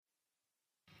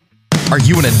Are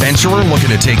you an adventurer looking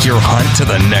to take your hunt to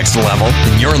the next level?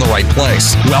 Then you're in the right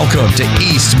place. Welcome to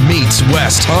East Meets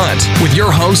West Hunt with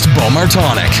your host, Bo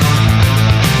Martonic.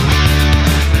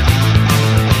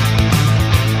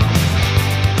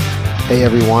 Hey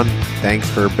everyone, thanks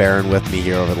for bearing with me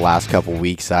here over the last couple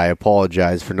weeks. I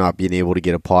apologize for not being able to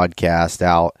get a podcast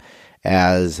out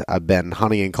as I've been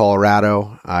hunting in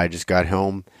Colorado. I just got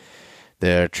home.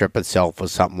 The trip itself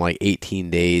was something like 18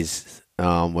 days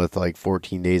with like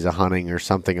 14 days of hunting or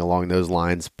something along those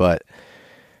lines. But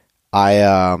I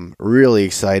am really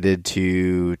excited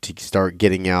to start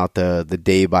getting out the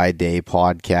day-by-day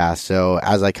podcast. So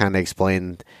as I kind of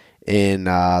explained in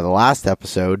the last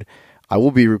episode, I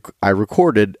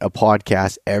recorded a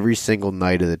podcast every single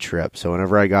night of the trip. So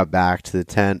whenever I got back to the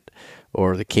tent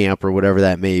or the camp or whatever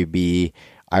that may be,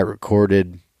 I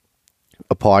recorded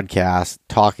a podcast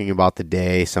talking about the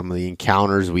day, some of the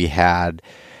encounters we had,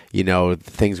 the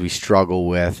things we struggle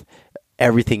with,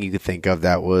 everything you could think of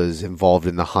that was involved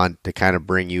in the hunt to kind of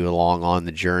bring you along on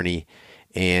the journey.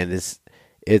 And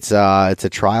it's a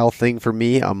trial thing for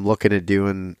me. I'm looking at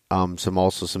doing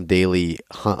some daily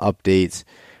hunt updates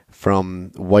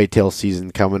from whitetail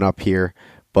season coming up here,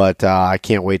 but I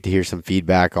can't wait to hear some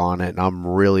feedback on it, and I'm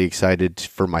really excited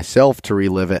for myself to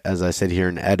relive it as I sit here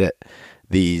and edit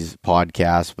these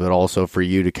podcasts, but also for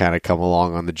you to kind of come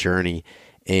along on the journey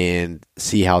and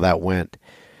see how that went.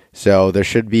 So there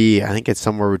should be, I think it's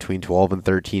somewhere between 12 and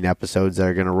 13 episodes that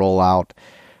are going to roll out.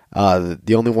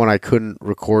 The only one I couldn't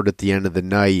record at the end of the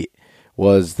night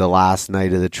was the last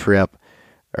night of the trip,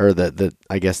 or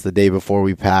I guess the day before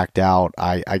we packed out.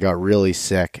 I got really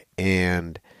sick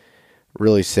and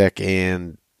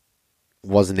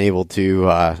wasn't able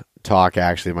to talk.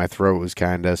 Actually, my throat was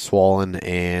kind of swollen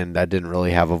and I didn't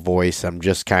really have a voice. I'm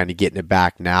just kind of getting it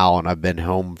back now, and I've been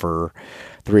home for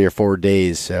 3 or 4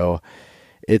 days. So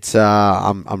it's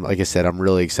I'm like I said, I'm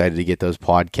really excited to get those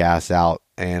podcasts out.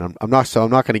 And I'm not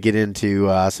going to get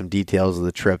into some details of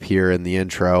the trip here in the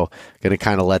intro. Going to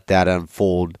kind of let that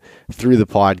unfold through the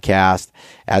podcast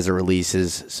as it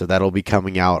releases. So that'll be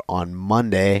coming out on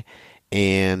Monday,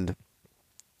 and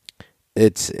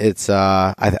I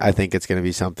think it's going to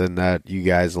be something that you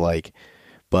guys like.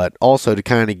 But also to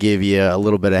kind of give you a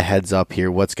little bit of heads up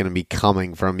here, what's going to be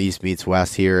coming from East Meets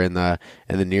West here in the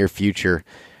near future.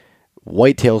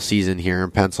 Whitetail season here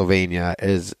in Pennsylvania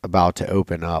is about to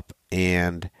open up,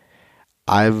 and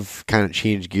I've kind of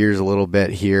changed gears a little bit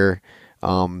here.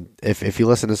 If you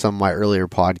listen to some of my earlier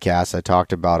podcasts, I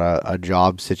talked about a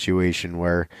job situation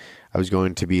where I was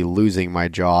going to be losing my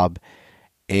job,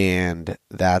 and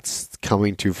that's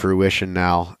coming to fruition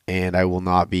now, and I will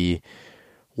not be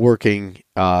working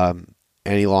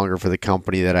any longer for the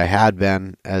company that I had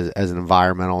been as an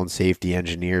environmental and safety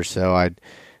engineer. So I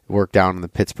work down in the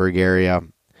Pittsburgh area,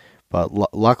 but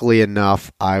luckily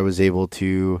enough, I was able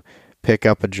to pick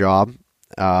up a job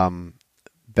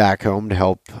back home to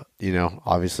help,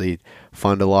 obviously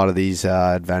fund a lot of these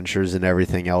adventures and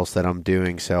everything else that I'm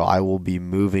doing. So I will be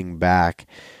moving back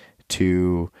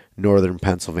to northern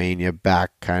Pennsylvania,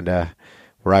 back kind of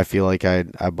where I feel like I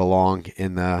belong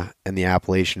in the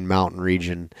Appalachian Mountain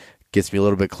region. Gets me a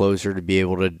little bit closer to be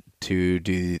able to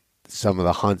do some of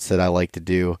the hunts that I like to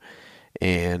do.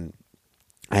 And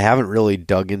I haven't really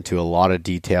dug into a lot of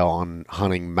detail on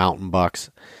hunting mountain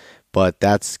bucks, but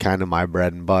that's kind of my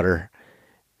bread and butter.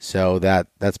 So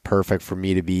that's perfect for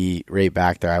me to be right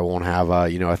back there. I won't have a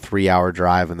 3-hour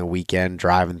drive on the weekend,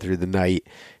 driving through the night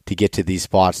to get to these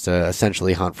spots to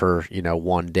essentially hunt for,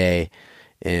 one day.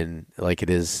 And like it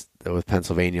is with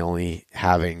Pennsylvania only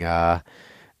having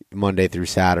Monday through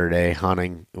Saturday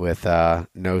hunting with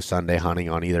no Sunday hunting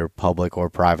on either public or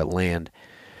private land.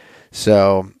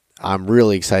 So I'm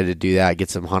really excited to do that, get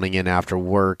some hunting in after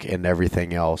work and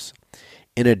everything else.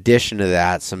 In addition to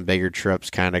that, some bigger trips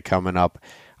kind of coming up.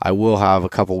 I will have a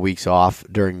couple weeks off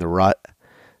during the rut.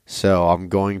 So I'm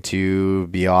going to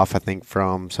be off, I think,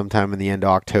 from sometime in the end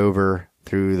of October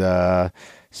through the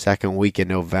second week in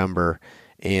November.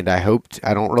 And I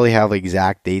don't really have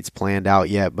exact dates planned out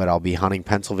yet, but I'll be hunting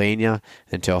Pennsylvania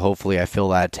until hopefully I fill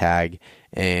that tag,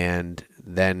 and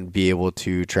then be able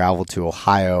to travel to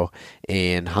Ohio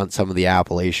and hunt some of the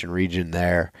Appalachian region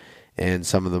there and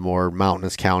some of the more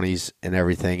mountainous counties and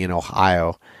everything in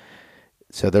Ohio.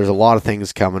 So there's a lot of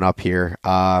things coming up here.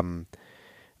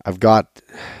 I've got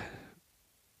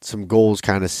some goals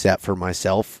kind of set for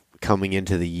myself coming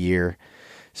into the year.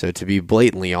 So to be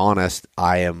blatantly honest,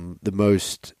 I am the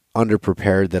most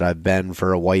underprepared that I've been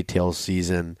for a whitetail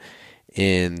season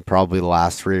in probably the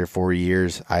last 3 or 4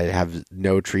 years. I have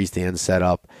no tree stand set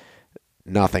up,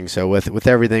 nothing. So with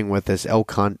everything with this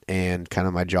elk hunt and kind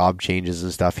of my job changes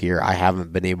and stuff here, I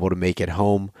haven't been able to make it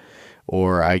home,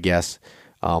 or I guess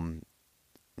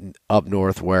up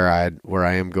north where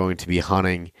I am going to be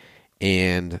hunting,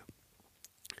 and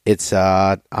it's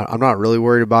I'm not really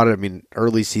worried about it. I mean,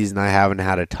 early season I haven't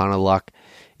had a ton of luck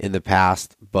in the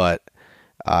past, but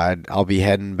I'll be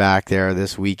heading back there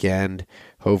this weekend.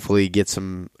 Hopefully get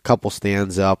a couple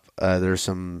stands up. There's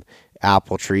some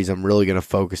apple trees I'm really going to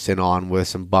focus in on with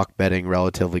some buck bedding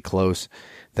relatively close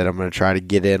that I'm going to try to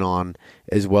get in on,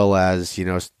 as well as,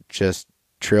 just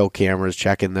trail cameras,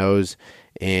 checking those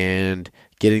and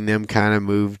getting them kind of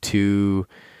moved to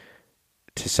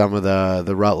some of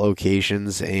the rut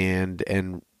locations and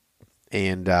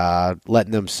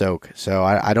letting them soak. So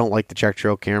I don't like to check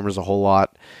trail cameras a whole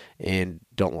lot and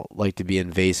don't like to be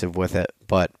invasive with it,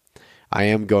 but I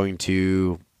am going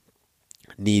to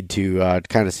need to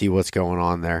kind of see what's going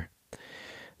on there.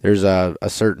 There's a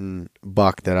certain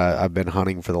buck that I've been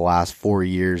hunting for the last 4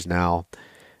 years now.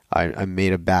 I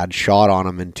made a bad shot on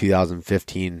him in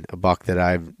 2015, a buck that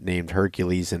I've named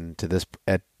Hercules, and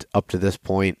up to this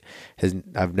point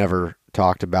I've never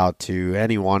talked about to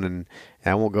anyone, and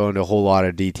I won't go into a whole lot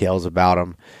of details about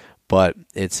him, but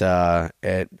it's a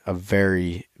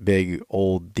very big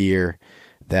old deer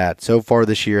that so far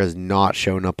this year has not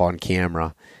shown up on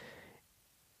camera.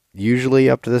 Usually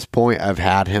up to this point I've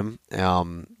had him.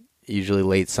 Usually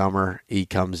late summer he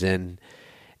comes in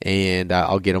and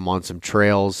I'll get him on some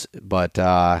trails, but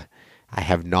I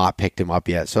have not picked him up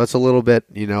yet. So it's a little bit,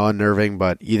 unnerving,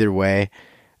 but either way,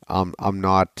 I'm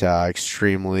not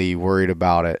extremely worried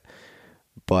about it.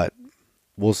 But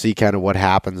we'll see kind of what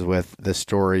happens with the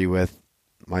story with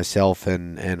myself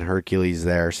and Hercules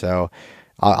there. So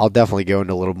I'll definitely go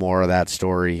into a little more of that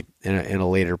story in a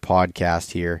later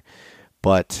podcast here.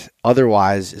 But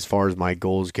otherwise, as far as my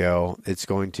goals go, it's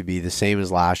going to be the same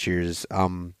as last year's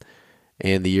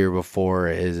and the year before,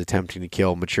 is attempting to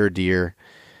kill mature deer,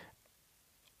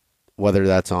 whether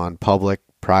that's on public,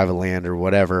 private land, or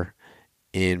whatever,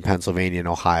 in Pennsylvania and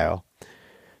Ohio.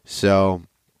 So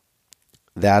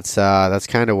that's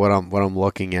kind of what I'm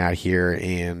looking at here,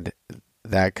 and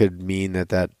that could mean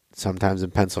that sometimes in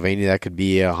Pennsylvania that could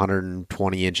be a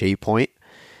 120-inch 8-point,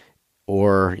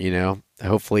 or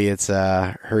hopefully it's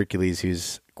Hercules,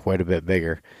 who's quite a bit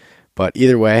bigger. But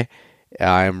either way,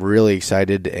 I'm really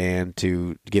excited and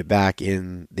to get back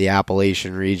in the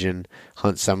Appalachian region,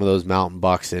 hunt some of those mountain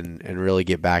bucks, and really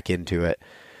get back into it.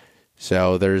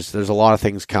 So there's a lot of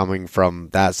things coming from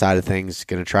that side of things.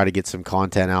 Going to try to get some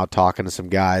content out, talking to some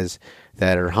guys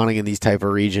that are hunting in these type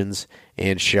of regions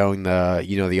and showing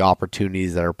the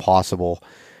opportunities that are possible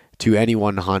to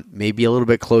anyone to hunt, maybe a little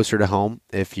bit closer to home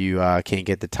if you can't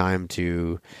get the time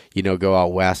to go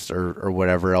out west or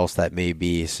whatever else that may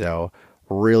be. So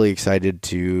really excited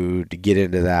to get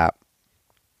into that.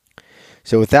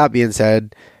 So with that being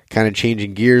said, kind of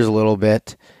changing gears a little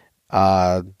bit,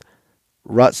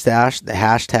 Rut Stash, the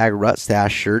hashtag Rut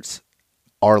Stash shirts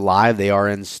are live. They are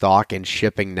in stock and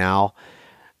shipping now.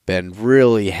 Been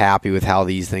really happy with how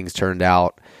these things turned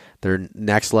out. They're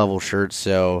next level shirts,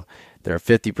 so they're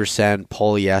 50%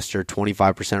 polyester,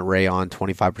 25% rayon,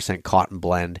 25% cotton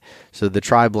blend. So the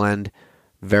tri-blend,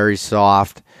 very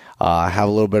soft, have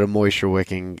a little bit of moisture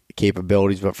wicking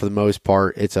capabilities, but for the most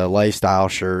part, it's a lifestyle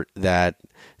shirt that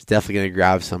is definitely going to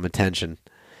grab some attention.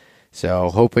 So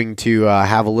hoping to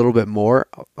have a little bit more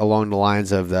along the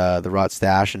lines of the Rut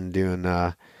Stash, and doing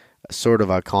sort of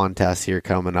a contest here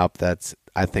coming up that's,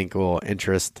 I think, will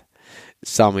interest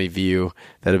some of you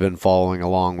that have been following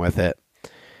along with it.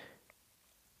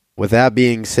 With that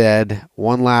being said,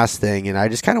 one last thing, and I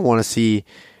just kind of want to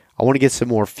get some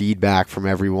more feedback from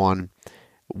everyone.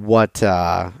 What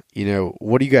do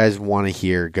you guys want to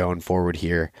hear going forward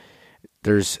here?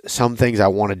 There's some things I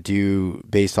want to do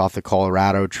based off the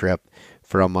Colorado trip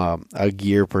from a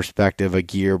gear perspective, a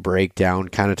gear breakdown,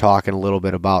 kind of talking a little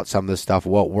bit about some of the stuff,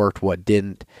 what worked, what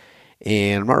didn't.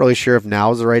 And I'm not really sure if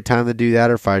now is the right time to do that,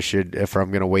 or if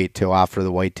I'm going to wait till after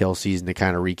the whitetail season to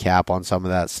kind of recap on some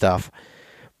of that stuff.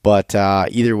 But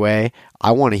either way,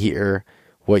 I want to hear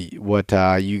what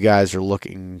you guys are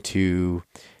looking to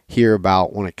hear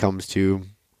about when it comes to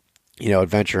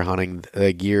adventure hunting,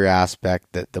 the gear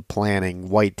aspect, the planning,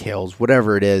 whitetails,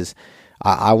 whatever it is.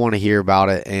 I want to hear about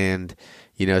it and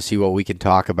see what we can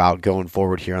talk about going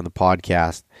forward here on the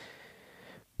podcast.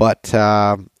 But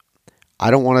I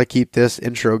don't want to keep this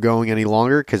intro going any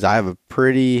longer, because I have a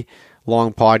pretty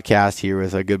long podcast here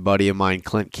with a good buddy of mine,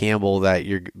 Clint Campbell, that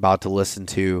you're about to listen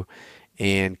to.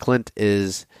 And Clint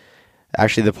is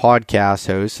actually the podcast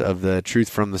host of the Truth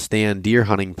from the Stand deer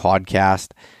hunting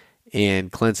podcast.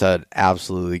 And Clint's an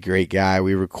absolutely great guy.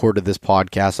 We recorded this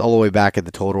podcast all the way back at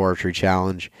the Total Archery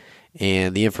Challenge,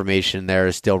 and the information there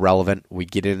is still relevant. We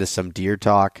get into some deer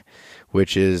talk,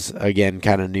 which is, again,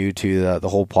 kind of new to the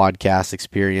whole podcast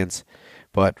experience.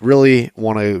 But really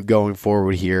want to, going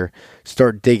forward here,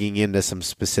 start digging into some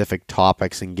specific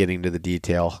topics and getting to the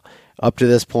detail. Up to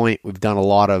this point, we've done a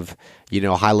lot of,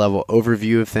 high-level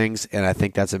overview of things, and I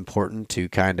think that's important to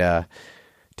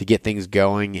to get things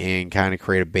going and kind of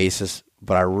create a basis.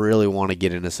 But I really want to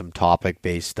get into some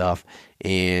topic-based stuff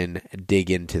and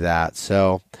dig into that.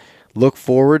 So look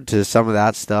forward to some of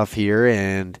that stuff here,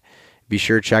 and be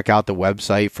sure to check out the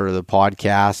website for the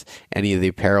podcast, any of the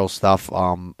apparel stuff,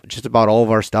 just about all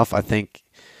of our stuff. I think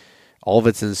all of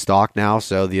it's in stock now.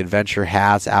 So the adventure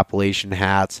hats, Appalachian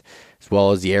hats, as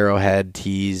well as the Arrowhead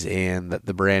tees and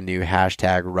the brand new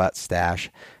hashtag Rut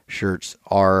Stash shirts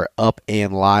are up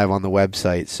and live on the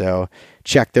website. So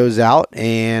check those out,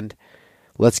 and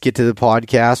let's get to the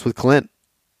podcast with Clint.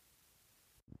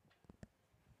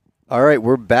 All right,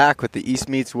 we're back with the East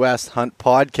Meets West Hunt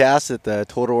podcast at the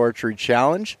Total Archery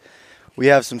Challenge. We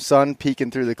have some sun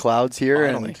peeking through the clouds here.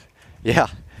 Finally. And yeah,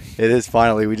 it is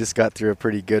finally. We just got through a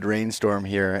pretty good rainstorm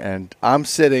here, and I'm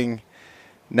sitting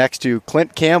next to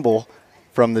Clint Campbell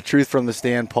from the Truth from the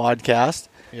Stand podcast.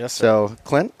 Yes, sir. So,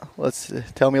 Clint, let's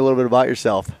tell me a little bit about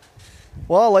yourself.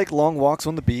 Well, I like long walks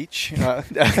on the beach.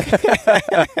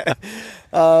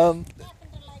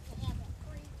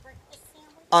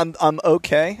 I'm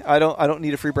okay. I don't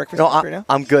need a free breakfast right now.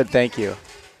 I'm good, thank you.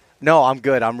 No, I'm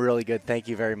good. I'm really good. Thank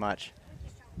you very much.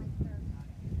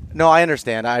 No, I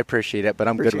understand. I appreciate it, but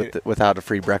I'm good without a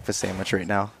free breakfast sandwich right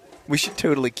now. We should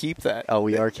totally keep that. Oh,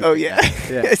 we are keeping Oh, yeah. that.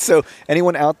 Yeah. So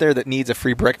anyone out there that needs a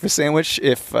free breakfast sandwich,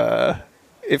 if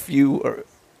you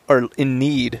are in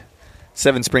need,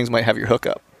 Seven Springs might have your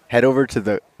hookup. Head over to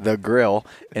the grill,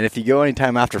 and if you go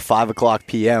anytime after 5 o'clock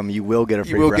p.m., you will get a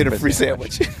free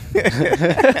sandwich.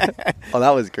 Oh,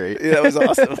 that was great. Yeah, that was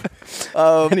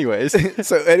awesome. Anyways,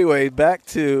 so anyway, back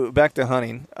to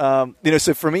hunting.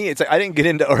 So for me, it's like I didn't get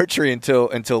into archery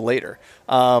until later.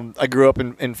 I grew up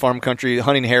in farm country,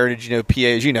 hunting heritage. PA,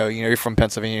 as you're from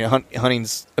Pennsylvania.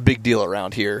 Hunting's a big deal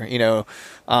around here. You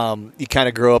kind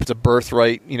of grow up; it's a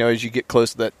birthright. As you get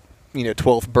close to that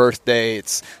 12th birthday,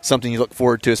 it's something you look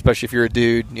forward to, especially if you're a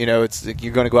dude. It's like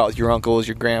you're going to go out with your uncles,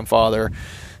 your grandfather,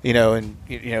 and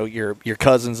your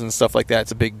cousins and stuff like that.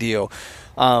 It's a big deal.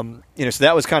 So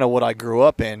that was kind of what I grew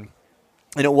up in,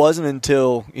 and it wasn't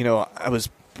until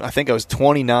I think I was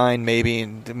 29 maybe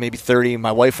 30.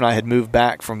 My wife and I had moved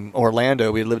back from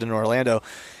Orlando. We had lived in Orlando,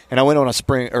 and I went on a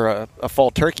spring or a fall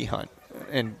turkey hunt,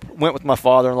 and went with my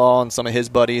father-in-law and some of his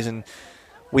buddies, and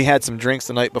we had some drinks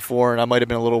the night before, and I might have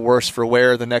been a little worse for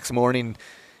wear the next morning,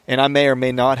 and I may or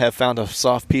may not have found a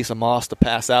soft piece of moss to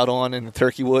pass out on in the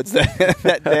turkey woods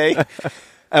that day.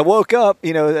 I woke up,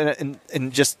 and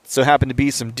just so happened to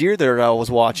be some deer that I was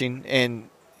watching, and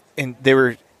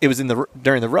it was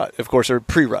during the rut, of course, or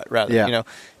pre-rut rather, yeah.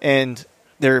 And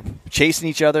they're chasing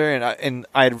each other, and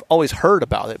I'd always heard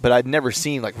about it, but I'd never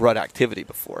seen like rut activity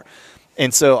before,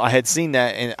 and so I had seen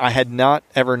that, and I had not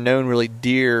ever known really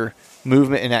deer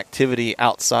movement and activity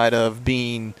outside of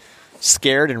being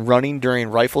scared and running during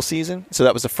rifle season. So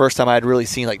that was the first time I had really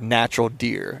seen like natural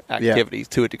deer activity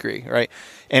to a degree, right?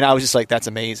 And I was just like, that's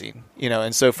amazing,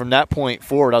 And so from that point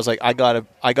forward, I was like, I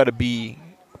gotta be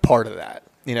a part of that,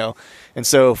 And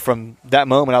so from that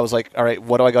moment, I was like, all right,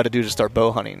 what do I got to do to start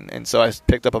bow hunting? And so I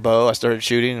picked up a bow, I started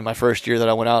shooting. And my first year that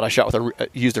I went out, I shot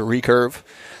used a recurve,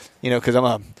 because I'm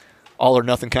a all or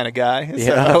nothing kind of guy.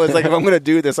 So I was like, if I'm going to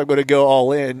do this, I'm going to go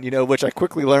all in, which I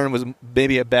quickly learned was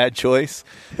maybe a bad choice.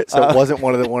 So it wasn't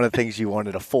one of the things you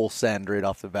wanted, a full send right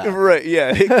off the bat. Right. Yeah,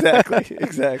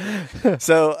 exactly.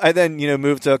 So I then,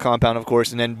 moved to a compound, of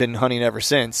course, and then been hunting ever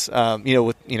since,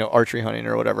 with, archery hunting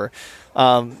or whatever.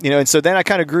 And so then I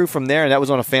kind of grew from there, and that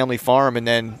was on a family farm. And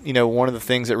then, one of the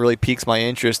things that really piques my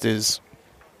interest is,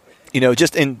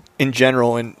 just in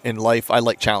general in life, I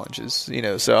like challenges,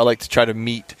 so I like to try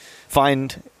to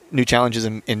find new challenges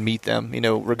and meet them,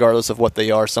 regardless of what they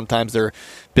are. Sometimes they're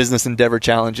business endeavor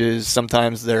challenges.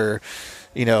 Sometimes they're,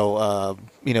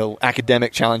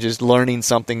 academic challenges, learning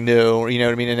something new,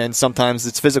 And then sometimes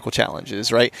it's physical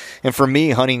challenges, right? And for me,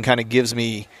 hunting kind of gives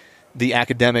me the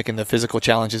academic and the physical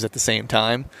challenges at the same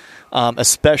time,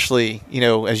 especially,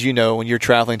 as when you're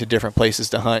traveling to different places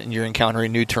to hunt and you're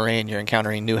encountering new terrain, you're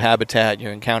encountering new habitat,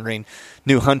 you're encountering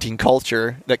new hunting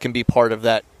culture that can be part of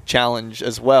that challenge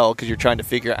as well, because you're trying to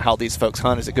figure out how these folks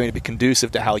hunt. Is it going to be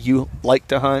conducive to how you like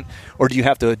to hunt, or do you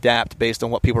have to adapt based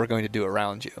on what people are going to do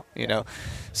around you?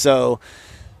 So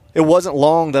it wasn't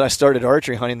long that I started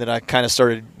archery hunting that I kind of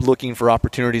started looking for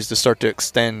opportunities to start to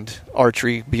extend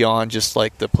archery beyond just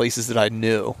like the places that I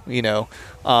knew,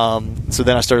 So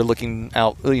then I started looking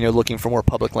for more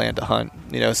public land to hunt,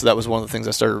 so that was one of the things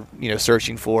I started,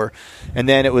 searching for. And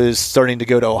then it was starting to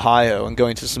go to Ohio and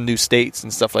going to some new states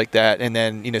and stuff like that. And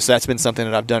then, so that's been something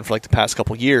that I've done for like the past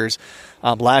couple years.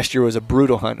 Last year was a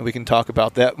brutal hunt, and we can talk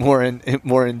about that more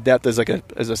in depth as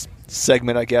a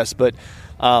segment, I guess. But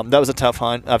that was a tough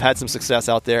hunt. I've had some success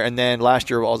out there, and then last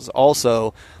year was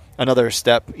also another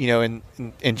step, in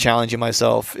challenging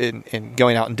myself in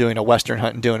going out and doing a western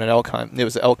hunt and doing an elk hunt. It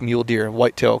was an elk, mule deer, and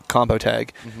whitetail combo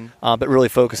tag, but really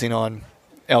focusing on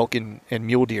elk and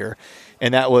mule deer.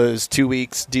 And that was 2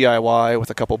 weeks DIY with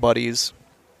a couple buddies,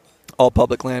 all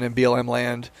public land and BLM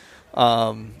land.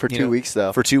 For 2 weeks,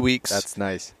 though. For 2 weeks. That's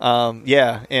nice. And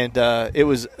it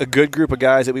was a good group of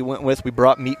guys that we went with. We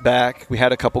brought meat back. We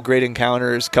had a couple great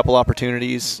encounters, a couple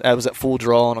opportunities. I was at full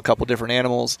draw on a couple different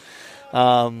animals.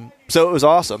 So it was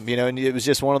awesome, and it was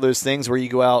just one of those things where you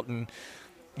go out and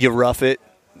you rough it.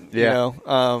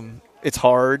 It's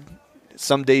hard.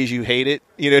 Some days you hate it,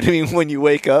 when you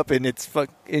wake up and it's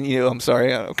I'm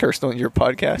sorry, I cursed on your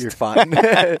podcast. You're fine.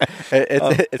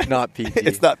 It's not PG.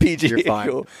 It's not PG. You're fine.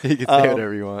 Cool. You can say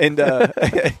whatever you want.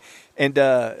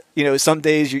 And some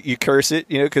days you curse it,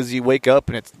 because you wake up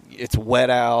and it's wet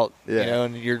out,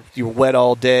 and you're wet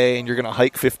all day, and you're going to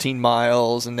hike 15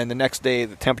 miles, and then the next day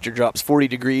the temperature drops 40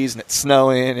 degrees and it's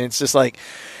snowing, and it's just like,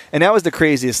 and that was the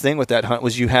craziest thing with that hunt,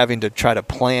 was you having to try to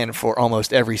plan for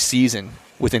almost every season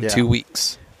within 2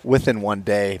 weeks. Within 1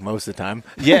 day, most of the time.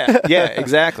 Yeah,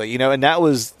 exactly. And that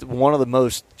was one of the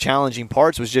most challenging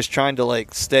parts, was just trying to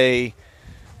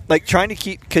trying to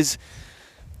keep, because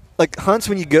hunts,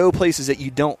 when you go places that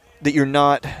you're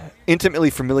not intimately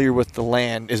familiar with the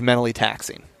land, is mentally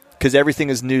taxing, because everything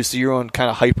is new, so you're on kind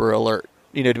of hyper alert.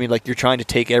 You know what I mean? Like, you're trying to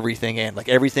take everything in. Like,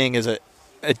 everything is a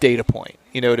data point.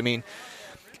 You know what I mean?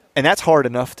 And that's hard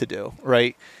enough to do,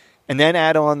 right? And then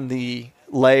add on the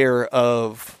layer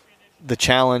of the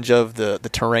challenge of the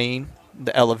terrain,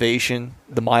 the elevation,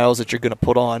 the miles that you're going to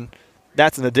put on.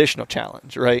 That's an additional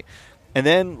challenge, right? And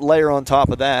then layer on top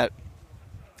of that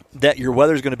your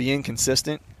weather's going to be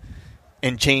inconsistent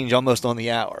and change almost on the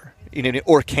hour,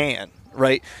 or can,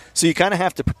 right? So you kind of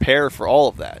have to prepare for all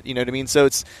of that, you know what I mean? So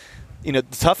it's, the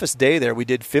toughest day there, we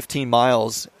did 15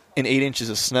 miles in 8 inches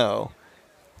of snow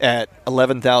at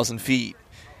 11,000 feet.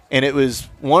 And it was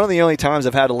one of the only times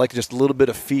I've had just a little bit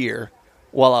of fear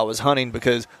while I was hunting,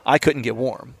 because I couldn't get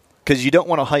warm. Because you don't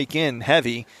want to hike in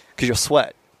heavy because you'll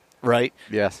sweat, right?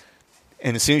 Yes.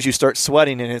 And as soon as you start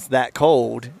sweating and it's that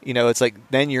cold, it's like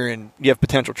then you have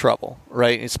potential trouble,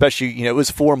 right? Especially, it was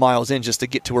 4 miles in just to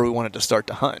get to where we wanted to start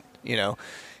to hunt,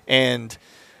 and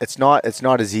it's not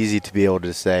as easy to be able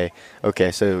to say,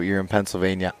 okay, so you're in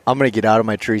Pennsylvania, I'm going to get out of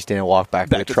my tree stand and walk back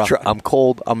to the truck. I'm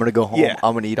cold. I'm going to go home. Yeah.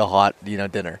 I'm going to eat a hot,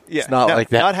 dinner. Yeah. It's not like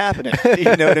that. Not happening.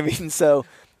 You know what I mean? So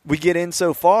we get in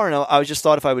so far, and I just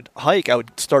thought if I would hike, I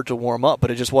would start to warm up, but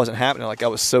it just wasn't happening. Like, I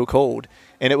was so cold.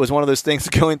 And it was one of those things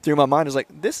going through my mind. I was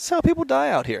like, this is how people die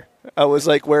out here. I was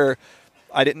like, where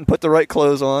I didn't put the right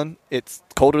clothes on. It's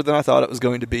colder than I thought it was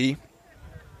going to be.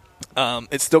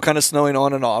 It's still kind of snowing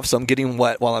on and off, so I'm getting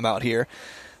wet while I'm out here.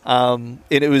 And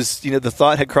it was, the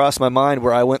thought had crossed my mind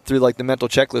where I went through the mental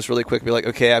checklist really quick, be like,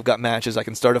 okay, I've got matches. I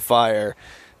can start a fire.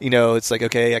 It's like,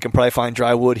 okay, I can probably find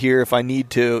dry wood here if I need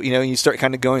to. And you start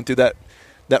kind of going through that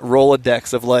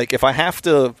Rolodex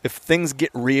of if things get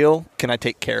real, can I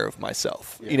take care of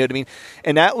myself? Yeah. You know what I mean?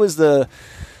 And that was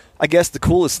I guess the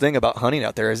coolest thing about hunting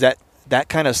out there is that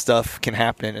kind of stuff can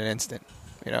happen in an instant,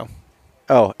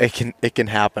 Oh, it can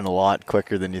happen a lot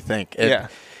quicker than you think.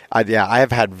 I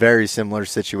have had very similar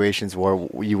situations where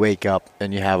you wake up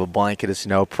and you have a blanket of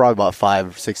snow, probably about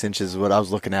 5 or 6 inches is what I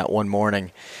was looking at one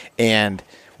morning. And,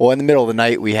 in the middle of the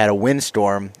night, we had a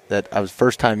windstorm that I was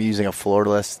first time using a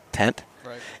floorless tent.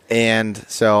 Right. And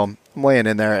so I'm laying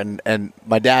in there, and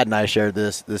my dad and I shared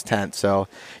this tent. So,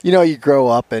 you grow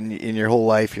up, and in your whole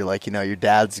life, you're like, your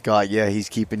dad's got you. He's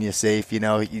keeping you safe.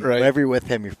 Whenever you're with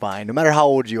him, you're fine. No matter how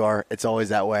old you are, it's always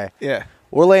that way. Yeah.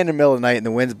 We're laying in the middle of the night, and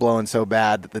the wind's blowing so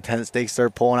bad that the tent stakes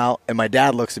start pulling out. And my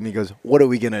dad looks at me and goes, what are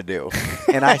we going to do?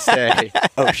 And I say,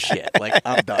 oh, shit,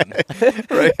 I'm done.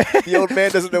 Right? The old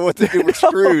man doesn't know what to do. We're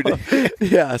screwed.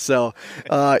 Yeah, so,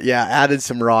 added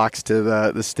some rocks to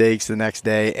the stakes the next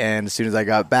day. And as soon as I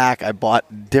got back, I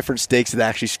bought different stakes that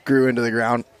actually screw into the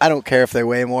ground. I don't care if they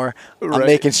weigh more. Right. I'm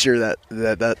making sure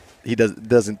that he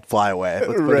doesn't fly away.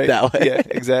 Let's put it that way. Yeah,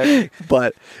 exactly.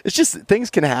 But it's just things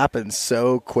can happen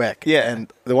so quick. Yeah. And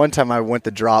the one time I went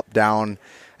to drop down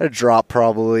I had to drop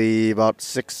probably about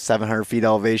 600-700 feet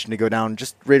elevation to go down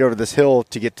just right over this hill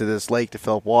to get to this lake to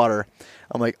fill up water.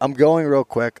 I'm like, I'm going real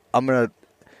quick. I'm going to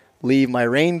leave my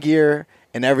rain gear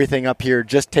and everything up here,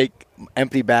 just take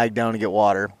empty bag down to get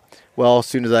water. Well, as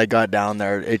soon as I got down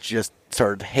there, it just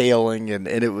started hailing, and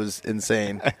it was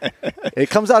insane. It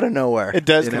comes out of nowhere. It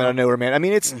does come out of nowhere, man. I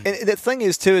mean, it's and the thing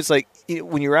is too. It's like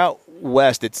when you're out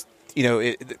west, it's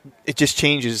it just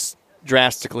changes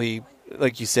drastically.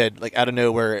 Like you said, like out of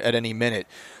nowhere at any minute.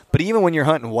 But even when you're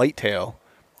hunting whitetail,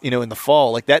 in the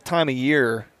fall, like that time of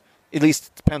year, at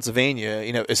least Pennsylvania,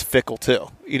 is fickle too.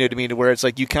 You know what I mean? Where it's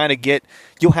like you kind of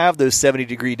you'll have those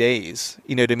 70-degree days.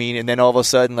 You know what I mean? And then all of a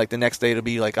sudden, like the next day, it'll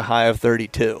be like a high of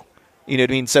 32. You know what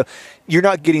I mean? So you're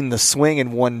not getting the swing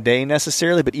in one day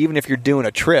necessarily, but even if you're doing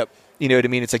a trip, you know what I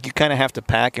mean? It's like you kind of have to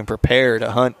pack and prepare to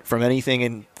hunt from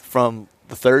anything from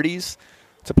the 30s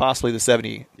to possibly the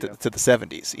 70 to the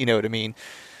 70s. You know what I mean?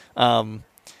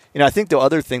 I think the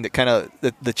other thing that kind of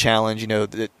the challenge,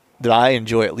 that I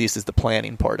enjoy at least is the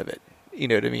planning part of it. You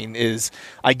know what I mean? Is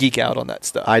I geek out on that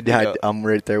stuff. I'm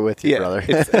right there with you, brother.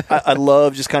 I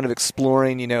love just kind of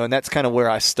exploring, and that's kind of where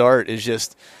I start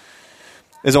is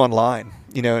online,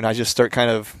 and I just start kind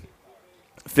of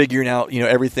figuring out,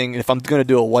 everything. If I'm going to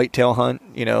do a whitetail hunt,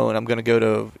 and I'm going to go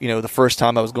to, the first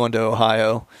time I was going to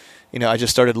Ohio, I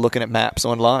just started looking at maps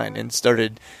online and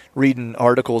started reading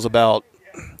articles about,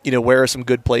 where are some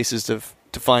good places to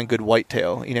find good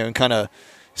whitetail, and kind of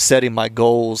setting my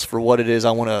goals for what it is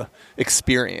I want to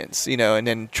experience, and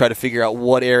then try to figure out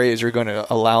what areas are going to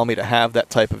allow me to have that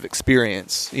type of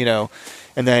experience, and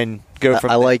then go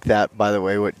from I like that, by the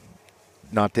way,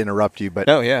 not to interrupt you, but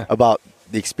about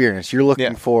the experience. You're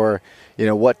looking for,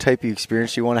 what type of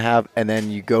experience you want to have, and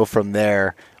then you go from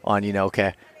there on,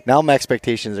 okay, now my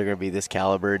expectations are going to be this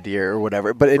caliber of deer or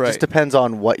whatever, but it just depends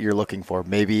on what you're looking for.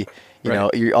 Maybe,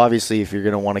 you're obviously, if you're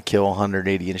going to want to kill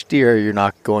 180-inch deer, you're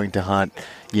not going to hunt,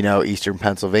 eastern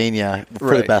Pennsylvania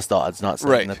for the best odds, not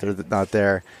saying that they're not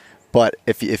there. But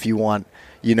if you want,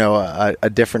 a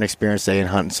different experience, say in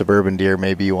hunting suburban deer,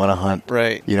 maybe you want to hunt,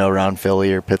 around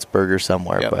Philly or Pittsburgh or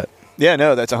somewhere. Yep. But yeah,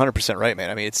 no, that's 100% right, man.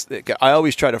 I mean, I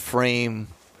always try to frame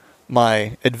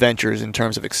my adventures in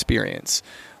terms of experience,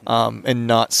 and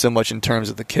not so much in terms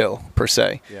of the kill per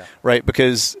se, right?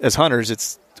 Because as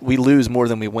hunters, we lose more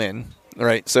than we win,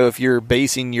 right? So if you're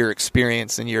basing your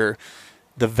experience and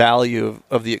the value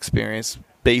of the experience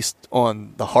based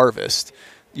on the harvest,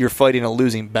 you're fighting a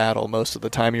losing battle most of the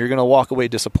time. You're going to walk away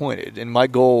disappointed. And my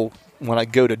goal when I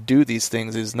go to do these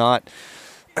things is not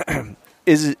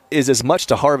is as much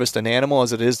to harvest an animal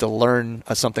as it is to learn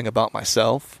something about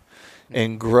myself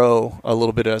and grow a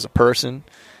little bit as a person.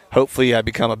 Hopefully I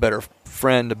become a better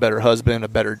friend, a better husband, a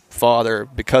better father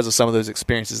because of some of those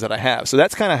experiences that I have. So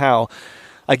that's kind of how,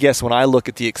 I guess, when I look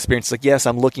at the experience, like, yes,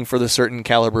 I'm looking for the certain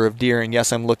caliber of deer, and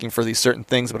yes, I'm looking for these certain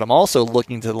things, but I'm also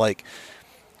looking to,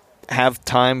 have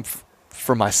time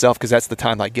for myself because that's the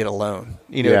time I get alone.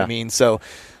 You know what I mean? So,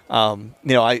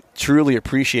 I truly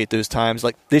appreciate those times.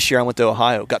 Like this year I went to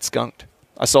Ohio, got skunked.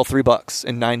 I saw 3 bucks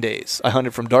in 9 days. I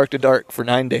hunted from dark to dark for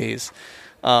 9 days.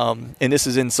 And this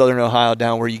is in southern Ohio,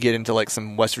 down where you get into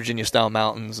some West Virginia style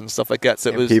mountains and stuff like that. So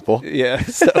it was people. Yeah.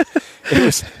 So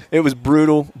it was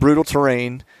brutal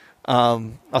terrain.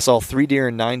 I saw 3 deer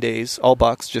in 9 days, all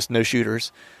bucks, just no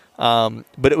shooters.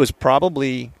 But it was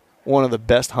probably one of the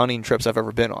best hunting trips I've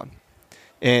ever been on.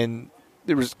 And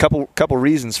there was a couple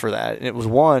reasons for that. And it was,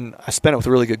 one, I spent it with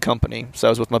really good company. So I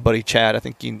was with my buddy Chad. I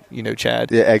think you know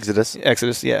Chad. Yeah,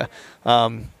 Exodus, yeah.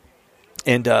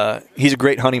 And he's a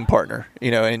great hunting partner,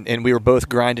 and we were both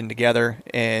grinding together,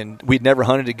 and we'd never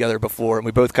hunted together before, and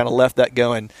we both kind of left that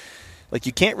going. Like,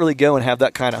 you can't really go and have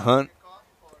that kind of hunt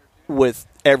with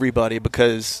everybody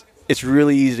because it's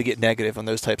really easy to get negative on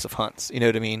those types of hunts. You know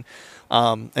what I mean?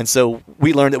 And so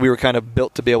we learned that we were kind of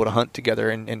built to be able to hunt together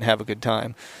and have a good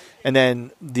time. And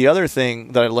then the other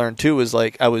thing that I learned too was,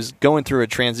 I was going through a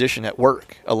transition at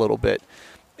work a little bit,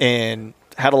 and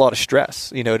had a lot of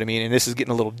stress, you know what I mean? And this is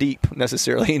getting a little deep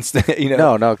necessarily.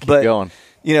 No, keep going.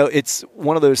 It's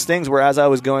one of those things where as I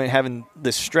was having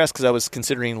this stress because I was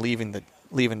considering leaving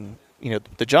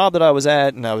the job that I was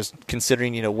at, and I was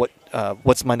considering,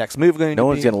 what's my next move going to be. No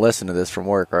one's going to listen to this from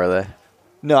work, are they?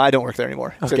 No, I don't work there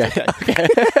anymore. Okay.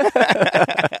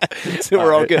 So so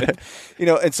we're all good.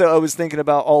 And so I was thinking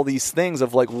about all these things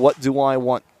of what do I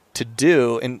want to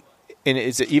do, and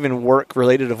is it even work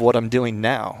related of what I'm doing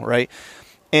now, right?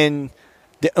 And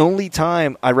the only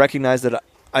time I recognize that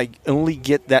I only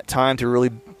get that time to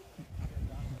really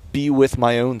be with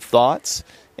my own thoughts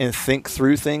and think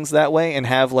through things that way and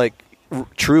have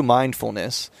true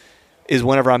mindfulness is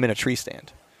whenever I'm in a tree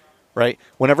stand. right?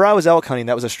 Whenever I was elk hunting,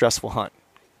 that was a stressful hunt.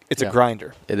 It's a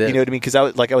grinder. It is. You know what I mean? Because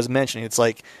I was mentioning, it's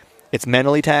like it's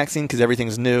mentally taxing because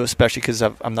everything's new, especially because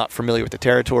I'm not familiar with the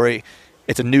territory.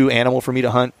 It's a new animal for me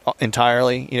to hunt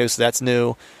entirely, so that's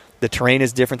new. The terrain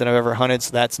is different than I've ever hunted,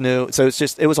 so that's new. So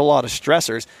it was a lot of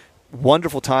stressors.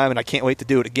 Wonderful time, and I can't wait to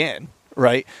do it again,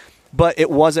 right? But it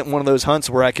wasn't one of those hunts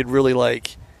where I could really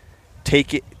like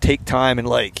take time and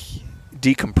like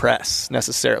decompress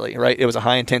necessarily, right? It was a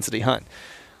high intensity hunt.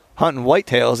 Hunting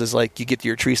whitetails is like you get to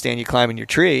your tree stand, you climb in your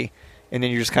tree, and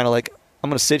then you're just kind of like, I'm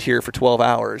going to sit here for 12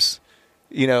 hours.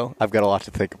 I've got a lot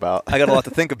to think about. I got a lot to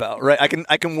think about, right?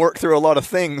 I can work through a lot of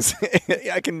things.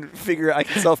 I can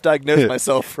self-diagnose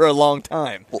myself for a long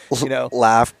time.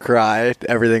 Laugh, cry,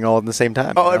 everything all in the same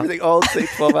time. Everything all in the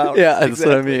same 12 hours. Yeah, that's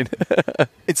what I mean.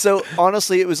 And so,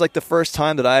 honestly, it was like the first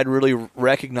time that I had really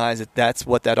recognized that that's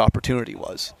what that opportunity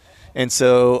was. And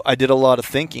so I did a lot of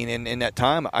thinking, and in that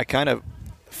time, I kind of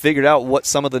figured out what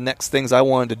some of the next things I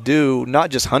wanted to do, not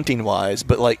just hunting-wise,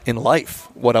 but like in life,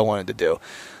 what I wanted to do.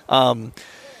 And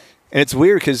it's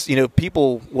weird because,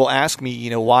 people will ask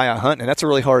me, why I hunt, and that's a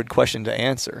really hard question to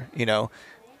answer.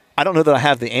 I don't know that I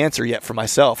have the answer yet for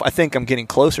myself. I think I'm getting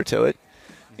closer to it,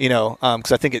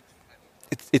 because I think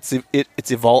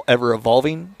it's ever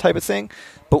evolving type of thing.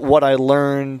 But what I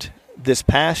learned this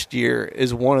past year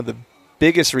is one of the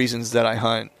biggest reasons that I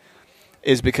hunt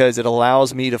is because it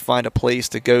allows me to find a place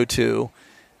to go to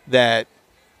that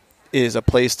is a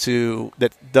place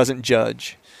that doesn't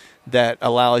judge, that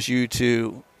allows you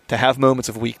to have moments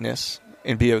of weakness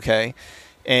and be okay,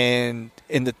 and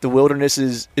that the wilderness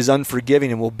is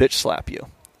unforgiving and will bitch slap you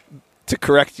to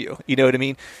correct you. You know what I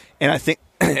mean? And I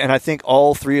think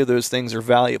all three of those things are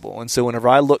valuable. And so whenever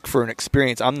I look for an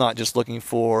experience, I'm not just looking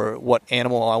for what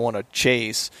animal I want to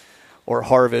chase or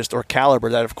harvest or caliber.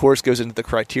 That of course goes into the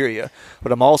criteria,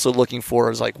 but I'm also looking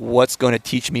for is like what's going to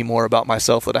teach me more about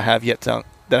myself that I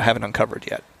haven't uncovered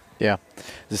yet. Yeah.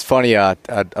 It's funny, a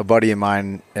buddy of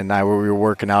mine and I, we were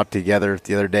working out together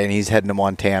the other day, and he's heading to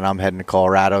Montana. I'm heading to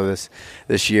Colorado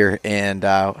this year, and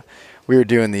we were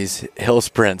doing these hill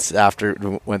sprints after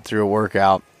we went through a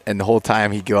workout, and the whole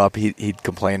time he'd go up, he'd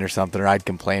complain or something, or I'd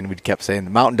complain. We kept saying, the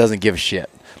mountain doesn't give a shit.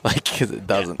 Like, because it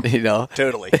doesn't,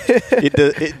 Totally.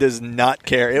 It does not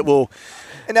care. It will.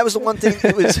 And that was the one thing.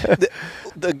 It was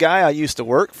the guy I used to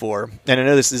work for, and I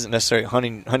know this isn't necessarily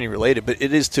hunting related, but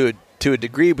it is to a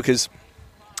degree, because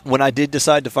when I did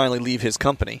decide to finally leave his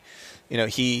company,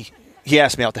 he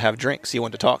asked me out to have drinks. He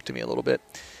wanted to talk to me a little bit.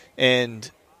 And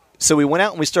so we went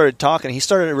out and we started talking. He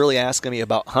started really asking me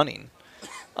about hunting,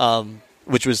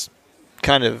 which was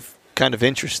kind of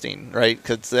interesting, right?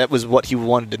 Because that was what he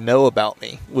wanted to know about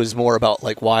me, was more about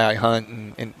like why I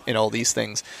hunt and all these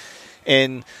things.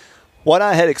 And what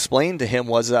I had explained to him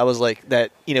was I was like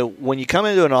that, when you come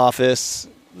into an office,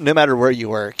 no matter where you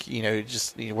work,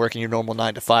 just working your normal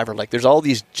 9 to 5, or like there's all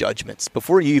these judgments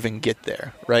before you even get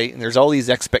there, right? And there's all these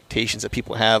expectations that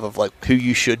people have of like who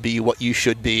you should be, what you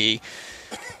should be,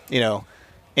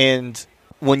 And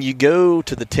when you go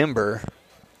to the timber,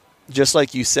 just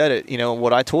like you said it,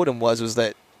 what I told him was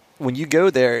that when you go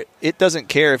there, it doesn't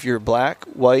care if you're black,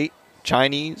 white,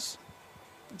 Chinese,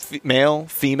 male,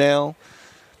 female,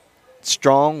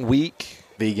 strong, weak,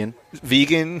 vegan,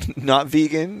 not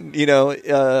vegan,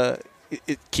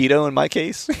 keto in my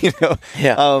case,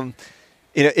 Yeah.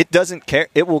 It doesn't care.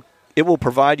 It will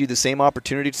provide you the same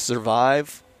opportunity to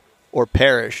survive or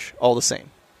perish all the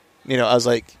same. I was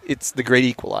like, it's the great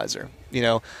equalizer.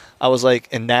 I was like,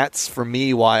 and that's for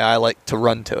me why I like to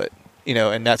run to it.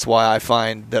 And that's why I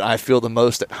find that I feel the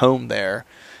most at home there,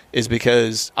 is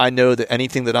because I know that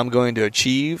anything that I'm going to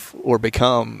achieve or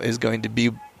become is going to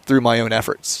be through my own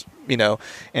efforts.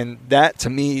 And that to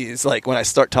me is like when I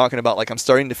start talking about like I'm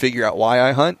starting to figure out why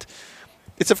I hunt.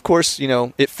 It's of course,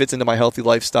 it fits into my healthy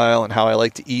lifestyle and how I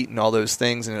like to eat and all those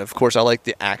things. And of course I like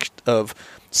the act of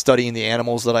studying the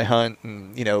animals that I hunt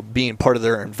and, being part of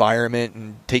their environment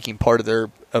and taking part of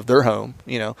their home,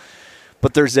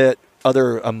 but there's that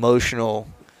other emotional,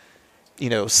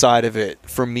 side of it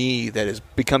for me that is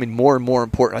becoming more and more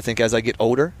important, I think, as I get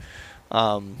older.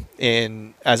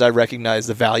 And as I recognize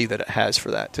the value that it has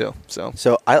for that too.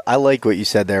 So I like what you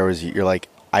said there was you're like,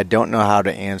 I don't know how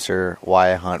to answer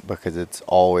why I hunt because it's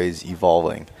always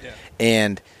evolving. Yeah.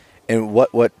 And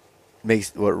what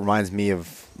reminds me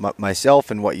of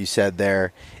myself and what you said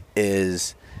there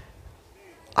is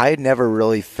I had never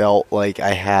really felt like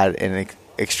I had an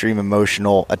extreme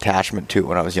emotional attachment to it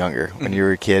when I was younger. When you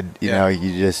were a kid, you know,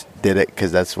 you just did it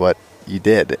because that's what you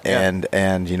did. And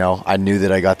I knew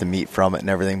that I got the meat from it and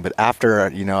everything. But after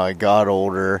I got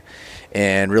older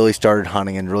and really started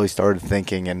hunting and really started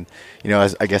thinking, and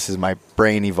as my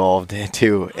brain evolved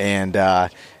too, and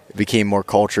became more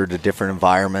cultured to different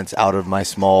environments out of my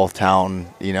small town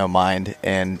mind,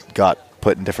 and got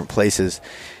put in different places,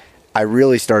 I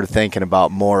really started thinking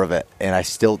about more of it. And I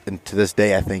still, and to this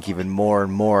day, I think even more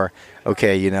and more,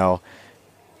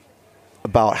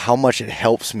 about how much it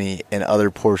helps me in other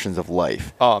portions of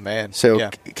life. Oh man. So,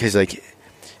 because like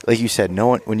you said, no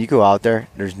one, when you go out there,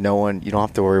 there's no one, you don't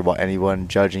have to worry about anyone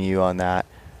judging you on that.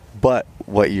 But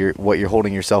what you're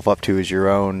holding yourself up to is your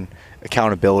own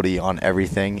accountability on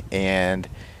everything, and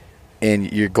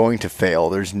you're going to fail.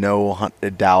 There's no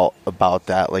doubt about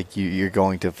that. Like you're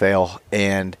going to fail,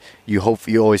 and you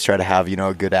always try to have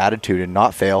a good attitude and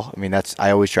not fail. I mean, I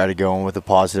always try to go in with a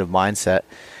positive mindset,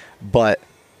 but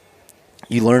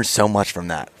you learn so much from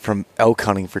that, from elk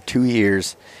hunting for 2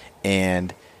 years,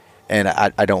 and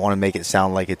I don't want to make it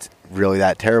sound like it's really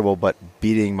that terrible, but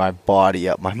beating my body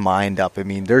up, my mind up. I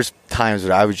mean, there's times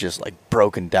where I was just like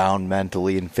broken down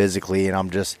mentally and physically, and I'm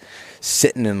just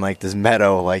sitting in like this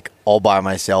meadow, like all by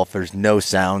myself. There's no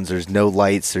sounds, there's no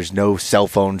lights, there's no cell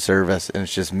phone service, and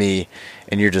it's just me.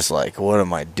 And you're just like, what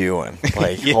am I doing?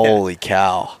 Like, holy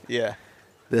cow. Yeah.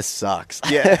 This sucks.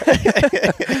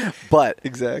 Yeah. But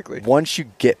exactly. Once you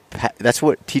get that's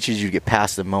what teaches you to get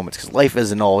past the moments, because life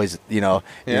isn't always,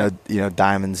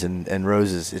 diamonds and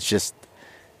roses.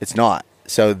 It's not.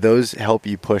 So those help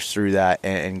you push through that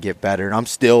and get better. And I'm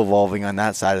still evolving on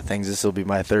that side of things. This will be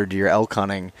my 3rd year elk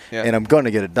hunting, and I'm going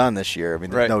to get it done this year. I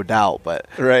mean, there's no doubt. But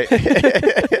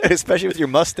especially with your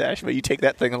mustache, but you take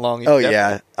that thing along.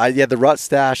 The rut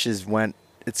stash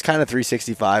it's kind of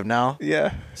 365 now.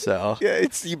 Yeah. So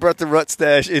you brought the rut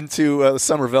stash into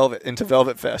Summer Velvet, into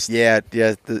Velvet Fest. Yeah.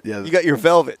 You got your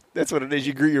velvet. That's what it is.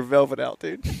 You grew your velvet out,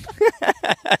 dude.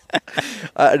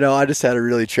 No, I just had a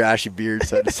really trashy beard,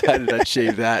 so I decided I'd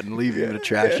shave that and leave even a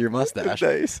trashier mustache.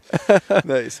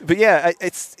 Nice. But yeah,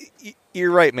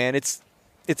 you're right, man. It's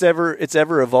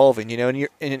ever evolving, and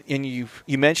you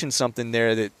mentioned something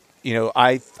there that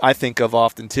I think of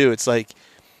often too. It's like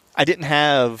I didn't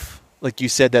have, like you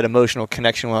said, that emotional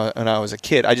connection when I was a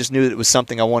kid. I just knew that it was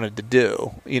something I wanted to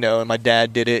do, and my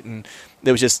dad did it, and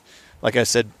it was just, like I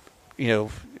said,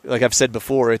 like I've said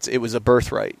before, it was a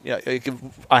birthright.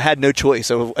 I had no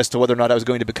choice as to whether or not I was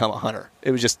going to become a hunter.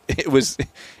 It was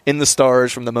in the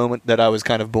stars from the moment that I was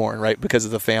kind of born, right, because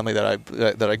of the family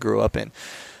that I grew up in.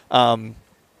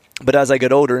 But as I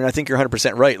get older, and I think you're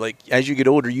 100% right, like as you get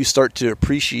older, you start to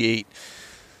appreciate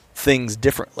things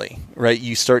differently, right?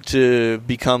 You start to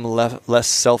become less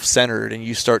self-centered, and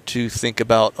you start to think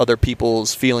about other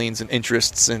people's feelings and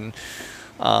interests, and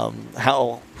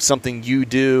how something you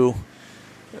do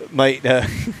might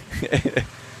and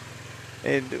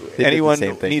anyone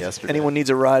needs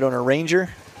a ride on a Ranger.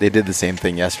 They did the same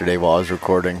thing yesterday while I was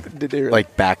recording. Did they really?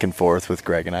 Like back and forth with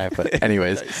Greg and I, but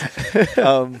anyways.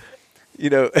 I'm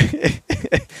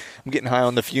getting high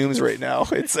on the fumes right now.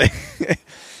 It's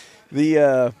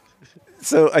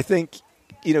so I think,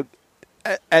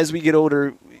 as we get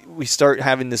older, we start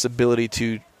having this ability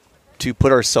to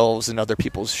put ourselves in other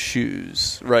people's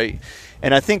shoes, right?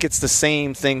 And I think it's the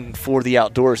same thing for the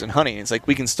outdoors and hunting. It's like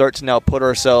we can start to now put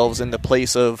ourselves in the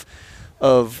place of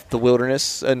the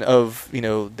wilderness and of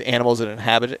the animals that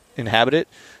inhabit it,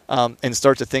 and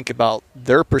start to think about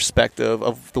their perspective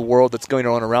of the world that's going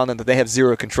on around them that they have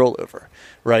zero control over,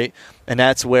 right? And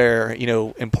that's where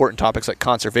important topics like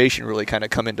conservation really kind of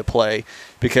come into play,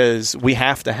 because we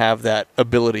have to have that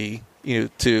ability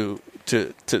to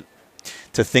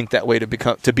think that way,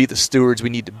 to be the stewards we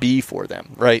need to be for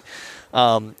them, right?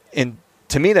 And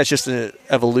to me, that's just an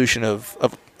evolution of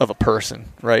a person,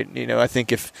 right? I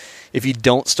think if you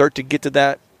don't start to get to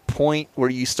that point where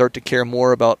you start to care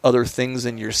more about other things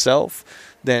than yourself,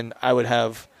 then I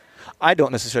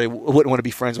don't necessarily wouldn't want to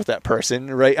be friends with that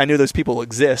person, right? I know those people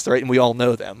exist, right? And we all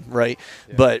know them, right?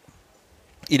 Yeah. But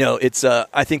it's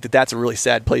I think that's a really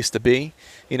sad place to be,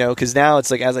 because now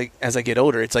it's like as I get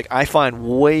older, it's like I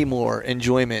find way more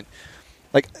enjoyment.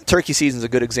 Like turkey season is a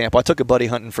good example. I took a buddy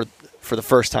hunting for the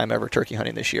first time ever turkey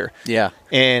hunting this year. Yeah.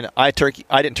 And I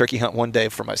didn't turkey hunt one day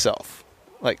for myself.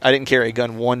 Like I didn't carry a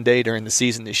gun one day during the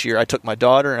season this year. I took my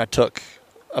daughter and I took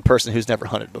a person who's never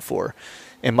hunted before.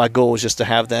 And my goal was just to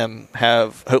have them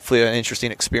have hopefully an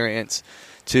interesting experience,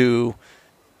 to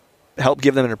help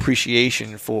give them an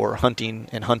appreciation for hunting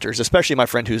and hunters, especially my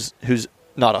friend who's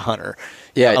not a hunter.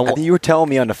 Yeah, I think you were telling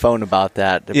me on the phone about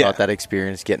that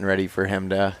experience, getting ready for him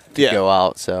to go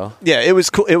out. So yeah, it was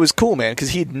cool. It was cool, man, because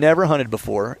he'd never hunted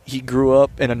before. He grew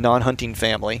up in a non-hunting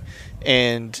family,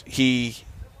 and he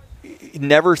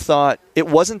never thought, it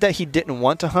wasn't that he didn't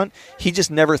want to hunt. He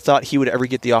just never thought he would ever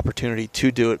get the opportunity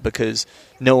to do it because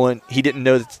he didn't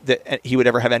know that he would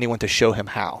ever have anyone to show him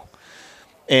how.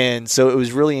 And so it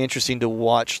was really interesting to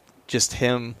watch just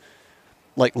him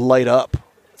like light up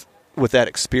with that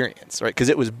experience, right? Because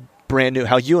it was brand new.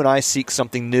 How you and I seek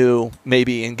something new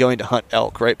maybe in going to hunt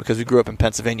elk, right? Because we grew up in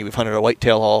Pennsylvania. We've hunted a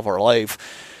whitetail all of our life.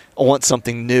 I want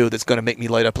something new that's going to make me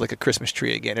light up like a Christmas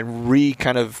tree again and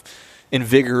kind of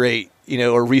invigorate,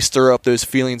 or re-stir up those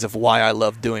feelings of why I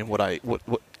love doing why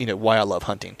I love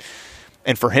hunting.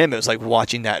 And for him, it was like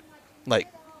watching that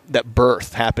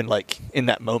birth happen like in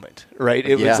that moment, right?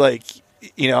 It was like,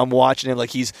 I'm watching him like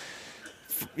he's,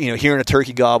 hearing a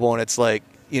turkey gobble, and it's like,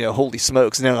 holy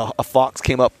smokes. And then a fox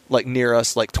came up like near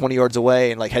us, like 20 yards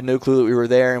away, and like had no clue that we were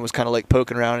there and was kind of like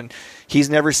poking around. And he's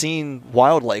never seen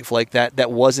wildlife like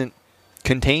that wasn't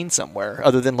contained somewhere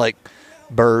other than like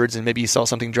birds, and maybe you saw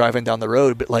something driving down the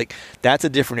road. But like, that's a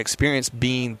different experience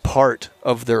being part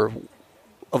of their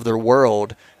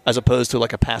world as opposed to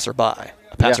like a passerby.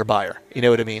 You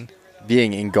know what I mean?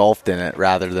 Being engulfed in it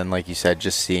rather than, like you said,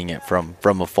 just seeing it from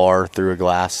afar through a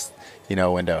glass,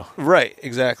 window. Right,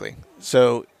 exactly.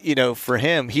 So, for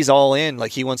him, he's all in.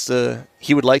 Like, he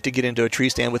would like to get into a tree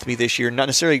stand with me this year. Not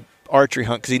necessarily archery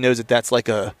hunt, because he knows that that's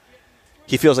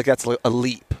he feels like that's a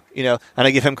leap, and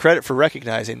I give him credit for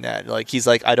recognizing that. Like, he's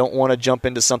like, I don't want to jump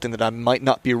into something that I might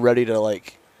not be ready to,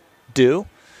 like, do.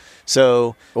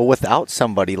 So, well, without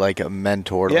somebody like a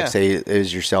mentor, like say it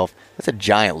is yourself, that's a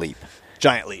giant leap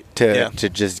to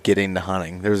just get into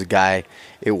hunting. There was a guy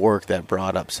at work that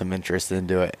brought up some interest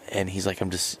into it, and he's like, I'm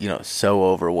just so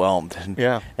overwhelmed.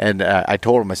 And I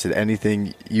told him, I said,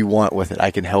 anything you want with it,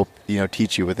 I can help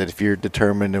teach you with it. If you're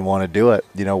determined and want to do it,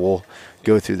 we'll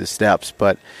go through the steps.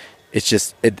 But it's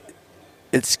just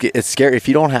it's scary if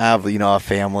you don't have a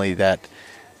family that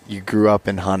you grew up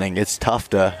in hunting. It's tough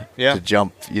to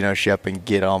jump ship and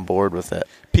get on board with it.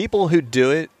 People who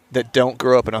do it that don't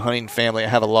grow up in a hunting family, I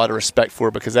have a lot of respect for,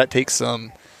 because that takes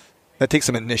some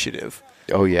initiative.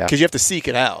 Oh yeah, because you have to seek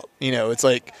it out. It's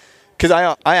like, because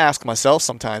I ask myself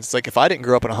sometimes, it's like, if I didn't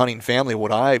grow up in a hunting family,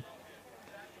 would I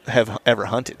have ever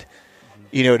hunted?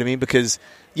 You know what I mean? Because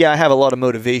I have a lot of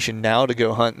motivation now to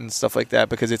go hunt and stuff like that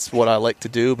because it's what I like to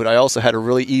do. But I also had a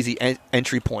really easy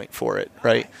entry point for it,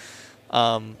 right?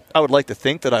 I would like to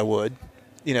think that I would,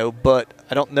 but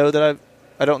I don't know that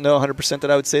I don't know 100% that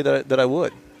I would say that I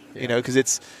would,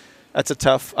 because that's a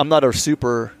tough. I'm not a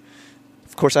super.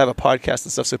 Of course, I have a podcast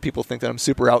and stuff, so people think that I'm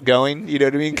super outgoing. You know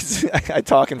what I mean? Because I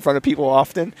talk in front of people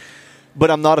often,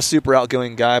 but I'm not a super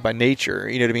outgoing guy by nature.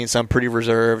 You know what I mean? So I'm pretty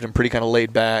reserved and pretty kind of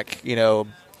laid back.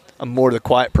 I'm more the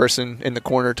quiet person in the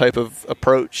corner type of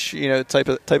approach. Type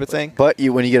of thing. But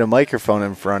when you get a microphone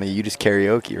in front of you, you just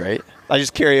karaoke, right? I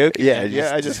just karaoke.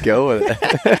 Yeah, I just go with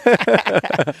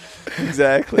it.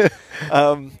 Exactly.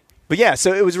 But yeah,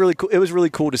 so it was really cool. It was really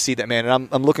cool to see that, man, and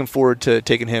I'm looking forward to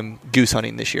taking him goose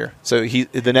hunting this year. So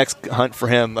the next hunt for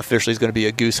him officially is going to be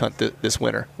a goose hunt this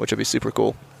winter, which will be super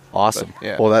cool. Awesome. But,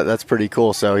 yeah. Well, that's pretty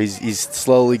cool. So he's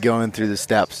slowly going through the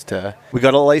steps to. We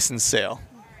got a license sale.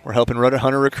 We're helping run a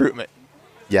hunter recruitment.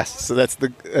 Yes. So that's the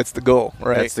goal,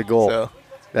 right? That's the goal. So.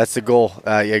 That's the goal.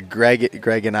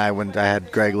 Greg and I, when I had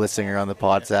Greg Litzinger on the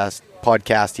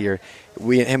podcast here,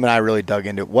 him and I really dug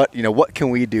into it. What can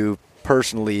we do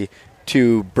personally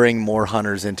to bring more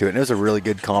hunters into it? And it was a really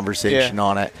good conversation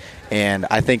on it, and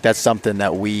I think that's something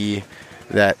that we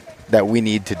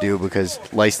need to do, because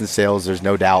license sales, there's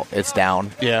no doubt it's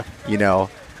down. Yeah.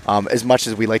 As much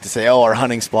as we like to say, our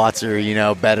hunting spots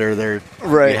are better,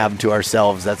 we have them to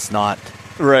ourselves. That's not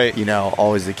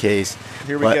always the case.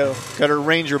 Here we go. Got our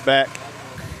Ranger back.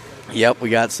 Yep,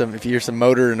 we got some. If you hear some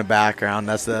motor in the background,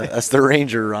 that's the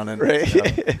Ranger running. Right. So.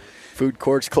 Food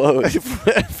court's closed.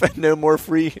 No more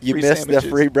free. You missed the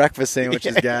free breakfast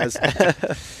sandwiches, guys.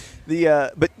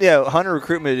 Hunter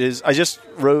recruitment is. I just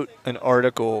wrote an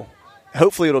article.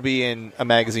 Hopefully, it'll be in a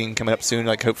magazine coming up soon.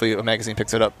 Like, hopefully, a magazine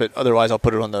picks it up. But otherwise, I'll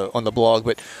put it on the blog.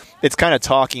 But it's kind of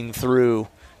talking through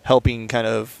helping kind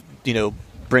of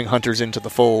bring hunters into the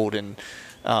fold and.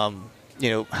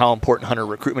 How important hunter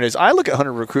recruitment is. I look at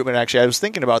hunter recruitment, actually, I was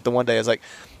thinking about the one day, I was like,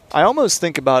 I almost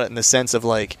think about it in the sense of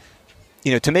like,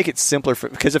 to make it simpler,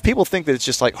 because if people think that it's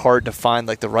just like hard to find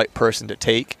like the right person to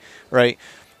take, right,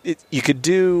 you could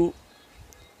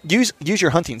use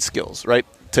your hunting skills, right,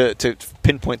 to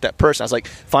pinpoint that person. I was like,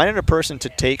 finding a person to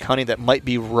take hunting that might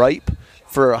be ripe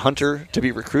for a hunter to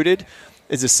be recruited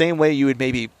is the same way you would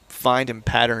maybe find and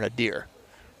pattern a deer,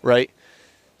 right?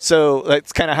 So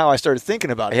that's kind of how I started thinking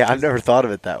about it. Yeah, I've never thought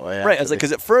of it that way. Right. I was like,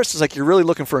 because at first it's like you're really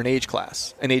looking for an age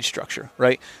class, an age structure,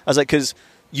 right? I was like, because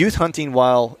youth hunting,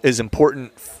 while is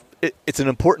important, it's an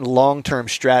important long-term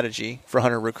strategy for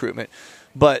hunter recruitment,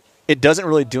 but it doesn't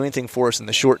really do anything for us in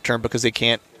the short term because they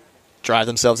can't drive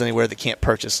themselves anywhere. They can't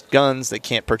purchase guns. They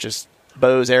can't purchase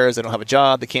bows, arrows. They don't have a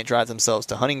job. They can't drive themselves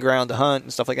to hunting ground to hunt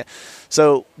and stuff like that.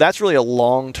 So that's really a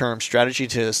long-term strategy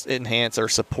to enhance or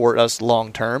support us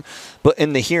long-term. But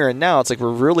in the here and now, it's like we're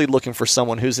really looking for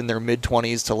someone who's in their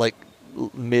mid-20s to like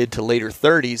mid to later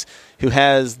 30s who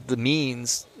has the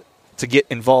means to get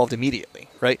involved immediately,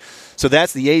 right? So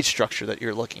that's the age structure that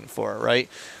you're looking for, right?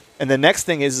 And the next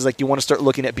thing is like you want to start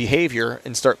looking at behavior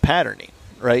and start patterning.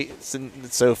 Right,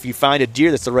 so if you find a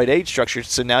deer that's the right age structure,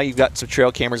 so now you've got some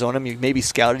trail cameras on him, you maybe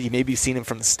scouted, you maybe seen him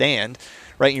from the stand,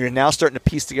 right? And you're now starting to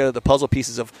piece together the puzzle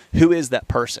pieces of who is that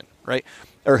person, right,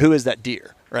 or who is that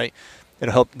deer, right?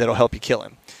 That'll help you kill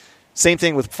him. Same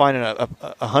thing with finding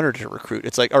a hunter to recruit.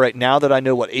 It's like, all right, now that I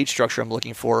know what age structure I'm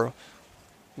looking for,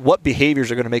 what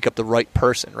behaviors are going to make up the right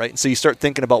person, right? And so you start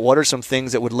thinking about what are some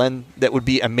things that would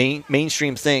be a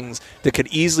mainstream things that could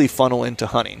easily funnel into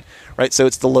hunting, right? So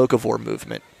it's the locavore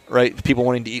movement, right? People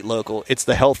wanting to eat local. It's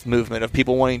the health movement of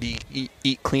people wanting to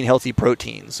eat clean, healthy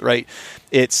proteins, right?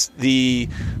 It's the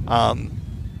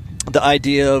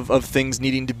idea of things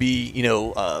needing to be,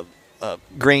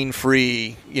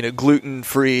 grain-free,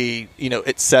 gluten-free,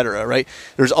 et cetera, right?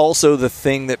 There's also the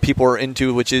thing that people are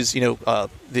into, which is,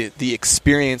 the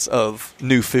experience of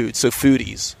new food. So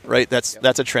foodies, right?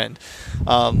 That's a trend.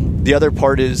 The other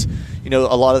part is, a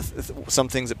lot of some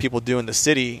things that people do in the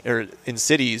city or in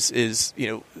cities is,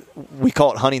 we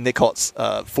call it hunting. They call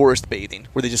it forest bathing,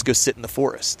 where they just go sit in the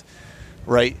forest.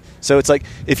 Right. So it's like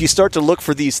if you start to look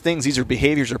for these things, these are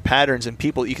behaviors or patterns in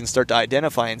people you can start to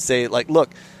identify and say, like, look,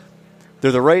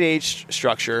 they're the right age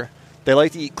structure. They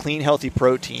like to eat clean, healthy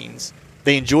proteins.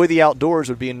 They enjoy the outdoors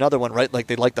would be another one, right? Like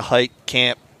they like to hike,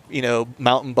 camp,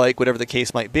 mountain bike, whatever the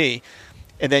case might be.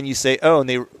 And then you say, oh,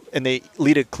 and they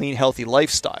lead a clean, healthy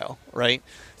lifestyle, right?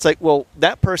 It's like, well,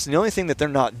 that person, the only thing that they're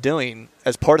not doing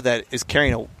as part of that is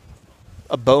carrying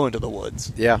a bow into the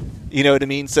woods. Yeah. You know what I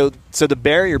mean? So the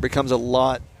barrier becomes a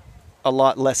lot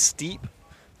less steep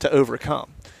to overcome,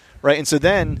 right? And so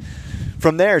then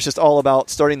from there, it's just all about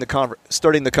starting the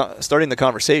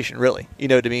conversation, really. You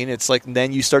know what I mean? It's like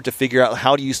then you start to figure out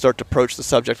how do you start to approach the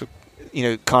subject,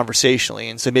 conversationally.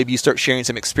 And so maybe you start sharing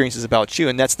some experiences about you.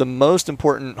 And that's the most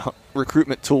important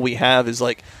recruitment tool we have is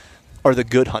like, are the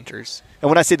good hunters. And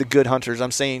when I say the good hunters,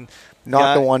 I'm saying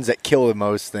not the ones that kill the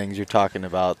most things. You're talking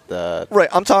about the right.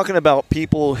 I'm talking about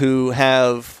people who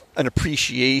have an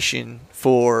appreciation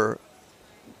for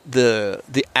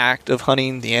the act of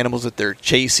hunting, the animals that they're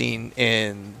chasing,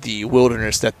 and the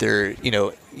wilderness that they're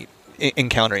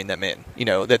encountering them in.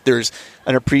 That there's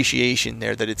an appreciation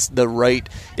there, that it's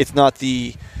not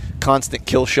the constant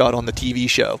kill shot on the TV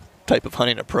show type of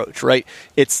hunting approach, right?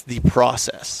 It's the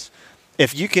process.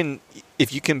 If you can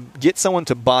get someone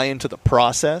to buy into the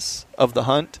process of the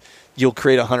hunt, you'll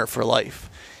create a hunter for life.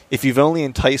 If you've only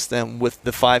enticed them with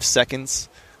the 5 seconds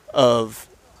of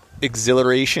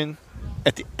exhilaration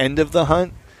at the end of the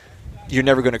hunt, you're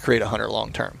never going to create a hunter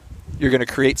long term. You're going to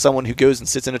create someone who goes and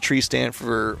sits in a tree stand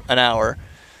for an hour,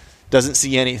 doesn't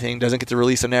see anything, doesn't get to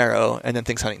release an arrow, and then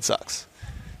thinks hunting sucks.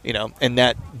 And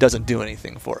that doesn't do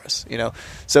anything for us,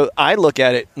 So I look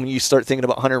at it, when you start thinking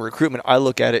about hunter recruitment, I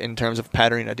look at it in terms of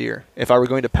patterning a deer. If I were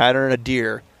going to pattern a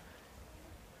deer,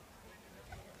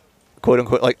 quote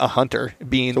unquote, like a hunter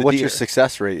being the what's deer. your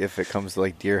success rate if it comes to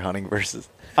like deer hunting versus?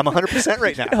 I'm 100%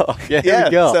 right now. Oh, yeah, there we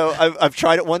go. So I've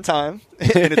tried it one time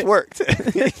and it's worked.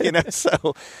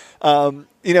 So I'm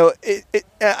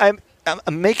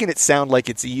making it sound like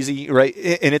it's easy, right?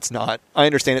 And it's not. I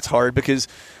understand it's hard because,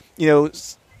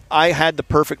 I had the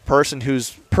perfect person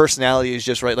whose personality is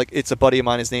just right. Like it's a buddy of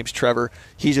mine. His name's Trevor.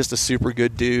 He's just a super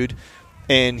good dude,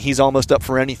 and he's almost up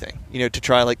for anything. To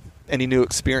try like any new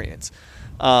experience.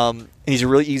 And he's a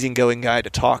really easygoing guy to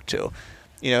talk to.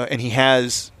 And he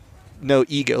has no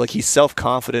ego. Like he's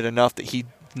self-confident enough that he's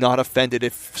not offended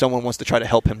if someone wants to try to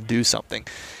help him do something.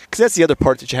 Because that's the other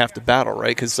part that you have to battle,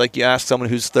 right? Because like you ask someone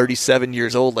who's 37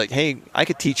 years old, like, hey, I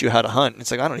could teach you how to hunt. And it's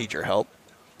like, I don't need your help.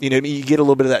 You get a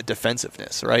little bit of that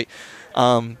defensiveness, right?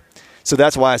 So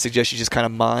that's why I suggest you just kind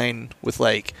of mine with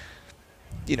like,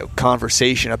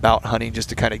 conversation about hunting just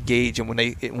to kind of gauge, and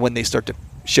when they start to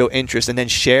show interest, and then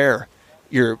share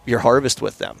your harvest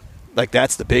with them. Like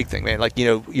that's the big thing, man. Like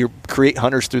you create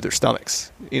hunters through their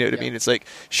stomachs. You know what I mean? It's like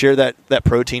share that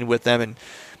protein with them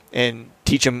and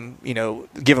teach them,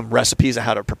 give them recipes of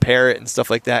how to prepare it and stuff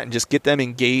like that, and just get them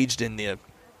engaged in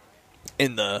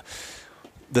the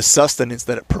sustenance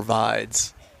that it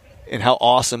provides and how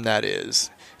awesome that is.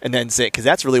 And then say, because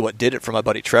that's really what did it for my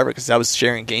buddy Trevor, because I was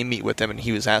sharing game meat with him, and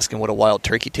he was asking what a wild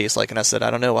turkey tastes like, and I said, I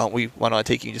don't know, why don't I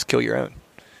take you and just kill your own?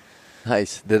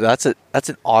 Nice. That's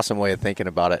an awesome way of thinking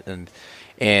about it,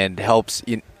 and helps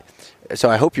you. So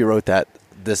I hope you wrote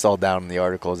this all down in the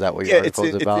article. Is that what your article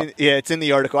is about? It's in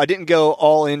the article. I didn't go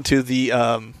all into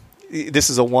the. This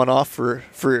is a one-off for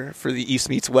the East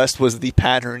Meets West, was the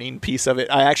patterning piece of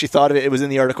it. I actually thought of it. It was in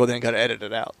the article, then got to edit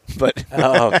it out. But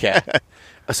okay.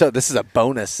 So this is a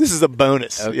bonus. This is a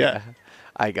bonus. Okay. Yeah,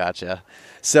 I gotcha.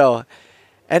 So,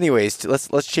 anyways,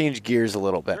 let's change gears a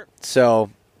little bit. Sure. So,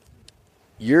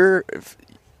 you're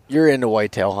into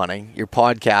whitetail hunting. Your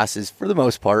podcast is, for the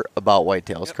most part, about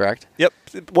whitetails, correct? Yep,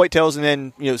 whitetails,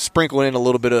 and then sprinkle in a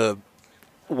little bit of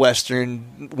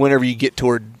Western whenever you get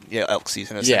toward elk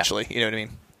season, essentially. Yeah. You know what I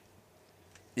mean?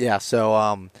 Yeah.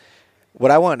 So,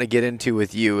 what I wanted to get into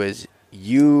with you is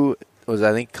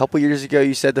I think a couple years ago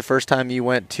you said the first time you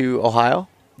went to Ohio?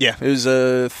 Yeah, it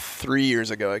was 3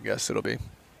 years ago, I guess it'll be.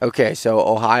 Okay, so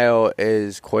Ohio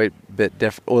is quite a bit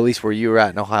different, or at least where you were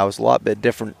at in Ohio is a lot bit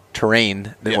different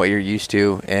terrain than what you're used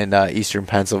to in eastern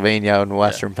Pennsylvania and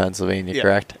western Pennsylvania,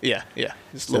 correct? Yeah,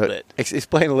 just a little bit.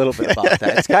 Explain a little bit about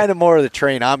that. It's kind of more of the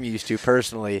terrain I'm used to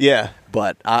personally. Yeah.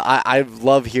 But I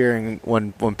love hearing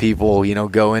when people,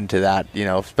 go into that,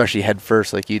 especially head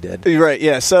first like you did. Right,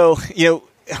 yeah. So,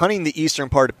 hunting the eastern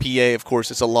part of PA, of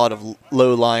course, it's a lot of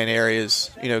low-lying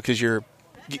areas, because you're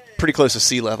pretty close to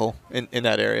sea level in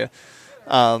that area.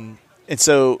 And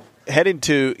so heading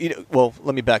to,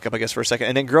 let me back up, I guess, for a second.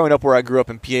 And then growing up where I grew up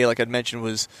in PA, like I'd mentioned,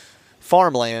 was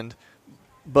farmland.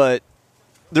 But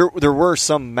there were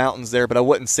some mountains there, but I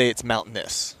wouldn't say it's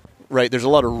mountainous, right? There's a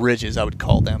lot of ridges, I would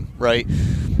call them, right?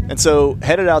 And so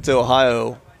headed out to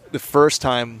Ohio, the first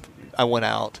time I went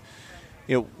out,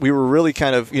 we were really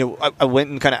kind of, I went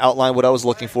and kind of outlined what I was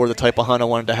looking for, the type of hunt I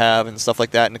wanted to have and stuff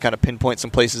like that, and to kind of pinpoint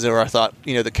some places where I thought,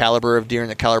 the caliber of deer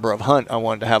and the caliber of hunt I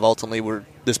wanted to have ultimately where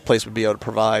this place would be able to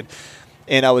provide.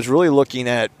 And I was really looking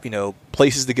at,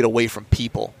 places to get away from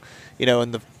people,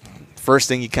 and the first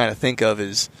thing you kind of think of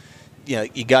is,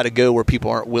 you got to go where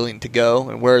people aren't willing to go.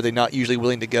 And where are they not usually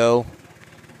willing to go?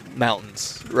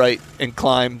 Mountains, right? And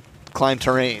climb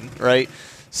terrain, right?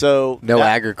 So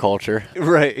agriculture.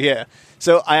 Right, yeah.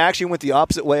 So I actually went the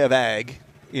opposite way of ag.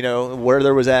 Where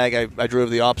there was ag, I drove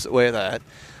the opposite way of that.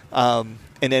 And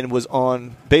then was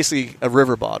on basically a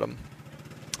river bottom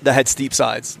that had steep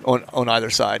sides on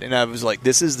either side. And I was like,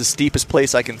 this is the steepest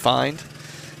place I can find.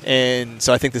 And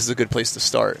so I think this is a good place to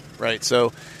start, right?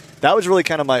 So that was really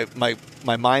kind of my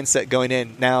mindset going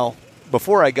in. Now,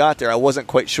 before I got there, I wasn't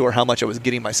quite sure how much I was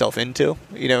getting myself into,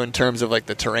 in terms of like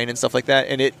the terrain and stuff like that.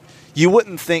 And you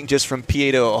wouldn't think just from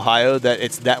PA to Ohio that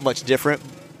it's that much different,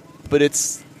 but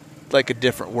it's like a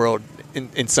different world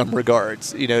in some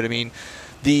regards. You know what I mean?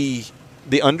 The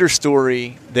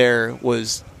understory there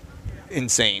was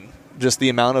insane. Just the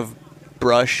amount of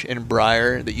brush and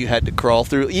briar that you had to crawl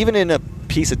through, even in a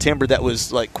piece of timber that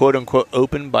was like quote unquote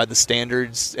open by the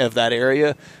standards of that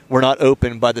area, were not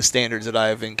open by the standards that I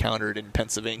have encountered in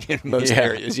Pennsylvania in most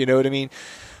areas. You know what I mean?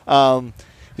 It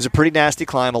was a pretty nasty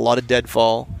climb, a lot of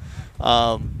deadfall.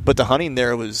 But the hunting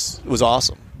there was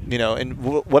awesome, and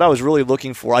what I was really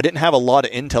looking for, I didn't have a lot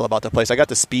of intel about the place. I got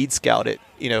to speed scout it,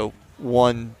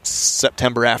 one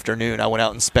September afternoon. I went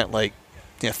out and spent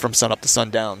from sun up to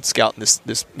sundown scouting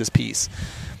this piece.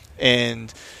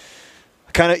 And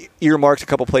I kind of earmarked a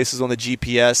couple places on the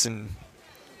GPS. And,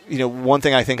 one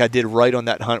thing I think I did right on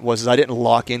that hunt was I didn't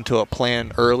lock into a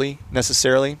plan early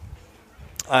necessarily.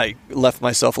 I left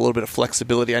myself a little bit of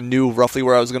flexibility. I knew roughly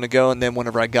where I was going to go, and then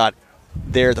whenever I got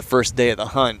there the first day of the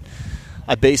hunt,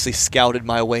 I basically scouted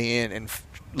my way in and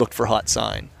looked for hot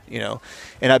sign,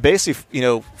 And I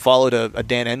basically, followed a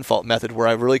Dan Enfalt method where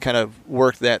I really kind of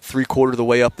worked that 3/4 of the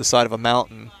way up the side of a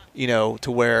mountain,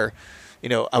 to where,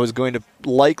 I was going to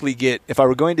likely get, if I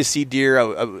were going to see deer,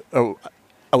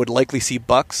 I would likely see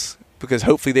bucks, because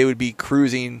hopefully they would be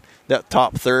cruising that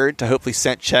top third to hopefully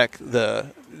scent check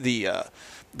the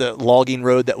logging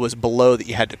road that was below that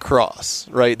you had to cross,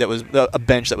 right? That was a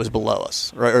bench that was below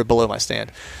us, right, or below my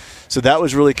stand. So that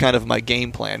was really kind of my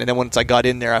game plan. And then once I got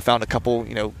in there, I found a couple,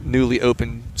 newly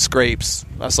opened scrapes.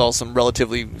 I saw some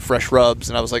relatively fresh rubs,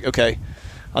 and I was like, okay,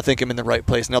 I think I'm in the right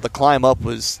place. Now the climb up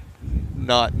was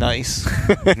not nice.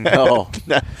 No,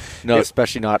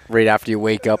 especially not right after you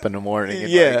wake up in the morning.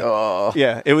 And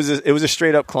Yeah. It was a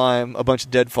straight up climb, a bunch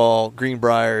of deadfall,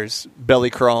 greenbriers, belly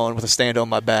crawling with a stand on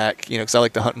my back. Because I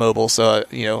like to hunt mobile, so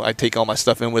I take all my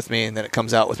stuff in with me, and then it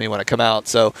comes out with me when I come out.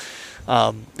 So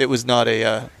it was not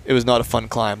a fun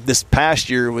climb. This past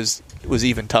year was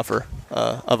even tougher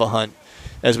of a hunt,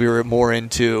 as we were more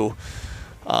into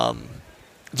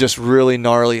just really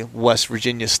gnarly West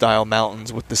Virginia style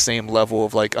mountains with the same level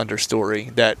of like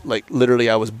understory that like literally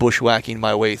I was bushwhacking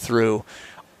my way through.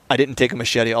 I didn't take a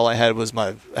machete. All I had was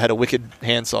I had a wicked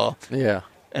handsaw. Yeah.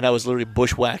 And I was literally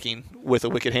bushwhacking with a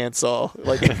wicked handsaw,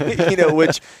 like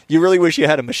which you really wish you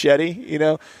had a machete,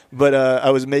 But I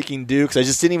was making do because I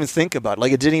just didn't even think about it.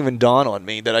 Like it didn't even dawn on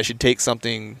me that I should take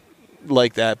something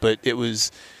like that. But it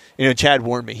was, Chad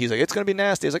warned me. He's like, "It's going to be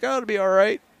nasty." I was like, "Oh, it'll be all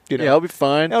right." Yeah, I'll be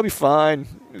fine. I'll be fine.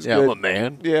 Yeah, I'm a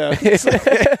man. Yeah.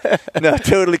 No, I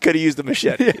totally could have used a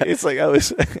machete. Yeah. It's like I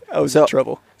was in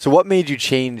trouble. So what made you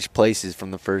change places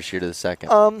from the first year to the second?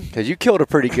 Because you killed a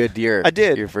pretty good deer. I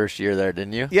did. Your first year there,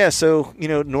 didn't you? Yeah, so,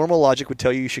 normal logic would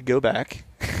tell you should go back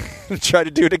and try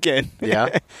to do it again.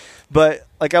 Yeah. But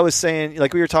like I was saying,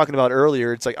 like we were talking about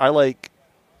earlier, it's like I like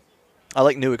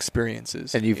new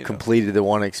experiences. And you've completed the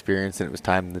one experience, and it was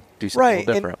time to do something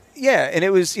different. And it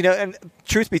was, and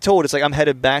truth be told, it's like I'm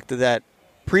headed back to that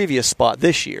previous spot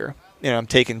this year. I'm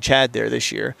taking Chad there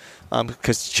this year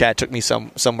because Chad took me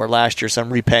somewhere last year, so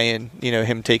I'm repaying,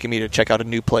 him taking me to check out a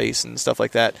new place and stuff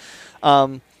like that.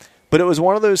 But it was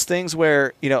one of those things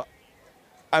where,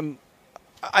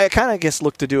 I kind of guess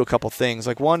look to do a couple things.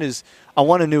 Like one is I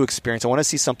want a new experience. I want to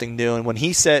see something new. And when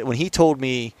he told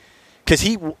me, because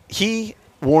he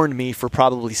warned me for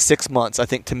probably 6 months, I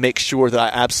think, to make sure that I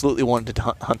absolutely wanted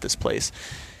to hunt this place.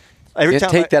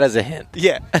 That as a hint.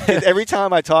 Yeah. Every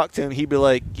time I talked to him, he'd be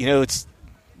like, it's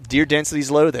deer density's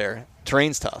low there.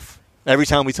 Terrain's tough. Every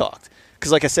time we talked.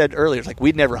 Because like I said earlier, it's like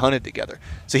we'd never hunted together.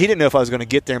 So he didn't know if I was going to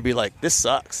get there and be like, this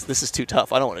sucks. This is too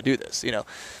tough. I don't want to do this,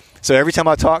 So every time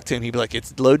I talked to him, he'd be like,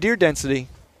 it's low deer density.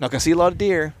 Not going to see a lot of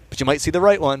deer, but you might see the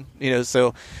right one,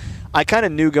 So I kind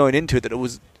of knew going into it that it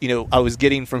was, I was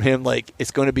getting from him like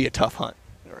it's going to be a tough hunt.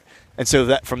 And so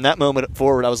that from that moment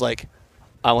forward, I was like,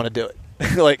 I want to do it.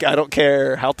 Like, I don't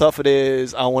care how tough it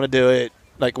is. I want to do it.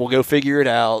 Like, we'll go figure it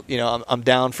out. I'm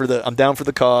down for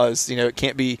the cause. It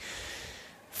can't be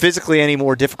physically any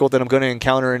more difficult than I'm going to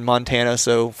encounter in Montana.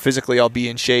 So physically I'll be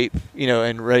in shape,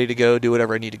 and ready to go do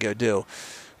whatever I need to go do.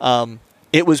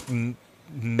 It was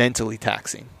mentally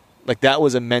taxing. Like, that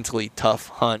was a mentally tough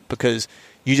hunt because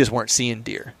you just weren't seeing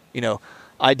deer.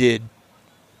 I did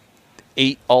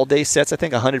 8 all-day sets. I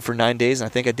think I hunted for 9 days, and I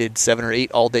think I did 7 or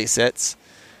 8 all-day sets,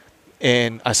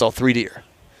 and I saw 3 deer.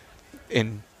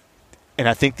 And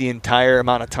I think the entire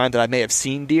amount of time that I may have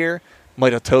seen deer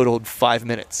might have totaled 5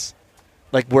 minutes,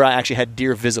 like where I actually had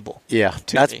deer visible. Yeah,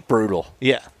 that's brutal.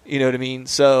 Yeah, you know what I mean?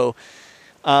 So,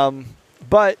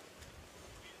 but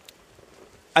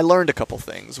I learned a couple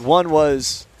things. One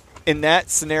was, in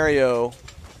that scenario,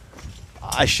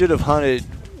 I should have hunted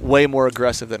way more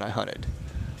aggressive than I hunted.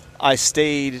 I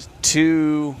stayed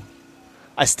too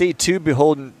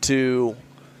beholden to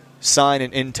sign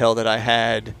and intel that I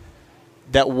had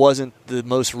that wasn't the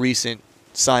most recent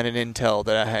sign and intel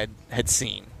that I had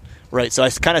seen, right? So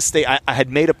I kind of I had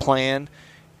made a plan,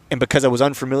 and because I was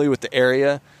unfamiliar with the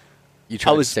area, I was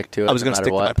going to stick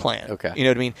to my plan. Okay. You know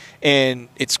what I mean? And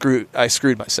I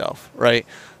screwed myself, right?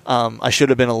 I should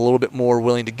have been a little bit more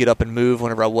willing to get up and move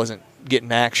whenever I wasn't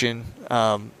getting action.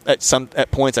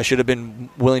 At points, I should have been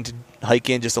willing to hike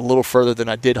in just a little further than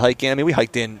I did hike in. I mean, we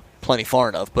hiked in plenty far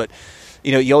enough, but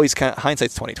you always kind of,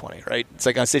 hindsight's 20/20, right? It's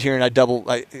like I sit here and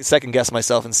I second guess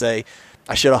myself and say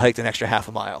I should have hiked an extra half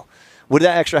a mile. Would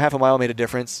that extra half a mile made a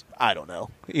difference? I don't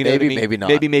know. You know maybe, what I mean? maybe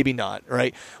not. Maybe not,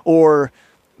 right? Or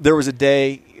there was a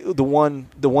day, the one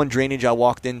drainage I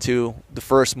walked into the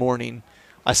first morning,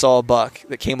 I saw a buck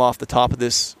that came off the top of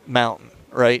this mountain,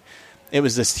 right? It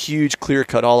was this huge clear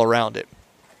cut all around it.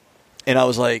 And I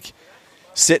was like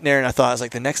sitting there, and I was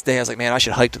like, the next day I was like, man, I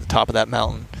should hike to the top of that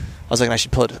mountain. I was like, I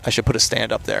should put a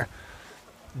stand up there.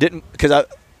 Didn't, because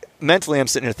mentally I'm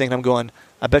sitting there thinking, I'm going,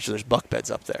 I bet you there's buck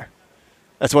beds up there.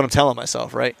 That's what I'm telling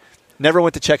myself, right? Never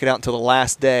went to check it out until the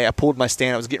last day. I pulled my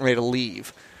stand. I was getting ready to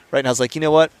leave, right? And I was like, you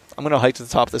know what? I'm going to hike to the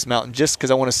top of this mountain just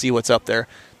because I want to see what's up there.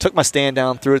 Took my stand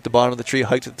down, threw it at the bottom of the tree,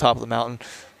 hiked to the top of the mountain,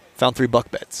 found 3 buck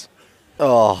beds.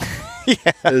 Oh,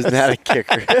 yeah. Isn't that a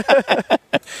kicker?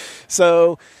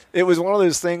 So it was one of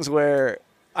those things where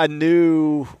I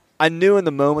knew in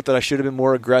the moment that I should have been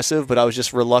more aggressive, but I was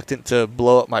just reluctant to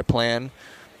blow up my plan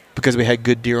because we had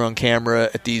good deer on camera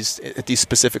at these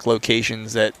specific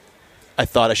locations that I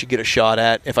thought I should get a shot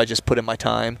at if I just put in my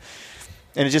time.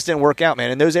 And it just didn't work out, man.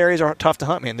 And those areas are tough to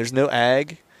hunt, man. There's no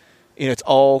ag. It's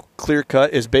all clear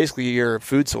cut. It's basically your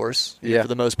food source for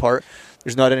the most part.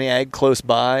 There's not any ag close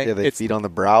by. Yeah, they feed on the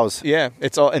browse. Yeah,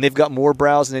 it's all, and they've got more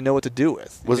browse and they know what to do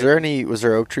with. Was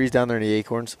there oak trees down there, any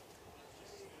acorns?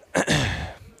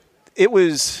 It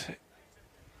was,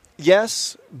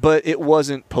 yes, but it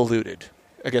wasn't polluted.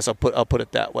 I guess I'll put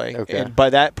it that way. Okay. And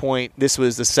by that point, this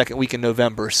was the second week in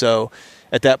November, so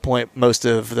at that point, most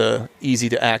of the easy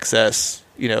to access,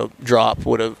 drop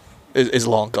is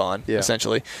long gone,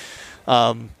 essentially.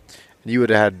 You would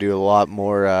have had to do a lot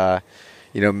more,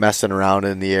 messing around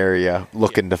in the area,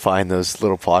 looking to find those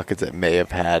little pockets that may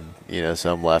have had,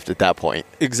 some left at that point.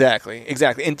 Exactly.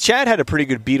 And Chad had a pretty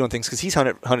good beat on things because he's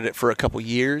hunted it for a couple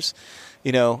years,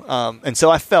 and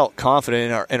so I felt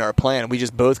confident in our plan. We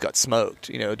just both got smoked,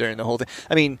 during the whole thing.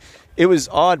 I mean, it was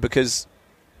odd because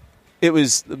it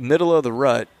was the middle of the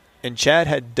rut, and Chad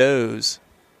had does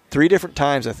 3 different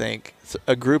times, I think,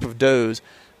 a group of does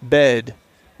bed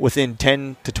within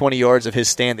 10 to 20 yards of his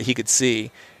stand that he could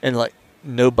see, and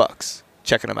no bucks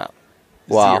checking them out.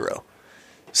 Wow. 0.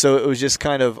 So it was just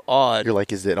kind of odd. You're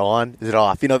like, is it on? Is it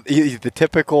off? The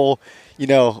typical,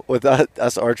 with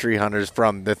us archery hunters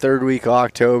from the 3rd week of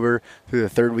October through the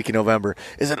 3rd week of November.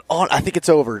 Is it on? I think it's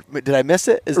over. Did I miss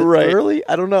it? Is it early?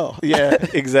 I don't know. Yeah,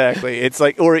 exactly. It's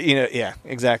like, yeah,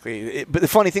 exactly. But the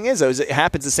funny thing is, though, is it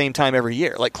happens the same time every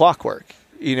year, like clockwork.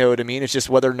 You know what I mean? It's just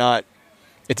whether or not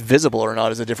it's visible or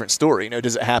not is a different story.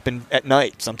 Does it happen at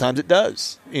night? Sometimes it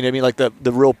does. You know what I mean? Like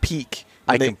the real peak.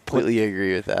 I completely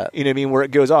agree with that. You know what I mean? Where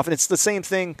it goes off. And it's the same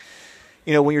thing,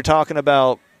 when you're talking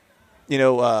about,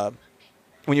 when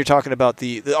you're talking about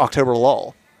the October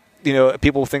lull.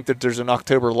 People think that there's an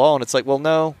October lull, and it's like, well,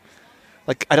 no.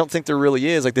 Like, I don't think there really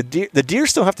is. Like, the deer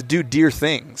still have to do deer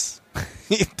things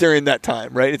during that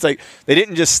time, right? It's like they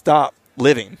didn't just stop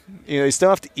living. They still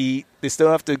have to eat. They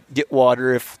still have to get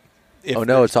water if oh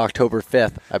no, it's October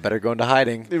 5th. I better go into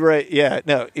hiding. Right? Yeah.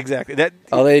 No. Exactly. They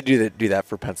do that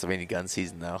for Pennsylvania gun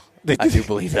season, though. I do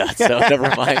believe that. So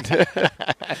never mind.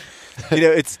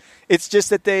 It's just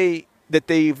that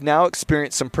they've now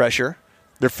experienced some pressure.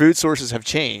 Their food sources have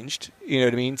changed. You know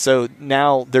what I mean? So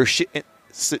now they're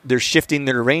shifting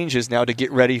their ranges now to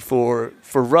get ready for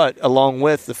rut, along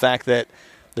with the fact that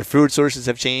their food sources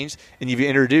have changed and you've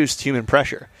introduced human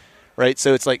pressure. Right,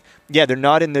 so it's like, yeah, they're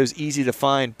not in those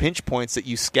easy-to-find pinch points that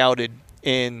you scouted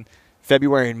in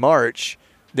February and March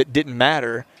that didn't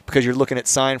matter because you're looking at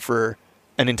sign for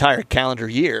an entire calendar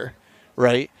year,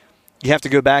 right? You have to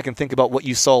go back and think about what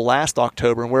you saw last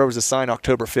October and where was the sign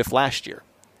October 5th last year,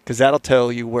 because that'll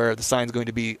tell you where the sign's going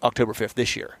to be October 5th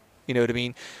this year. You know what I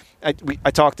mean? I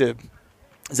talked to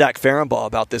Zach Fehrenbaugh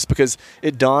about this because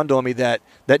it dawned on me that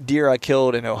deer I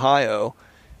killed in Ohio,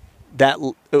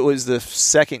 it was the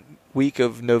second week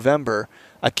of November.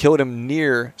 I killed him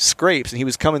near scrapes, and he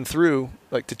was coming through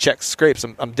to check scrapes.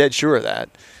 I'm dead sure of that.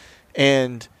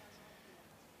 And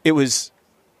it was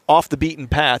off the beaten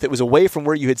path. It was away from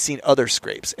where you had seen other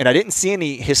scrapes. And I didn't see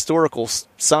any historical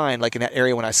sign like in that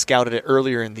area when I scouted it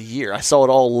earlier in the year. I saw it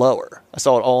all lower. I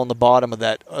saw it all on the bottom of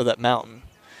that mountain.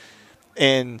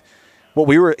 And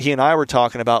what he and I were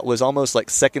talking about was almost like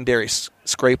secondary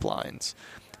scrape lines.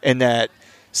 And that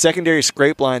secondary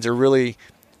scrape lines are really,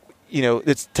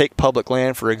 let's take public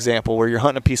land, for example, where you're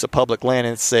hunting a piece of public land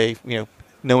and say,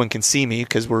 no one can see me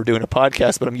because we're doing a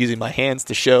podcast, but I'm using my hands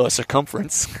to show a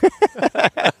circumference.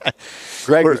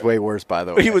 Greg was way worse, by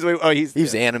the way. He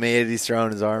was animated. He's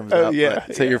throwing his arms up. Yeah.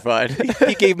 So you're fine.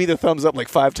 He gave me the thumbs up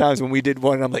 5 times when we did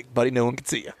one. And I'm like, buddy, no one can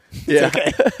see you. Yeah.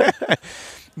 Okay.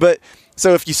 But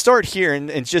so if you start here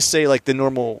and just say the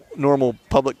normal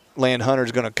public land hunter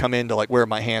is going to come into where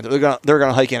my hands are, they're going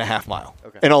to hike in a half mile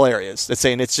in all areas. That's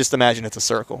saying imagine it's a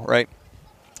circle, right?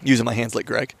 Using my hands like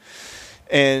Greg.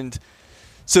 And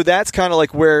so that's kind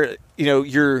of where,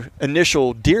 your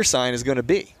initial deer sign is going to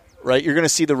be, right? You're going to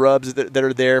see the rubs that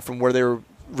are there from where they were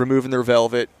removing their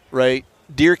velvet, right?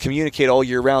 Deer communicate all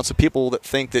year round. So people that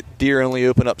think that deer only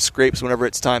open up scrapes whenever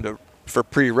it's time for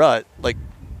pre-rut,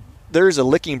 there's a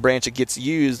licking branch that gets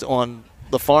used on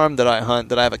the farm that I hunt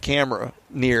that I have a camera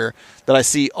near that I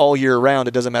see all year round.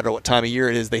 It doesn't matter what time of year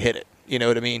it is, they hit it. You know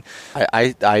what I mean?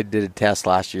 I did a test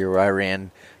last year where I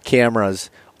ran cameras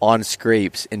on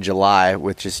scrapes in July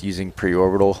with just using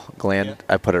preorbital gland. Yeah.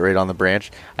 I put it right on the branch.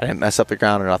 I didn't mess up the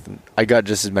ground or nothing. I got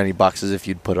just as many bucks as if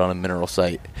you'd put on a mineral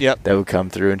site. Yep. That would come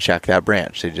through and check that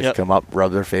branch. They just come up,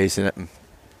 rub their face in it, and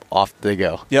off they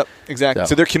go. Yep, exactly.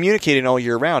 So they're communicating all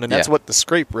year round, and that's what the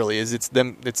scrape really is. It's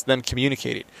them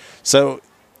communicating. So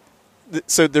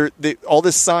all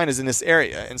this sign is in this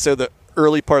area, and so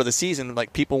early part of the season,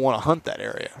 like people want to hunt that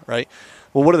area, right?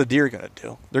 Well, what are the deer going to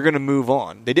do? They're going to move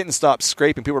on. They didn't stop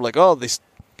scraping. People were like, oh,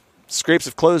 scrapes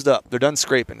have closed up. They're done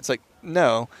scraping. It's like,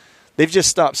 no, they've just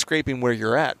stopped scraping where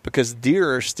you're at because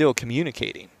deer are still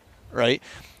communicating, right?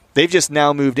 They've just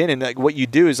now moved in, and like what you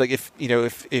do is like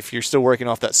if you're still working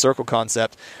off that circle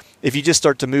concept, if you just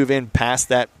start to move in past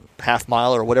that half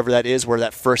mile or whatever that is where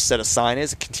that first set of sign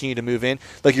is, continue to move in,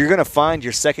 like you're going to find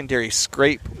your secondary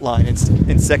scrape line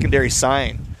and secondary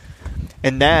sign,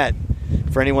 and that.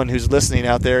 For anyone who's listening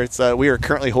out there, it's we are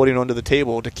currently holding onto the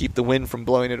table to keep the wind from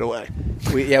blowing it away.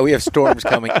 We have storms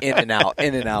coming in and out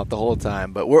the whole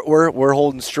time. But we're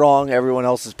holding strong. Everyone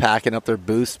else is packing up their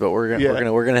boosts, but we're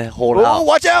gonna hold out. Oh,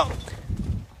 watch out!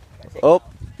 Oh,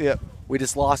 yeah. We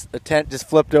just lost the tent. Just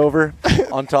flipped over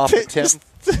on top of Tim.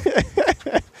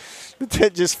 The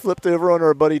tent just flipped over on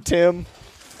our buddy Tim,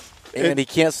 and he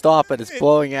can't stop it. It's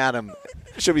blowing at him.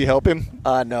 Should we help him?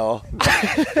 No.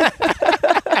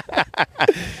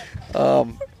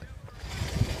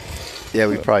 Yeah,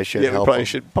 we probably should. Yeah, we probably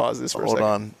should pause this for a second.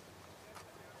 Hold on.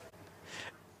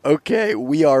 Okay,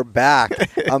 we are back.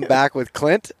 I'm back with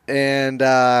Clint, and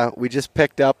we just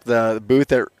picked up the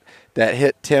booth that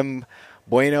hit Tim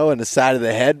Bueno in the side of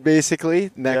the head,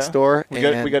 basically next door. We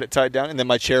got it tied down, and then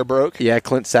my chair broke. Yeah,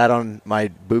 Clint sat on my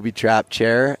booby trap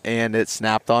chair, and it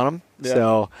snapped on him. Yeah.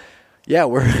 So. Yeah,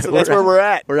 that's where we're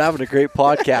at. We're having a great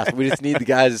podcast. We just need the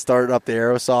guys to start up the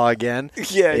arrow saw again.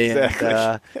 Yeah, exactly.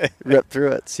 And rip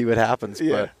through it, see what happens.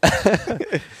 Yeah. But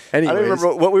anyways. I don't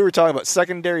remember what we were talking about.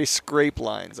 Secondary scrape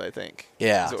lines, I think.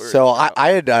 Yeah. So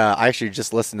I had actually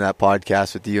just listened to that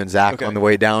podcast with you and Zach on the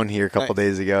way down here a couple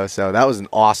days ago. So that was an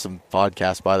awesome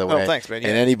podcast, by the way. Oh, thanks, man. Yeah.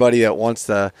 And anybody that wants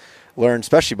to learn,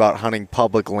 especially about hunting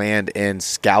public land and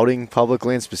scouting public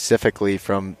land, specifically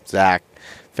from Zach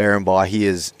Fehrenbaugh, he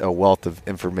is a wealth of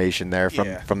information there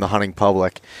from the hunting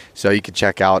public. So you can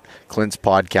check out Clint's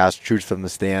podcast, Truth from the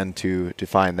Stand, to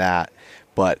find that.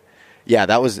 But yeah,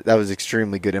 that was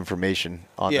extremely good information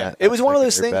on that. It was one of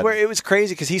those things where it was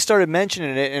crazy because he started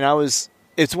mentioning it, and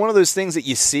it's one of those things that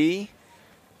you see,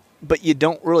 but you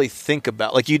don't really think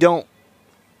about. Like you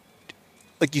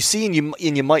see and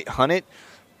you might hunt it,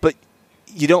 but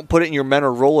you don't put it in your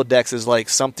mental Rolodex as like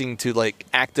something to like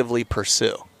actively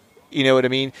pursue. You know what I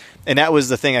mean? And that was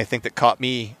the thing I think that caught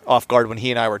me off guard when he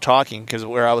and I were talking, because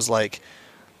where I was like,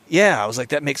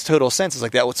 that makes total sense. It's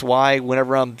like that's why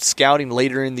whenever I'm scouting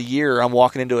later in the year, I'm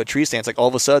walking into a tree stand, it's like all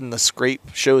of a sudden the scrape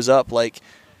shows up like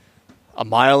a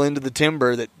mile into the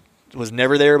timber that was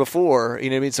never there before. You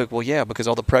know what I mean? It's like, well, yeah, because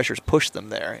all the pressures pushed them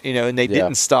there, you know, and they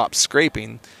didn't stop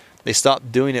scraping. They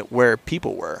stopped doing it where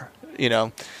people were, you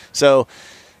know? So,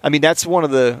 I mean, that's one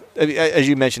of the, as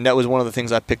you mentioned, that was one of the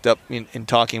things I picked up in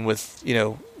talking with, you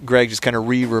know, Greg, just kind of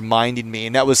reminding me.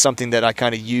 And that was something that I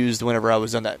kind of used whenever I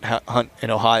was on that hunt in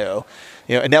Ohio.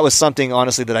 You know, and that was something,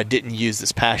 honestly, that I didn't use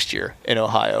this past year in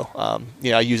Ohio.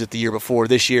 You know, I used it the year before.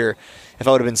 This year, if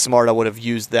I would have been smart, I would have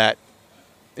used that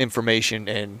information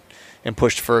and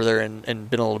pushed further and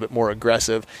been a little bit more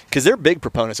aggressive. Because they're big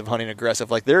proponents of hunting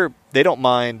aggressive. Like, they don't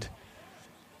mind,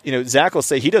 you know, Zach will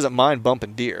say he doesn't mind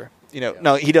bumping deer. You know,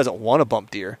 no, he doesn't want to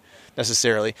bump deer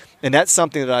necessarily. And that's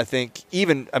something that I think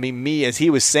me, as he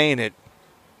was saying it,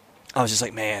 I was just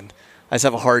like, man, I just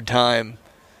have a hard time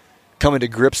coming to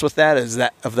grips with that,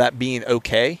 of that being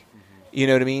okay. Mm-hmm. You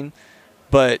know what I mean?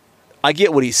 But I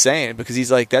get what he's saying, because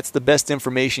he's like, that's the best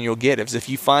information you'll get. If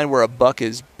you find where a buck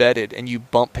is bedded and you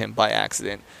bump him by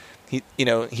accident, he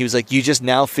was like, you just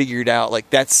now figured out, like,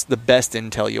 that's the best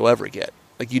intel you'll ever get.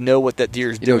 Like, you know what that deer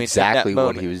is doing. You know exactly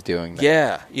what he was doing there.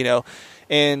 Yeah, you know.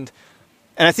 And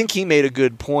I think he made a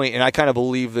good point, and I kind of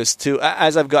believe this too.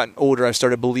 As I've gotten older, I've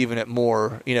started believing it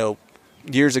more. You know,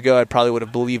 years ago, I probably would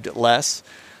have believed it less.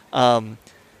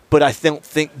 But I don't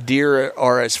think deer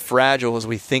are as fragile as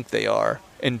we think they are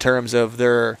in terms of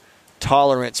their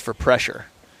tolerance for pressure.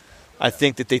 I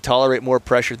think that they tolerate more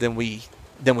pressure than we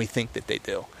think that they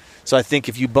do. So I think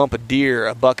if you bump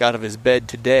a buck out of his bed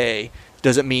today,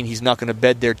 doesn't mean he's not going to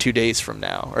bed there 2 days from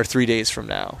now or 3 days from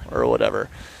now or whatever.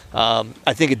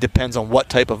 I think it depends on what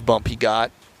type of bump he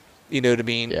got. You know what I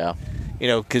mean? Yeah. You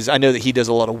know, because I know that he does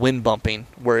a lot of wind bumping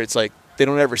where it's like they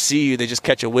don't ever see you. They just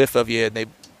catch a whiff of you and they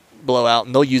blow out,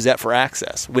 and they'll use that for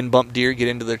access. Wind bump deer, get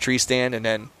into their tree stand, and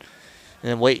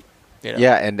then wait. You know?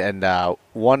 Yeah, and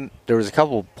there was a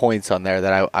couple points on there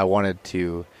that I wanted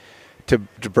to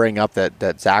bring up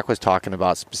that Zach was talking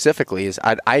about specifically. Is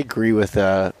I agree with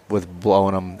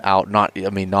blowing them out, not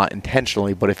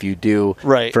intentionally, but if you do,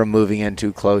 right, from moving in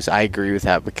too close, I agree with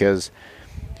that, because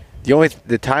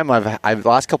The time I've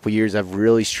last couple of years I've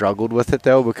really struggled with it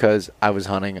though, because I was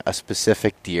hunting a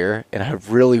specific deer and I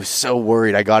really was so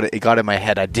worried. It got in my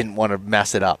head. I didn't want to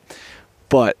mess it up.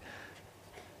 But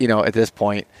at this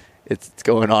point it's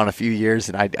going on a few years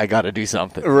and I got to do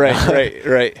something.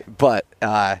 Right. But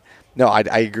no,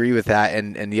 I agree with that.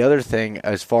 And the other thing,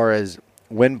 as far as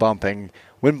wind bumping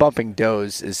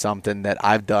does is something that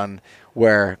I've done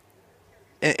where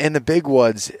in the big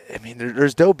woods, I mean,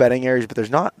 there's doe bedding areas, but there's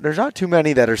not too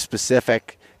many that are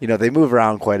specific. They move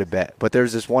around quite a bit. But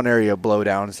there's this one area of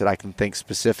blowdowns that I can think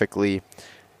specifically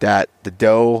that the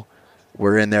doe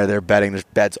were in there. They're bedding. There's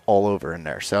beds all over in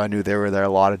there. So I knew they were there a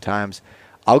lot of times.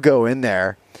 I'll go in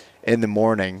there in the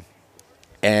morning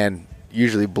and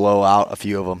usually blow out a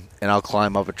few of them, and I'll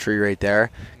climb up a tree right there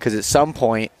because at some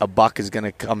point a buck is going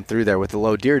to come through there. With the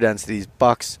low deer density, these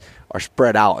bucks are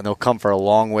spread out and they'll come for a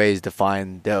long ways to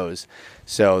find does.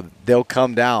 So they'll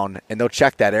come down and they'll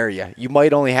check that area. You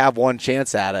might only have one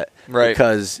chance at it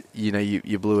because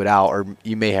you blew it out, or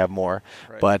you may have more.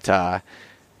 Right. But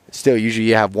still, usually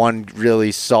you have one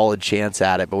really solid chance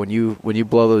at it. But when you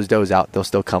blow those does out, they'll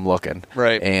still come looking.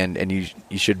 Right. And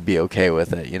you should be okay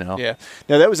with it, Yeah.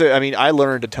 Now that was I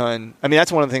learned a ton. I mean,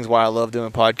 that's one of the things why I love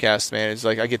doing podcasts, man. Is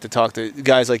like I get to talk to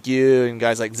guys like you and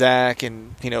guys like Zach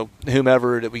and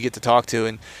whomever that we get to talk to,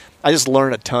 and I just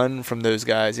learn a ton from those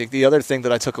guys. The other thing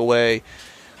that I took away,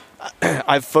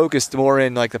 I've focused more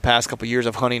in like the past couple of years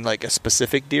of hunting like a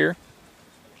specific deer,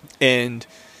 and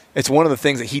it's one of the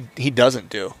things that he doesn't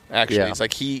do, actually. Yeah. It's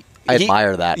like I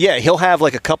admire that. Yeah, he'll have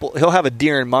a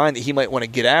deer in mind that he might want to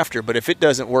get after, but if it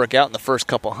doesn't work out in the first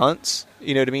couple hunts,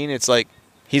 you know what I mean? It's like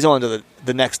he's on to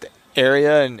the next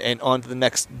area and on to the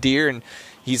next deer, and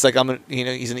he's like,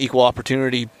 he's an equal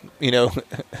opportunity,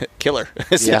 killer,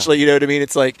 essentially, You know what I mean?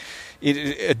 It's like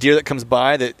a deer that comes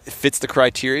by that fits the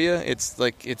criteria, it's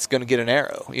like it's going to get an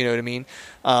arrow, you know what I mean?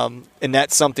 And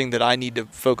that's something that I need to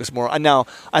focus more on. Now,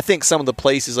 I think some of the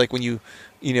places, like when you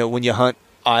hunt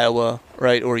Iowa,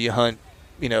 right, or you hunt,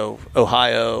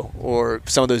 Ohio, or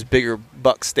some of those bigger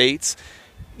buck states,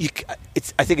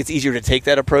 I think it's easier to take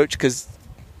that approach because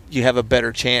you have a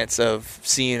better chance of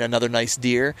seeing another nice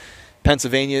deer.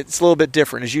 Pennsylvania, it's a little bit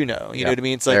different, as you know. You know what I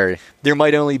mean? It's like there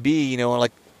might only be,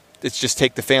 like, let's just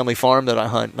take the family farm that I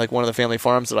hunt, like one of the family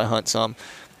farms that I hunt some.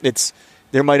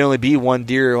 There might only be one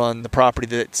deer on the property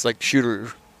that's like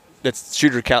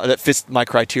that fits my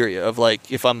criteria of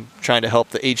like if I'm trying to help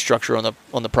the age structure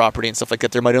on the property and stuff like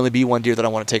that. There might only be one deer that I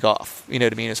want to take off. You know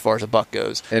what I mean? As far as a buck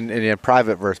goes. And in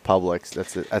private versus public,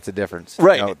 that's a difference.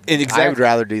 Right. Exactly. I would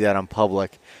rather do that on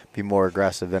public, be more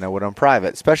aggressive than I would on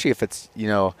private, especially if it's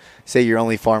say you're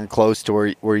only farmed close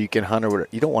to where you can hunt, or whatever.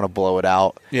 You don't want to blow it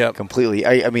out completely.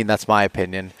 I mean, that's my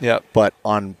opinion. Yeah. But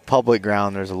on public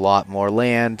ground, there's a lot more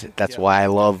land. That's why I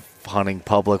love hunting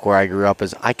public where I grew up,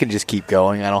 is I can just keep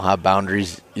going. I don't have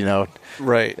boundaries,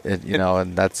 Right.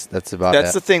 And that's about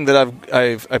That's the thing that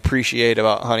I've appreciate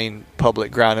about hunting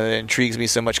public ground, and it intrigues me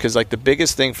so much because like the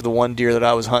biggest thing for the one deer that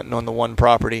I was hunting on the one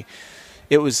property,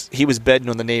 he was bedding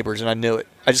on the neighbors, and I knew it.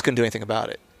 I just couldn't do anything about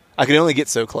it. I could only get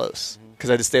so close because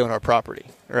I had to stay on our property,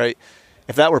 right?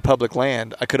 If that were public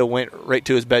land, I could have went right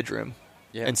to his bedroom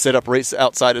and set up right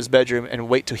outside his bedroom and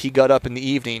wait till he got up in the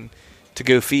evening to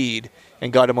go feed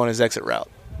and got him on his exit route.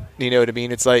 You know what I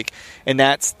mean? It's like, and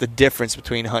that's the difference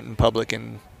between hunting public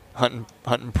and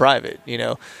hunting private.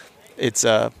 It's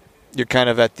you're kind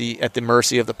of at the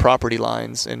mercy of the property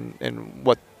lines and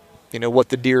what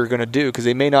the deer are going to do, because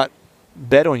they may not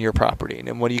bed on your property,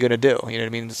 and what are you going to do? You know what I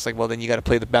mean? It's like, well, then you got to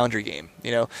play the boundary game.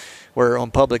 Where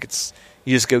on public, it's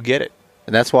you just go get it.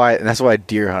 And that's why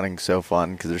deer hunting's so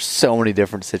fun, because there's so many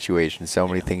different situations, so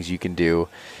many things you can do,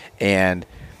 and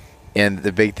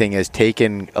the big thing is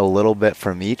taking a little bit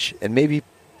from each and maybe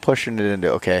pushing it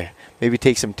into, maybe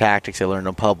take some tactics I learned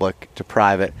in public to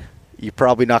private. You're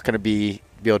probably not going to be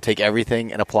able to take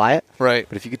everything and apply it. Right.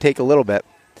 But if you could take a little bit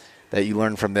that you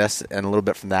learn from this and a little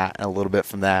bit from that and a little bit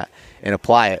from that and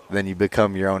apply it, then you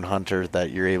become your own hunter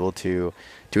that you're able to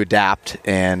adapt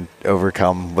and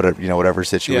overcome whatever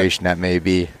situation that may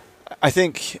be. I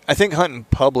think hunting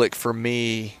public for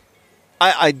me,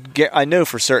 I know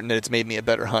for certain that it's made me a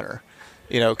better hunter,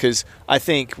 because I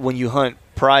think when you hunt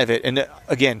private, and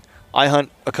again, I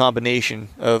hunt a combination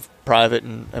of private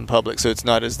and public, so it's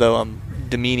not as though I'm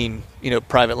demeaning,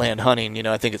 private land hunting.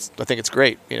 I think it's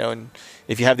great, and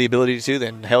if you have the ability to,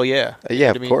 then hell yeah.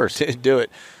 Yeah, of course. Do it.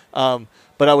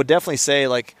 But I would definitely say,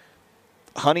 like,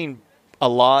 hunting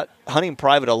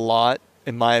private a lot,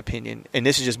 in my opinion, and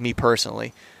this is just me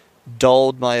personally,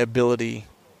 dulled my ability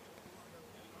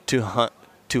to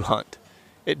hunt.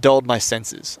 it dulled my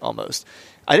senses almost.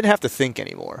 I didn't have to think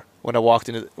anymore when I walked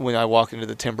into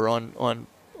the timber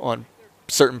on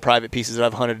certain private pieces that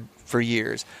I've hunted for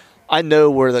years. I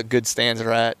know where the good stands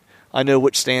are at. I know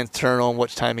which stands turn on what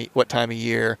time of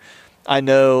year. I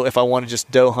know if I want to just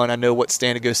doe hunt, I know what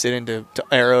stand to go sit in to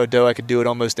arrow a doe. I could do it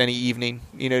almost any evening,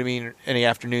 you know what I mean, any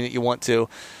afternoon that you want to.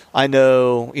 I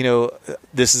know,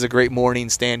 this is a great morning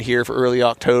stand here for early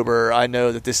October. I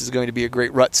know that this is going to be a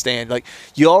great rut stand. Like,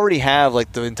 you already have,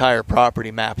 like, the entire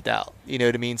property mapped out, you know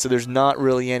what I mean? So there's not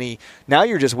really any – now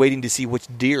you're just waiting to see which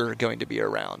deer are going to be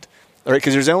around. All right,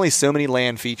 because there's only so many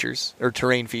land features or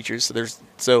terrain features.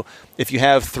 So if you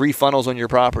have 3 funnels on your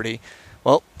property,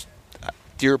 well,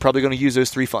 deer are probably going to use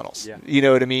those 3 funnels. Yeah. You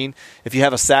know what I mean? If you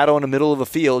have a saddle in the middle of a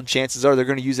field, chances are they're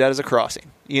going to use that as a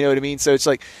crossing. You know what I mean? So it's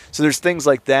like, so there's things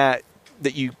like that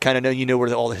you kind of know. You know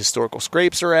where all the historical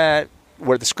scrapes are at,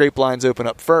 where the scrape lines open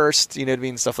up first. You know what I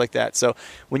mean? Stuff like that. So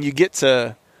when you get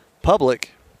to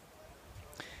public,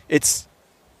 it's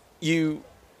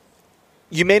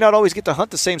you may not always get to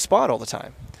hunt the same spot all the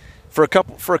time for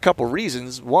a couple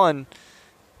reasons. One,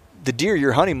 the deer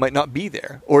you're hunting might not be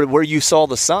there, or where you saw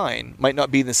the sign might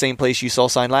not be in the same place you saw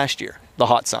sign last year, the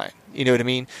hot sign. You know what I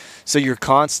mean? So you're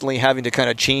constantly having to kind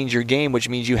of change your game, which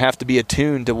means you have to be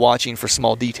attuned to watching for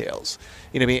small details.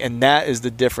 You know what I mean? And that is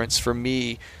the difference for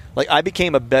me. Like, I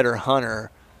became a better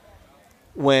hunter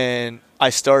when I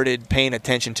started paying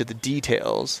attention to the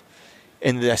details.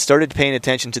 And I started paying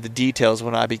attention to the details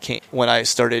when I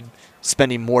started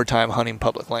spending more time hunting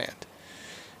public land.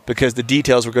 Because the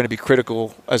details were going to be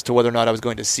critical as to whether or not I was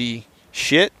going to see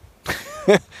shit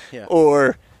yeah.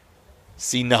 or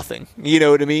see nothing. You know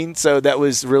what I mean? So that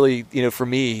was really, for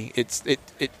me, it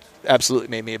absolutely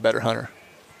made me a better hunter.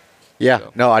 Yeah,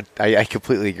 so. No, I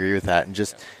completely agree with that.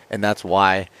 And that's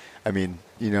why, I mean,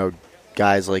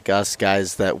 guys like us,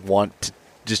 guys that want to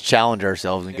just challenge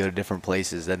ourselves and go to different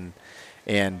places.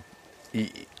 And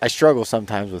I struggle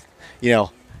sometimes with,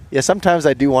 sometimes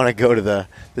I do want to go to the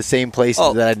same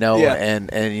places that I know and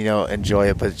enjoy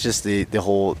it, but it's just the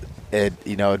whole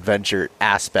adventure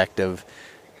aspect of,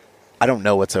 I don't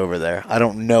know what's over there. I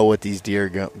don't know what these deer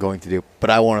are going to do, but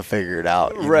I want to figure it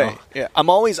out. Right. Yeah.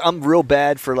 I'm real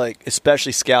bad for, like,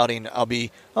 especially scouting. I'll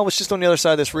be, it's just on the other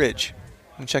side of this ridge.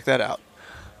 Check that out.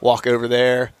 Walk over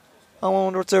there. I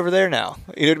wonder what's over there now.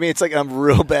 You know what I mean? It's like I'm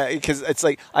real bad because it's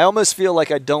like I almost feel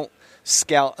like I don't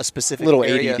scout a specific little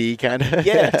area. ADD kind of.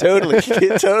 Yeah, totally,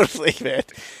 totally, man.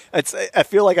 I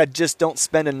feel like I just don't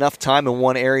spend enough time in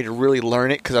one area to really learn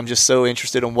it because I'm just so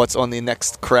interested in what's on the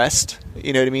next crest.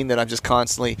 You know what I mean? That I'm just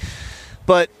constantly.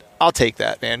 But I'll take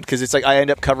that, man, because it's like I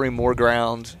end up covering more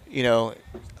ground.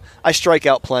 I strike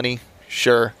out plenty.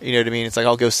 Sure, you know what I mean. It's like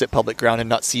I'll go sit public ground and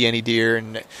not see any deer,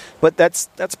 but that's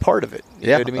part of it. You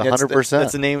know what I mean? 100%.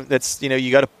 That's the name. That's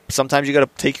sometimes you got to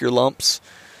take your lumps,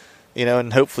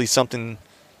 and hopefully something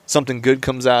good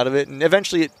comes out of it, and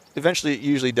eventually it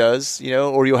usually does,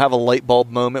 or you'll have a light bulb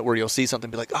moment where you'll see something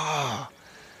and be like,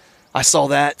 I saw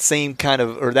that same kind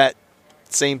of or that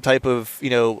same type of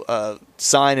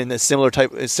sign in a similar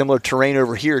terrain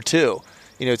over here too.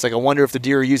 It's like I wonder if the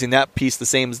deer are using that piece the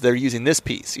same as they're using this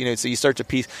piece. So you start to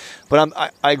piece. But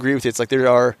I agree with you. It's like there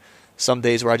are some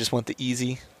days where I just want the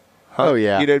easy hunt. Oh,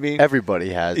 yeah. You know what I mean? Everybody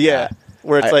has that.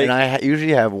 Where it's and I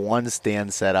usually have one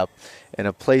stand set up in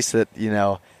a place that,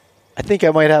 I think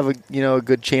I might have a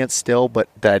good chance still, but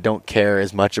that I don't care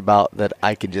as much about, that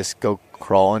I can just go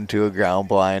crawl into a ground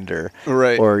blind or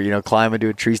climb into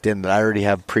a tree stand that I already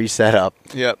have pre-set up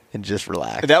and just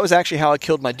relax. That was actually how I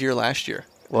killed my deer last year.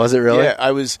 Was it really? Yeah,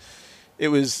 it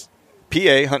was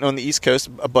PA, hunting on the East Coast.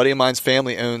 A buddy of mine's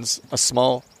family owns a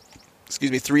small,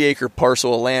 3-acre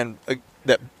parcel of land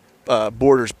that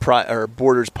borders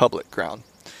public ground.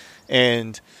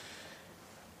 And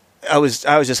I was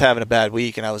just having a bad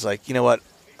week, and I was like, you know what?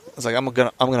 I was like, I'm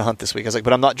gonna hunt this week. I was like,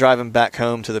 but I'm not driving back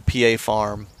home to the PA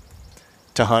farm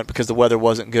to hunt because the weather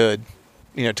wasn't good,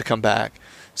 to come back.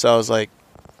 So I was like,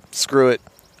 screw it.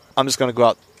 I'm just gonna go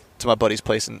out to my buddy's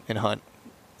place and hunt.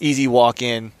 Easy walk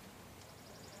in,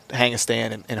 hang a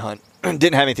stand and hunt.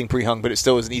 Didn't have anything pre-hung, but it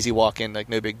still was an easy walk in, like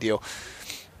no big deal.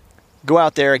 Go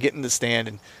out there, I get in the stand,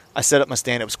 and I set up my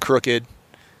stand. It was crooked. It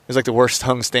was like the worst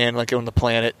hung stand like on the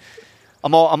planet.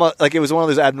 Like it was one of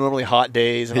those abnormally hot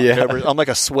days, and I'm like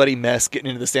a sweaty mess getting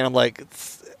into the stand. I'm like,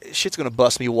 shit's gonna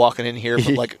bust me walking in here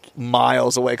from like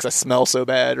miles away because I smell so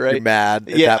bad, right? You're mad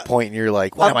at that point, and you're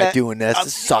like, why am I doing this?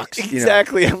 This sucks.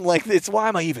 Exactly. I'm like, why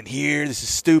am I even here? This is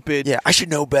stupid. Yeah, I should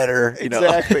know better.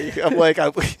 Exactly. I'm like,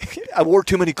 I wore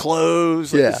too many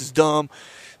clothes. Like, this is dumb.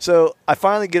 So I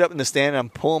finally get up in the stand, and I'm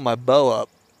pulling my bow up,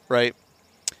 right?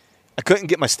 I couldn't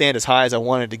get my stand as high as I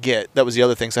wanted to get. That was the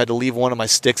other thing. So I had to leave one of my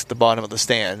sticks at the bottom of the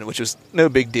stand, which was no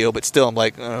big deal. But still, I'm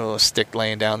like, oh, a stick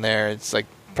laying down there. It's like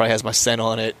probably has my scent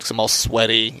on it because I'm all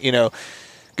sweaty.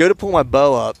 Go to pull my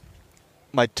bow up.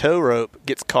 My tow rope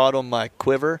gets caught on my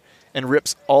quiver and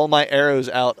rips all my arrows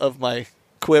out of my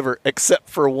quiver except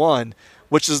for one,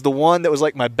 which is the one that was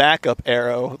like my backup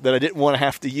arrow that I didn't want to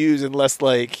have to use unless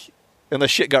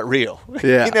shit got real.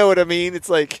 Yeah. You know what I mean? It's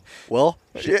like, well,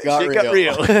 shit got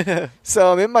real.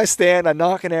 So I'm in my stand, I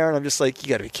knock an arrow, and I'm just like, you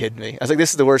got to be kidding me. I was like,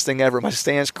 this is the worst thing ever. My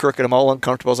stand's crooked. I'm all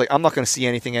uncomfortable. I was like, I'm not going to see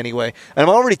anything anyway. And I'm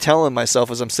already telling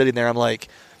myself as I'm sitting there, I'm like,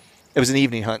 it was an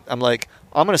evening hunt. I'm like,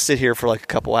 I'm going to sit here for like a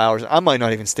couple hours. I might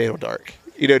not even stay till dark.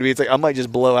 You know what I mean? It's like, I might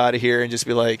just blow out of here and just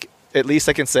be like, at least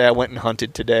I can say I went and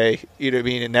hunted today. You know what I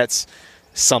mean? And that's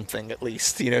something at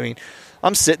least. You know what I mean?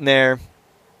 I'm sitting there.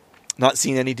 Not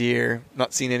seeing any deer,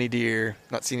 not seeing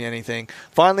anything.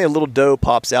 Finally, a little doe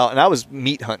pops out, and I was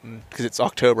meat hunting because it's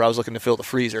October. I was looking to fill the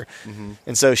freezer. Mm-hmm.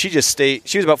 And so she just stayed.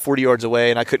 She was about 40 yards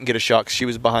away, and I couldn't get a shot because she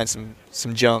was behind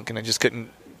some junk, and I just couldn't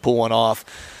pull one off.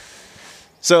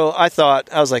 So I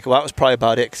was like, well, that was probably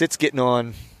about it because it's getting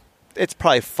on. It's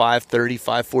probably 5:30,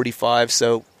 5:45,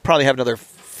 so probably have another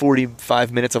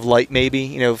 45 minutes of light maybe,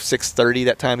 6:30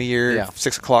 that time of year,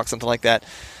 6 o'clock, something like that.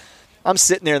 I'm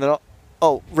sitting there, and then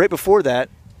right before that,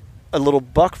 a little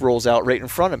buck rolls out right in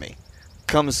front of me.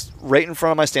 Comes right in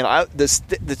front of my stand.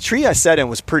 The tree I sat in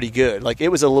was pretty good. Like, it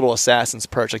was a little assassin's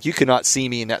perch. Like, you could not see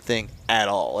me in that thing at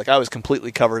all. Like, I was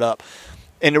completely covered up.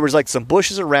 And there was, like, some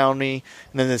bushes around me,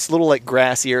 and then this little, like,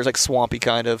 grassy area, like swampy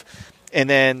kind of. And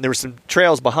then there were some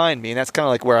trails behind me, and that's kind of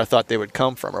like where I thought they would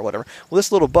come from or whatever. Well,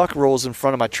 this little buck rolls in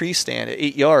front of my tree stand at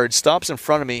 8 yards, stops in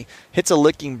front of me, hits a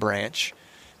licking branch,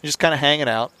 just kind of hanging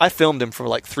out. I filmed him for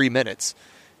like 3 minutes.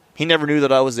 He never knew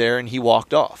that I was there, and he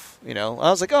walked off. I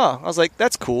was like,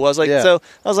 that's cool. I was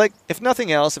like, if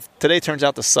nothing else, if today turns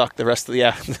out to suck the rest of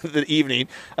the evening,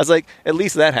 I was like, at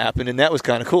least that happened, and that was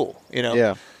kind of cool.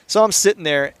 Yeah. So I'm sitting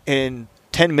there, and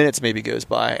 10 minutes maybe goes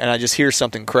by, and I just hear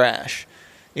something crash.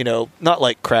 Not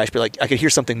like crash, but like I could hear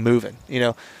something moving.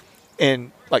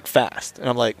 And like fast, and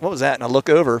I'm like, what was that? And I look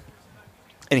over,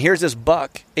 and here's this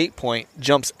buck, 8-point,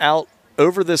 jumps out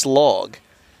over this log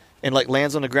and like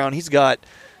lands on the ground. He's got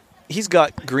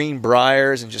green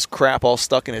briars and just crap all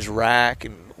stuck in his rack,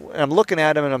 and I'm looking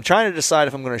at him and I'm trying to decide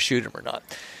if I'm going to shoot him or not.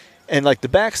 And like the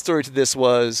backstory to this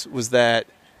was that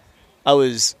I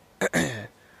was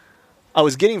I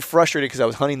was getting frustrated because I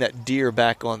was hunting that deer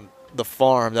back on the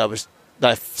farm that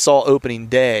I saw opening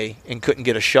day and couldn't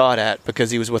get a shot at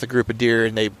because he was with a group of deer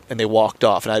and they walked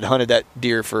off. And I'd hunted that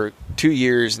deer for 2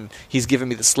 years, and he's given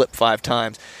me the slip 5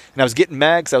 times. And I was getting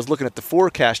mad because I was looking at the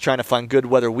forecast trying to find good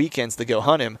weather weekends to go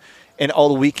hunt him, and all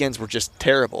the weekends were just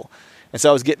terrible. And so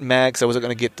I was getting mad because I wasn't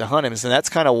going to get to hunt him. And so that's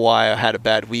kind of why I had a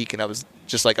bad week, and I was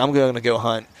just like, I'm going to go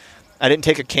hunt. I didn't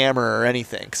take a camera or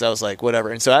anything because I was like,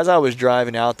 whatever. And so as I was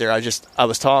driving out there, I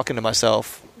was talking to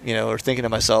myself, or thinking to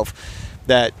myself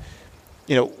that,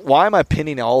 why am I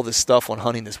pinning all this stuff on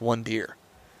hunting this one deer?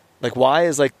 Like, why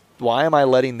am I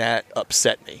letting that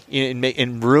upset me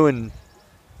and ruin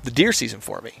the deer season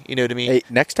for me? You know what I mean? Hey,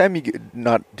 next time I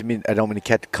don't mean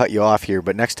to cut you off here,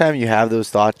 but next time you have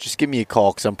those thoughts, just give me a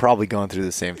call because I'm probably going through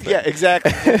the same thing. Yeah,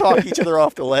 exactly. We'll talk each other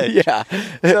off the ledge. Yeah.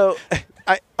 So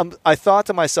I thought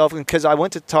to myself, because I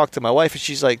went to talk to my wife, and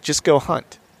she's like, just go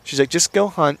hunt. She's like, just go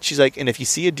hunt. She's like, and if you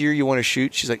see a deer you want to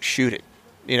shoot, she's like, shoot it.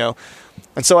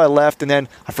 And so I left, and then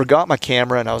I forgot my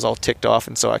camera, and I was all ticked off,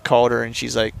 and so I called her, and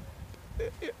she's like,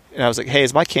 and I was like, hey,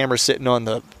 is my camera sitting on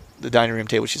the dining room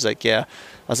table? She's like, yeah.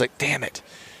 I was like, damn it.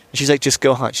 And she's like, just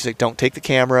go hunt. She's like, don't take the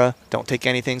camera, don't take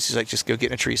anything. She's like, just go get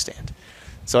in a tree stand.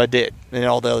 So I did, and then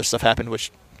all the other stuff happened,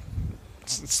 which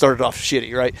started off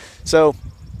shitty, right? So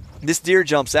this deer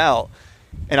jumps out,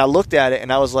 and I looked at it,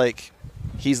 and I was like,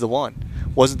 he's the one.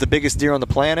 Wasn't the biggest deer on the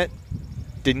planet,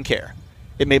 didn't care.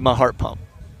 It made my heart pump,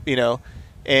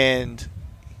 and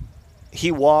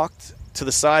he walked to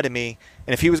the side of me,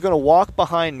 and if he was going to walk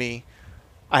behind me,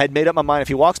 I had made up my mind, if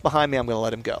he walks behind me, I'm going to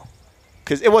let him go.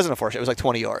 Because it wasn't a force, it was like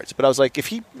 20 yards. But I was like, if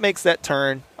he makes that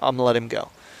turn, I'm going to let him go.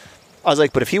 I was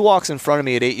like, but if he walks in front of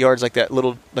me at 8 yards like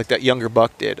that younger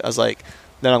buck did, I was like,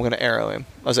 then I'm going to arrow him.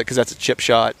 I was like, because that's a chip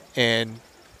shot, and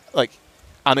like,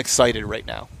 I'm excited right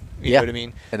now. You know what I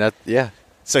mean? And that, yeah.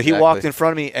 So he walked in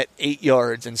front of me at 8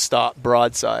 yards and stopped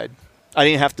broadside. I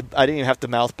didn't even have to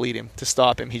mouth bleed him to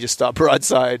stop him. He just stopped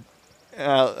broadside.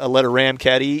 I let a ram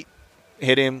cat eat,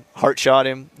 hit him, heart shot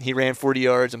him. He ran 40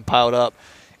 yards and piled up.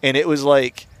 And it was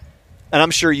like, and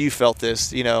I'm sure you felt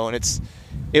this, and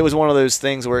it was one of those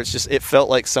things where it felt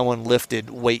like someone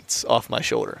lifted weights off my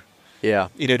shoulder. Yeah.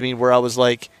 You know what I mean? Where I was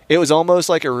like, it was almost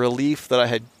like a relief that I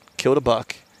had killed a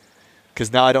buck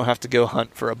because now I don't have to go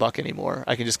hunt for a buck anymore.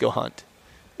 I can just go hunt.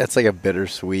 That's like a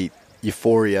bittersweet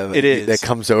euphoria that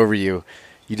comes over you.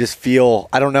 You just feel,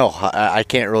 I don't know, I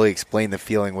can't really explain the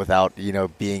feeling without,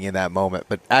 being in that moment.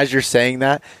 But as you're saying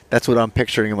that, that's what I'm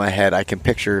picturing in my head. I can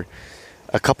picture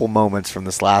a couple moments from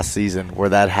this last season where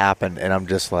that happened, and I'm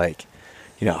just like,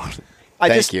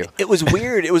 thank you. It was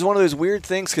weird. It was one of those weird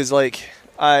things because, like,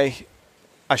 I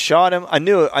shot him. I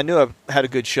knew I had a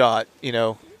good shot,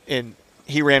 and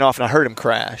he ran off, and I heard him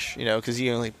crash, because he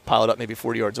only piled up maybe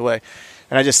 40 yards away.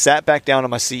 And I just sat back down on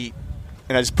my seat,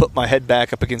 and I just put my head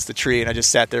back up against the tree, and I just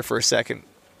sat there for a second,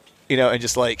 and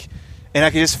just like, and I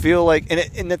could just feel like,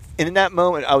 and in that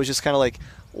moment, I was just kind of like,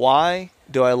 why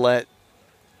do I let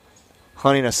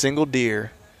hunting a single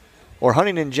deer or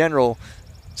hunting in general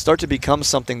start to become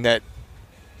something that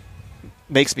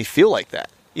makes me feel like that?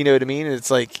 You know what I mean?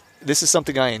 It's like, this is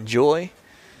something I enjoy.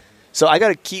 So I got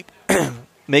to keep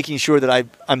making sure that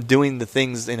I'm doing the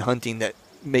things in hunting that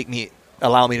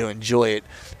allow me to enjoy it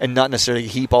and not necessarily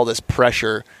heap all this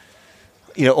pressure,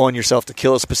 on yourself to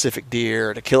kill a specific deer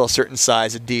or to kill a certain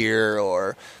size of deer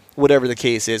or whatever the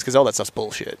case is, because all that stuff's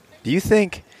bullshit. Do you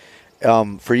think,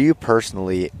 for you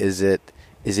personally, is it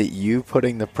you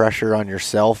putting the pressure on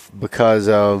yourself because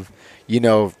of,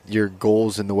 your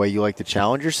goals and the way you like to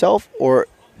challenge yourself? Or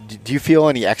do you feel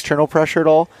any external pressure at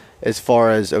all as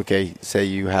far as, okay, say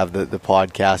you have the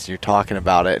podcast and you're talking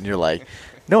about it and you're like,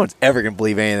 no one's ever going to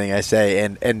believe anything I say.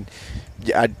 And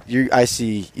I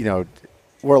see,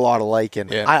 we're a lot alike.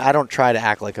 And I don't try to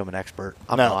act like I'm an expert.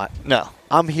 I'm not. No.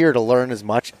 I'm here to learn as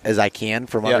much as I can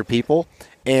from other people.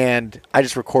 And I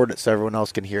just record it so everyone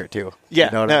else can hear it too. Yeah,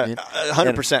 you know what I mean?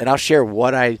 100%. And I'll share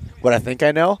what I think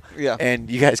I know. Yeah. And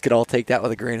you guys could all take that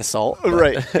with a grain of salt.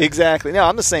 Right, exactly. No,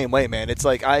 I'm the same way, man. It's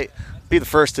like be the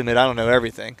first to admit I don't know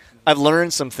everything. I've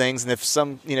learned some things, and if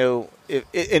some, and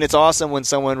it's awesome when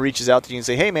someone reaches out to you and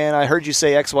say, hey, man, I heard you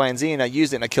say X, Y, and Z, and I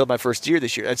used it, and I killed my first deer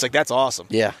this year. It's like, that's awesome.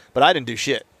 Yeah. But I didn't do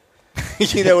shit.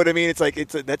 You know what I mean? It's like,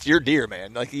 that's your deer,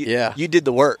 man. Like, you did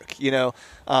the work,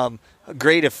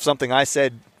 Great if something I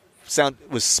said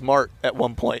was smart at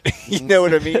one point. You know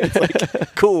what I mean? It's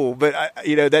like, cool. But,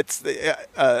 that's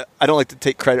I don't like to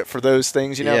take credit for those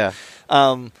things, Yeah.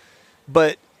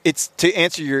 But it's to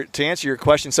answer your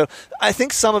question. So I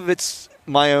think some of it's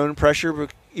my own pressure,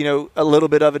 but a little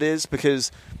bit of it is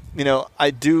because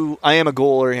I am a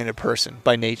goal-oriented person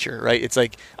by nature, right? It's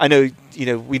like, I know,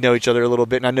 we know each other a little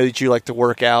bit, and I know that you like to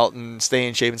work out and stay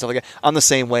in shape and stuff like that. I'm the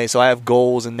same way, so I have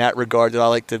goals in that regard that I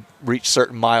like to reach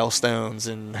certain milestones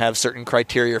and have certain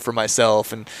criteria for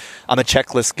myself, and I'm a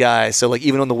checklist guy. So, like,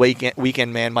 even on the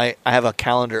weekend, man, I have a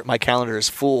calendar. My calendar is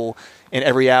full, and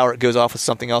every hour it goes off with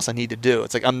something else I need to do.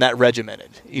 It's like I'm that regimented.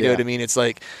 You know what I mean? It's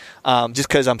like just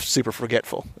because I'm super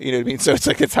forgetful. You know what I mean? So it's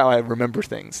like it's how I remember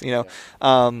things.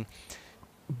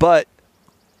 But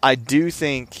I do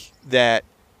think that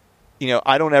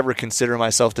I don't ever consider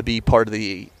myself to be part of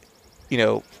the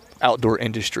outdoor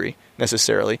industry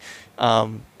necessarily.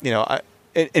 And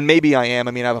maybe I am.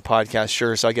 I mean, I have a podcast,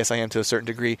 sure, so I guess I am to a certain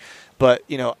degree. But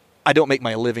I don't make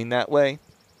my living that way.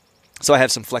 So I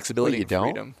have some flexibility and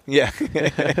freedom. Yeah.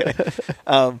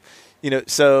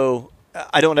 So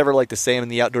I don't ever like to say I'm in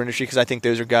the outdoor industry because I think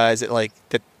those are guys that like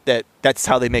that's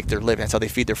how they make their living. That's how they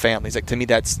feed their families. Like, to me,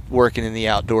 that's working in the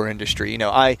outdoor industry.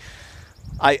 I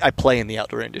play in the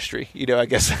outdoor industry, I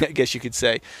guess you could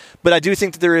say. But I do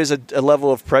think that there is a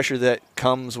level of pressure that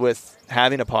comes with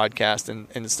having a podcast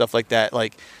and stuff like that.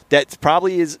 Like, that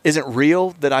probably isn't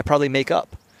real, that I probably make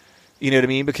up. You know what I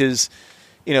mean? Because,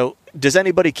 does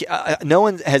anybody? No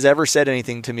one has ever said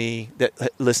anything to me that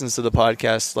listens to the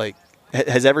podcast, like,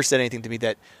 has ever said anything to me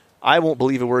that I won't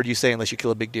believe a word you say unless you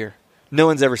kill a big deer. No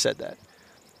one's ever said that.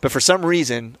 But for some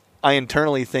reason, I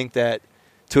internally think that,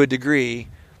 to a degree,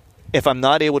 if I'm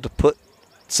not able to put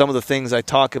some of the things I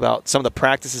talk about, some of the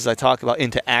practices I talk about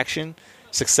into action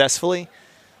successfully,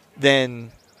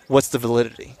 then what's the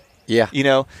validity? Yeah.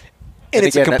 And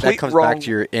it's again, a complete that comes wrong... back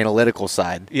to your analytical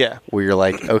side. Yeah. Where you're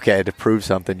like, okay, to prove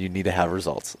something, you need to have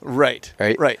results. Right.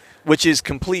 Which is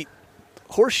complete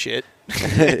horseshit.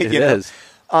 It is.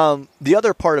 The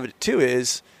other part of it, too,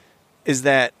 is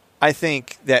that I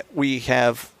think that we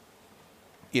have,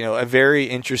 a very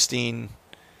interesting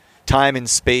time and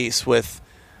space with,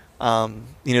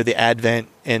 the advent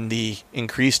and the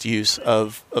increased use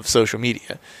of social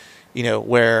media,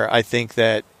 where I think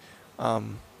that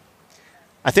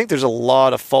there's a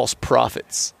lot of false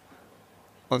prophets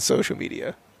on social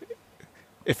media,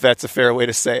 if that's a fair way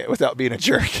to say it without being a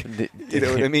jerk. You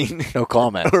know what I mean? No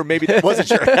comment. Or maybe that was a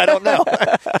jerk. I don't know.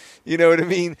 You know what I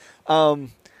mean?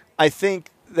 I think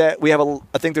that we have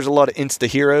I think there's a lot of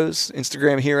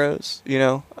Instagram heroes,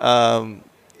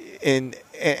 and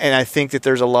I think that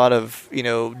there's a lot of,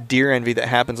 deer envy that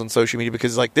happens on social media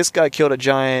because like this guy killed a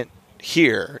giant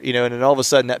here, and then all of a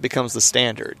sudden that becomes the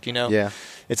standard, Yeah.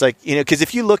 It's like, because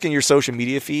if you look in your social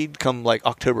media feed come like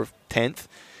October 10th,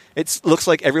 it looks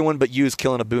like everyone but you is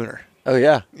killing a booner. Oh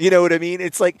yeah. You know what I mean?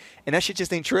 It's like, and that shit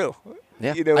just ain't true.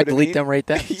 Yeah. You know I what delete mean? them right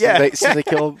then. Yeah. As soon as they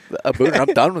kill a booner,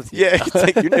 I'm done with you. Yeah. It's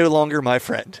like, you're no longer my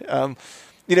friend.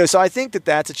 So I think that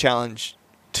that's a challenge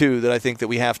too, that I think that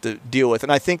we have to deal with.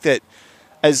 And I think that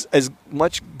as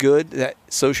much good that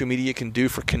social media can do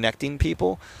for connecting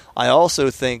people, I also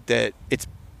think that it's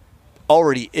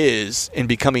already is and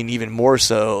becoming even more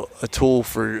so a tool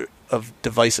of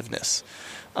divisiveness.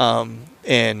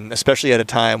 And especially at a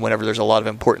time whenever there's a lot of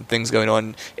important things going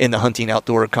on in the hunting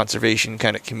outdoor conservation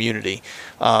kind of community.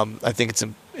 I think it's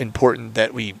important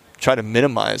that we try to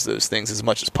minimize those things as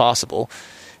much as possible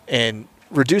and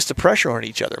reduce the pressure on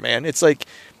each other, man. It's like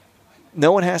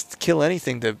no one has to kill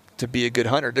anything to be a good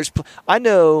hunter. I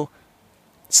know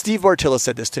Steve Bartilla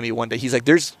said this to me one day. He's like,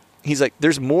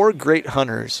 there's more great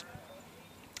hunters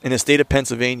in the state of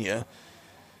Pennsylvania.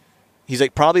 He's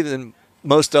like, probably than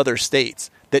most other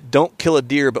states that don't kill a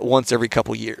deer but once every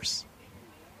couple years.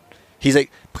 He's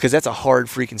like, because that's a hard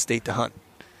freaking state to hunt.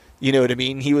 You know what I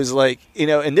mean? He was like,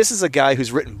 and this is a guy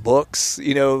who's written books,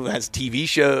 has TV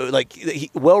shows, like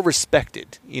well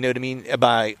respected, you know what I mean,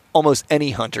 by almost any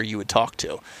hunter you would talk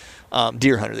to,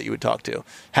 deer hunter that you would talk to,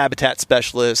 habitat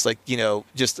specialist, like,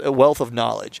 just a wealth of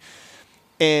knowledge.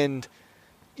 And,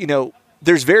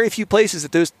 there's very few places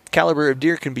that those caliber of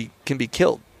deer can be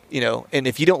killed, and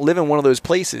if you don't live in one of those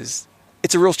places,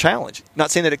 it's a real challenge.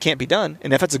 Not saying that it can't be done.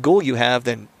 And if that's a goal you have,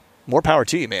 then more power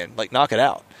to you, man. Like, knock it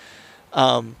out.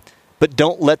 But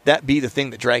don't let that be the thing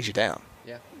that drags you down.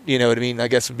 Yeah. You know what I mean? I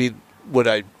guess would be what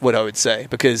I would say.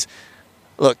 Because,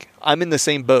 look, I'm in the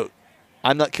same boat.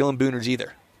 I'm not killing booners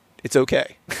either. It's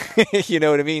okay. You know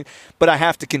what I mean? But I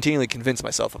have to continually convince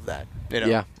myself of that.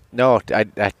 Yeah. No,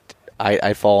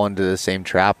 I fall into the same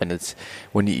trap, and it's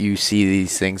when you see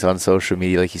these things on social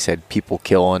media, like you said, people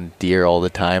killing deer all the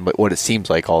time, but what it seems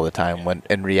like all the time, when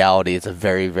in reality it's a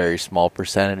very, very small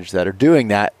percentage that are doing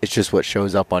that. It's just what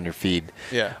shows up on your feed.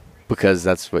 Yeah. Because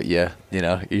that's what you're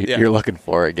looking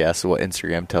for, I guess, what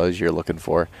Instagram tells you you're looking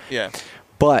for. Yeah.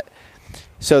 But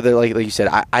so like you said,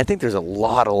 I think there's a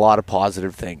lot of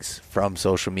positive things from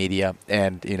social media,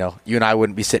 and you and I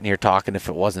wouldn't be sitting here talking if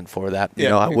it wasn't for that.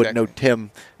 I wouldn't know Tim.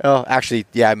 Oh, actually,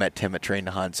 yeah, I met Tim at Train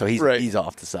to Hunt, so he's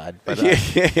off the side. But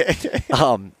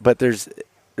but there's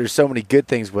so many good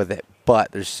things with it,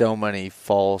 but there's so many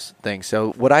false things.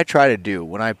 So what I try to do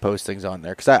when I post things on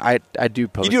there, because I do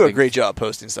post. You do a things. great job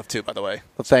posting stuff too, by the way.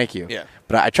 Well, thank you. Yeah.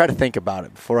 But I try to think about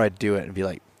it before I do it and be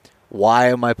like, why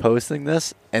am I posting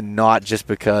this? And not just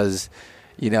because,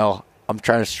 I'm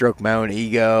trying to stroke my own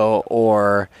ego,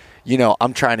 or,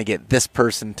 I'm trying to get this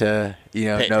person to,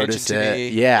 notice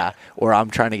it. Yeah. Or I'm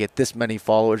trying to get this many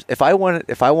followers. If I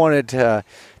wanted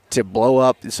to blow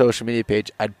up the social media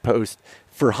page, I'd post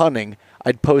for hunting.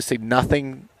 I'd post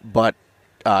nothing but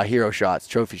hero shots,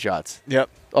 trophy shots. Yep.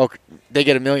 Oh, they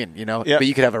get 1 million, Yep. But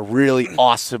you could have a really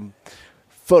awesome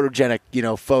photogenic,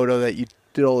 photo that you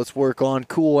did all this work on,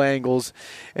 cool angles,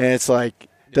 and it's like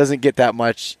doesn't get that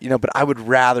much, but I would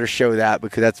rather show that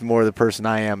because that's more the person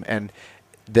I am, and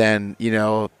then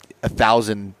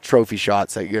 1,000 trophy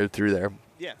shots that go through there.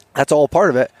 Yeah. That's all part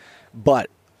of it, but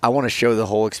I want to show the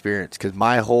whole experience, because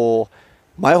my whole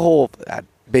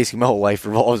basically my whole life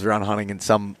revolves around hunting in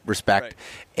some respect. Right.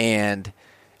 And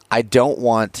I don't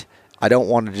want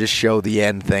to just show the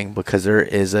end thing, because there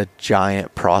is a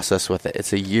giant process with it.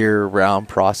 It's a year-round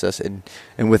process, and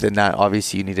within that,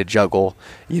 obviously, you need to juggle,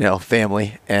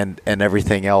 family and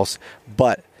everything else.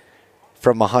 But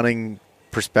from a hunting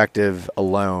perspective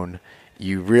alone,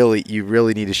 you really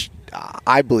need to.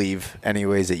 I believe,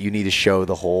 anyways, that you need to show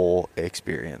the whole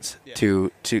experience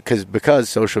because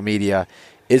social media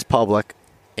is public,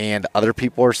 and other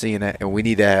people are seeing it, and we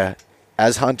need to,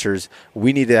 as hunters,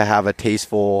 we need to have a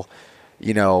tasteful,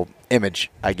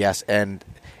 image, I guess, and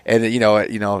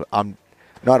I'm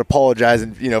not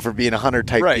apologizing, for being a hunter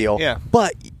type deal, yeah.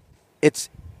 But it's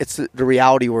the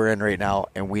reality we're in right now,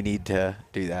 and we need to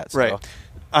do that. So. Right,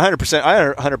 100%.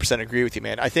 I 100% agree with you,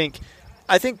 man. I think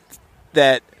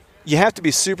that you have to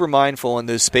be super mindful in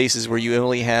those spaces where you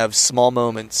only have small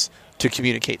moments to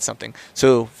communicate something.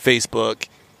 So Facebook,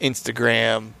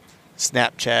 Instagram,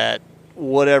 Snapchat,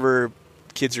 whatever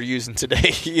kids are using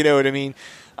today, you know what I mean?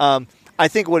 I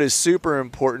think what is super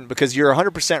important, because you're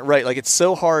 100% right, like it's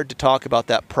so hard to talk about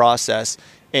that process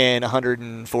and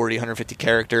 140, 150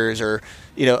 characters, or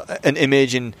an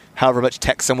image and however much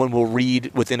text someone will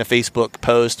read within a Facebook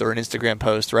post or an Instagram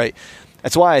post, right?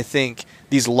 That's why I think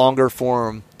these longer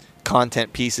form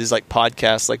content pieces like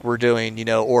podcasts like we're doing,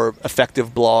 or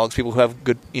effective blogs, people who have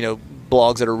good,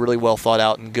 blogs that are really well thought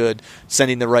out and good,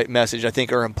 sending the right message, I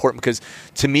think are important, because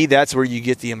to me that's where you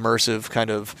get the immersive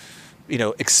kind of,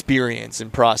 experience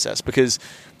and process, because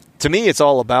to me it's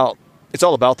all about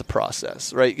the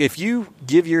process, right? If you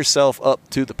give yourself up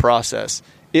to the process,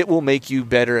 it will make you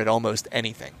better at almost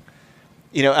anything.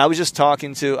 I was just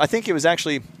talking to, I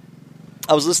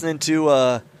was listening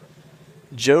to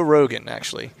Joe Rogan,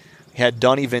 actually. He had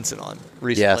Donnie Vincent on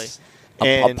recently. Yes.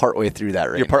 I'm partway through that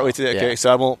right now. You're partway through that? Okay,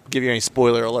 so I won't give you any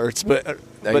spoiler alerts.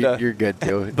 But you're good,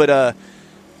 too. But,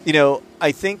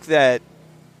 I think that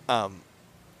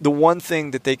the one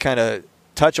thing that they kind of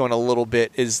touch on a little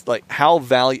bit is like how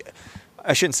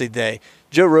I shouldn't say they.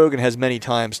 Joe Rogan has many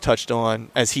times touched on,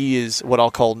 as he is what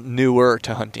I'll call newer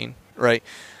to hunting, right?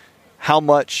 How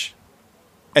much,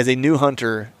 as a new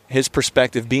hunter, his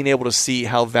perspective, being able to see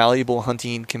how valuable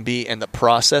hunting can be and the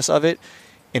process of it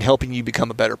in helping you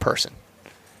become a better person.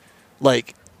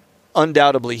 Like,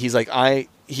 undoubtedly, he's like,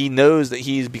 he knows that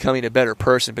he's becoming a better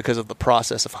person because of the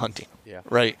process of hunting,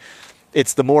 right?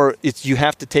 You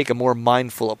have to take a more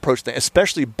mindful approach,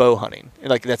 especially bow hunting.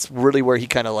 Like, that's really where he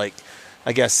kind of like,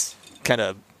 I guess, kind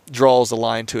of draws the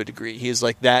line to a degree. He's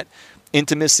like that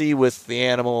intimacy with the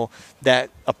animal, that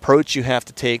approach you have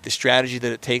to take, the strategy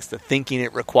that it takes, the thinking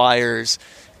it requires,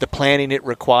 the planning it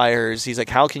requires. He's like,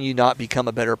 how can you not become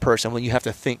a better person when you have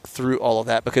to think through all of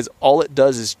that? Because all it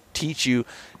does is teach you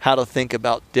how to think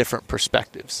about different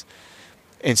perspectives.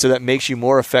 And so that makes you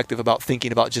more effective about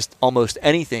thinking about just almost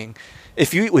anything.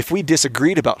 If we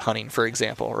disagreed about hunting, for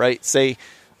example, right? Say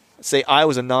I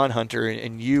was a non-hunter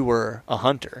and you were a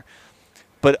hunter.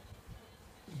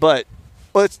 But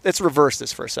let's reverse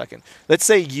this for a second. Let's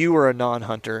say you were a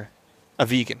non-hunter, a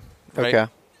vegan, right?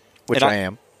 Okay. Which I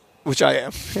am.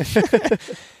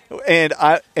 and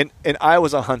I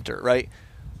was a hunter, right?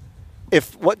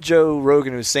 If what Joe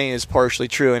Rogan was saying is partially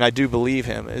true, and I do believe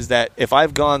him, is that if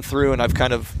I've gone through and I've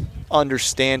kind of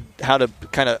understand how to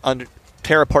kind of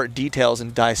tear apart details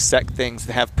and dissect things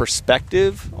and have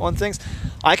perspective on things,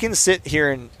 I can sit here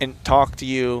and talk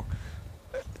to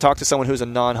someone who's a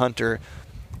non-hunter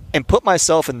and put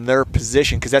myself in their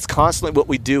position, because that's constantly what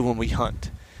we do when we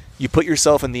hunt. You put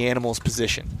yourself in the animal's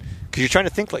position because you're trying to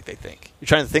think like they think. You're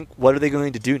trying to think, what are they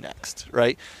going to do next,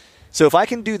 right? So if I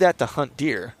can do that to hunt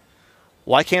deer,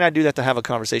 why can't I do that to have a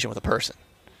conversation with a person,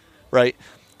 right?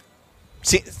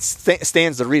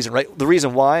 Stands the reason, right? The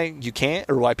reason why you can't,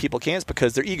 or why people can't, is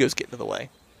because their egos get in the way.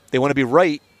 They want to be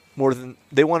right more than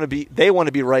they want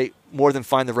to be right more than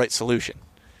find the right solution,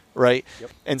 right?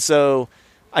 Yep. And so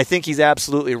I think he's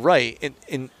absolutely right.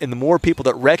 And the more people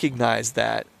that recognize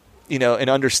that, and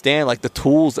understand like the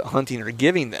tools that hunting are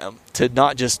giving them to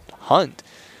not just hunt,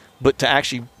 but to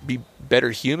actually be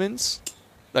better humans,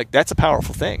 like that's a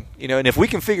powerful thing, And if we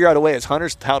can figure out a way as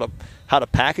hunters how to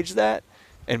package that,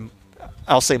 and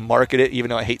I'll say market it, even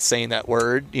though I hate saying that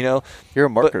word, You're a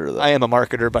marketer, though. I am a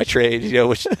marketer by trade,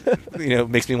 which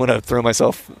makes me want to throw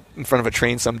myself in front of a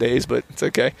train some days, but it's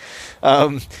okay.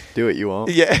 Do what you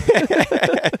want. Yeah.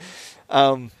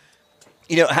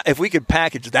 If we could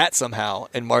package that somehow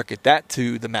and market that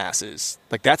to the masses,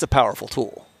 like that's a powerful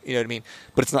tool. You know what I mean?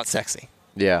 But it's not sexy.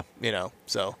 Yeah.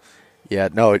 So. Yeah.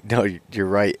 No, you're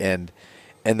right. And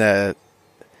the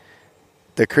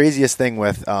craziest thing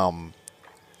with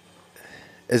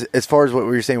as far as what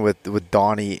we were saying with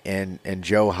Donnie and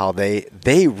Joe, how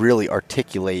they really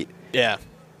articulate. Yeah.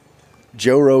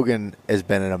 Joe Rogan has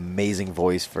been an amazing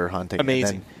voice for hunting.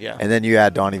 Amazing, And then you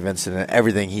add Donnie Vincent and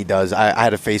everything he does. I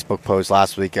had a Facebook post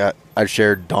last week. I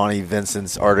shared Donnie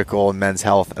Vincent's article in Men's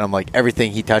Health, and I'm like,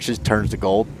 everything he touches turns to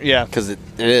gold. Yeah. Because it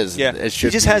is. Yeah. It he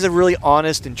just has a really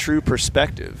honest and true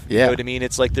perspective. You know what I mean?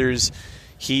 It's like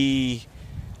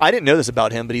I didn't know this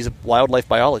about him, but he's a wildlife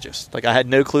biologist. Like I had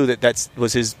no clue that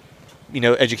was his,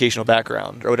 educational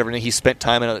background or whatever. And he spent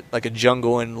time in a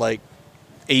jungle in like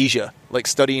Asia, like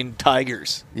studying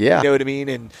tigers. Yeah. You know what I mean?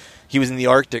 And he was in the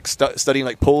Arctic studying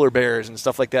like polar bears and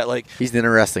stuff like that. Like he's an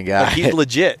interesting guy. Like, he's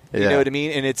legit. Yeah. You know what I mean?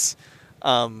 And it's,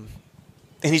 and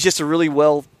he's just a really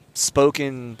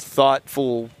well-spoken,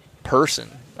 thoughtful person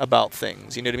about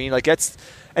things. You know what I mean? Like that's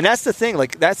the thing.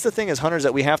 Like that's the thing as hunters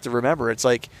that we have to remember. It's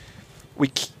like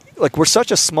we're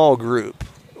such a small group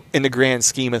in the grand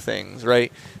scheme of things,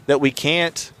 right? That we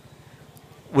can't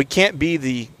be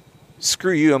the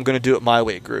screw you, I'm going to do it my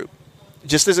way group. It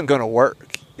just isn't going to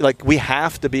work. Like we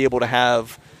have to be able to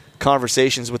have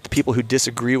conversations with the people who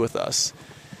disagree with us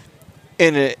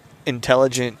in an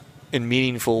intelligent and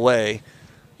meaningful way.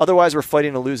 Otherwise, we're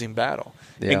fighting a losing battle.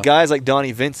 Yeah. And guys like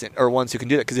Donnie Vincent are ones who can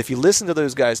do that. Because if you listen to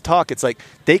those guys talk, it's like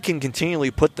they can continually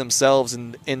put themselves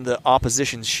in the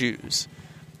opposition's shoes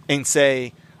and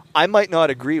say, I might not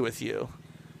agree with you,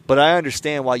 but I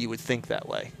understand why you would think that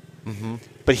way. Mm-hmm.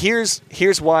 But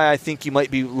here's why I think you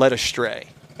might be led astray.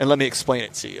 And let me explain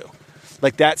it to you.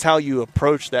 Like, that's how you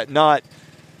approach that. Not,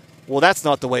 well, that's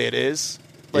not the way it is.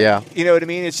 Like, yeah. You know what I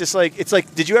mean? It's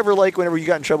like, did you ever, like, whenever you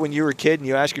got in trouble when you were a kid and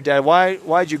you ask your dad,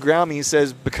 why'd you ground me? He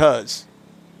says, because.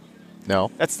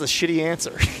 No. That's the shitty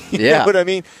answer. You yeah. know what I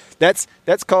mean? That's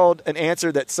called an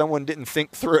answer that someone didn't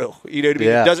think through. You know what I mean?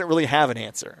 Yeah. It doesn't really have an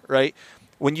answer, right?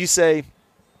 When you say,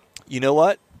 you know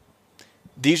what?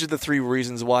 These are the 3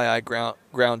 reasons why I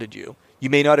grounded you. You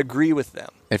may not agree with them.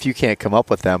 If you can't come up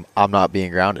with them, I'm not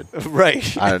being grounded. Right.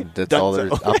 That's all there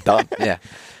is. I'm done. Yeah.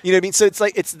 You know what I mean? So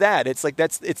it's that. It's like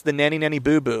it's the nanny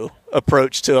boo boo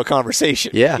approach to a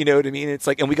conversation. Yeah. You know what I mean? It's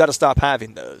like, and we got to stop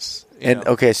having those. And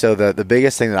okay, so the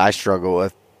biggest thing that I struggle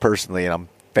with personally, and I'm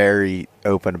very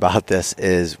open about this,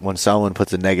 is when someone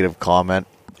puts a negative comment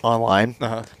online,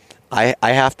 I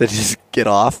have to just get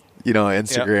off,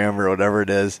 Instagram or whatever it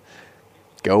is,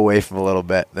 go away from a little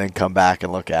bit, then come back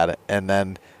and look at it, and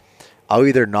then I'll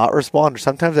either not respond, or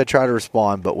sometimes I try to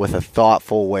respond, but with a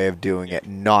thoughtful way of doing it,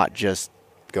 not just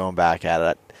going back at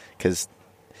it. Because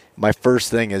my first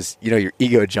thing is, your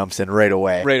ego jumps in right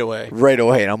away.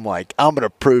 And I'm like, I'm going to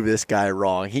prove this guy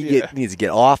wrong. He needs to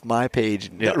get off my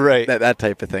page. Right. That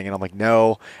type of thing. And I'm like,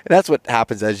 no. And that's what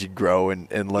happens as you grow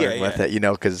and learn with it,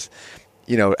 because,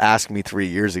 ask me 3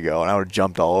 years ago and I would have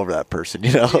jumped all over that person,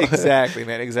 Exactly,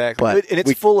 man. Exactly. And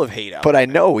it's full of hate out. But I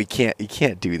know you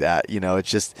can't do that.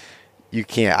 It's just, you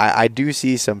can't. I do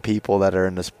see some people that are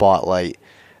in the spotlight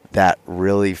that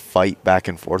really fight back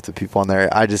and forth with people on there.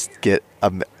 I just get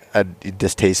a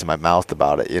distaste in my mouth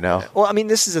about it, Well, I mean,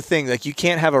 this is the thing. Like, you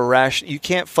can't have you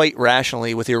can't fight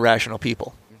rationally with irrational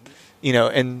people,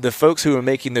 And the folks who are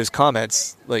making those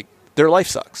comments, like, their life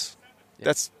sucks. Yeah.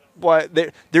 That's why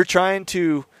they're trying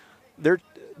to.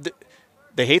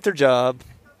 They hate their job,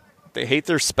 they hate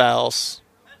their spouse,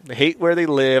 they hate where they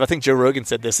live. I think Joe Rogan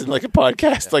said this in like a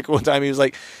podcast. Like one time, he was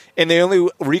like, and the only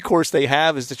recourse they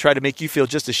have is to try to make you feel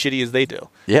just as shitty as they do.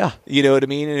 Yeah, you know what I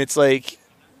mean. And it's like.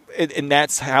 And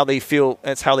that's how they feel.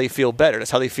 That's how they feel better.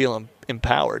 That's how they feel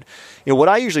empowered. What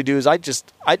I usually do is I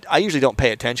usually don't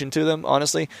pay attention to them.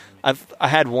 Honestly, I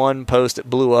had one post that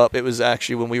blew up. It was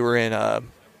actually when we were in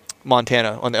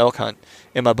Montana on the elk hunt,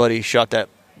 and my buddy shot that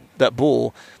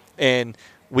bull, and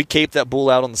we caped that bull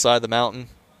out on the side of the mountain,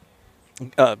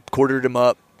 quartered him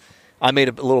up. I made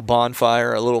a little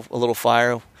bonfire, a little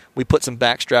fire. We put some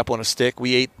backstrap on a stick.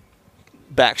 We ate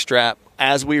backstrap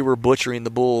as we were butchering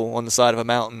the bull on the side of a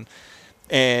mountain,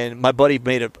 and my buddy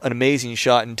made an amazing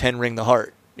shot and 10 ring the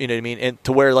heart. You know what I mean? And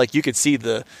to where like you could see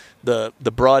the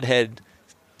broadhead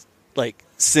like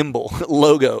symbol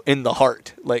logo in the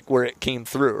heart, like where it came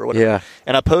through or whatever. Yeah.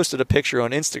 And I posted a picture on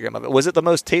Instagram of it. Was it the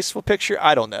most tasteful picture?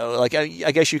 I don't know. Like I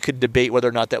guess you could debate whether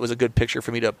or not that was a good picture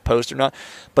for me to post or not,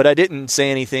 but I didn't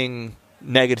say anything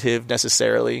negative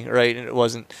necessarily, right? And it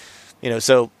wasn't,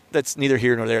 so that's neither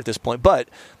here nor there at this point. But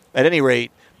at any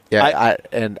rate, I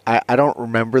don't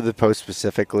remember the post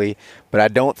specifically, but I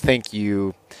don't think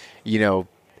you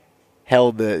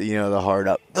held the heart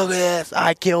up. Look at this!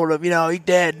 I killed him. He's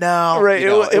dead now. Right.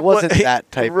 It wasn't that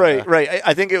type. Right. Right.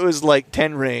 I think it was like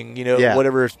 10 ring.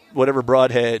 Whatever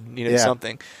broadhead.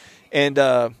 Something. And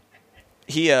I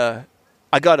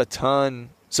got a ton.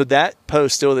 So that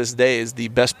post still this day is the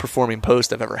best performing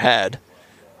post I've ever had.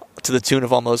 To the tune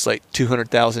of almost like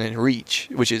 200,000 in reach,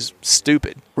 which is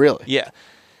stupid. Really? Yeah.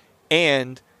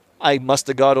 And I must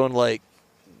have got on like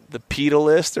the PETA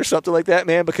list or something like that,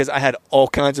 man, because I had all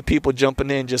kinds of people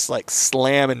jumping in, just like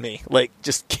slamming me, like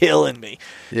just killing me.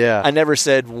 Yeah. I never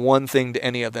said one thing to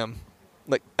any of them,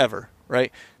 like ever,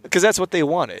 right? Because that's what they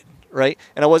wanted, right?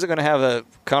 And I wasn't going to have a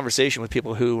conversation with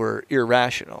people who were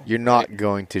irrational. You're not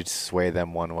going to sway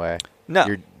them one way.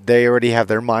 No. They already have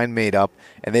their mind made up,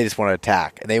 and they just want to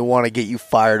attack. And they want to get you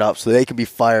fired up so they can be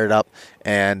fired up,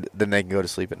 and then they can go to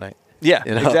sleep at night. Yeah,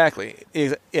 exactly.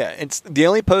 Yeah, it's the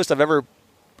only post I've ever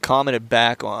commented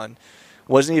back on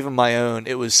wasn't even my own.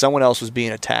 It was someone else was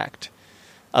being attacked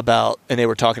and they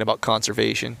were talking about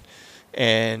conservation.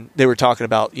 And they were talking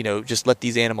about, just let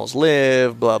these animals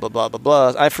live, blah, blah, blah, blah,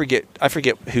 blah. I forget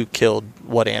who killed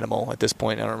what animal at this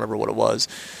point. I don't remember what it was.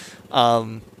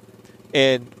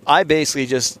 And I basically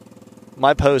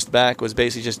my post back was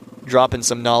basically just dropping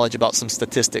some knowledge about some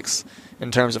statistics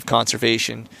in terms of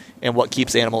conservation and what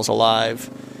keeps animals alive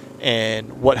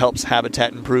and what helps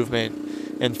habitat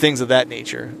improvement and things of that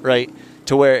nature, right?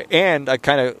 to where, and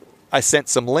I sent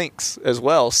some links as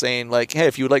well saying like, hey,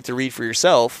 if you would like to read for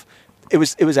yourself, it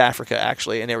was Africa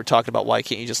actually, and they were talking about why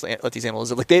can't you just let these animals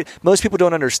live? Like most people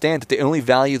don't understand that the only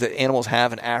value that animals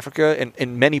have in Africa and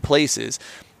in many places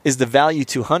is the value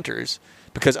to hunters,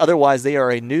 because otherwise they are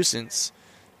a nuisance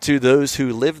to those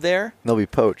who live there. They'll be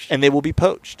poached. And they will be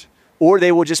poached. Or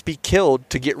they will just be killed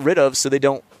to get rid of so they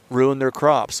don't ruin their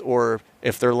crops, or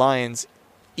if they're lions,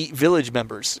 eat village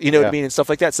members, you know what I mean, and stuff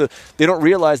like that. So they don't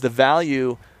realize the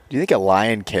value. Do you think a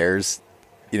lion cares,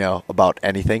 about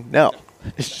anything? No.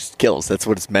 It just kills. That's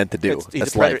what it's meant to do.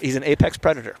 That's life. He's an apex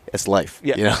predator. It's life.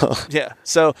 Yeah. Yeah.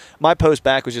 So my post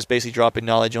back was just basically dropping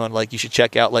knowledge on like you should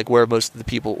check out like where most of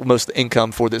the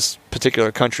income for this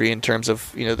particular country in terms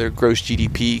of their gross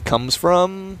GDP comes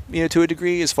from, to a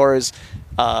degree as far as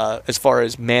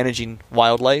managing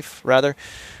wildlife rather,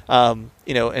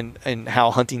 and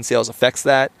how hunting sales affects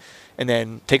that. And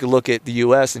then take a look at the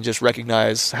U.S. and just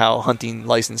recognize how hunting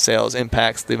license sales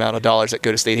impacts the amount of dollars that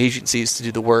go to state agencies to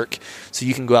do the work, so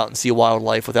you can go out and see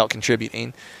wildlife without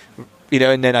contributing.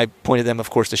 And then I pointed them, of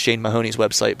course, to Shane Mahoney's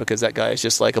website, because that guy is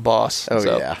just like a boss. Oh,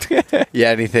 so. Yeah. Yeah,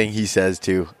 anything he says,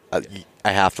 too,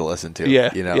 I have to listen to.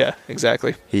 Yeah, yeah,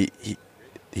 exactly.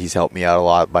 He's helped me out a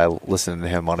lot by listening to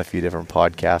him on a few different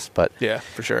podcasts. But yeah,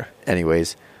 for sure.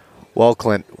 Anyways, well,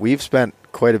 Clint, we've spent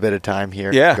quite a bit of time here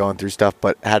going through stuff,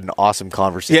 but had an awesome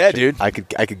conversation. Yeah, dude. I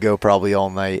could go probably all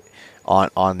night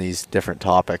on these different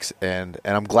topics, and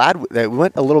I'm glad that we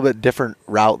went a little bit different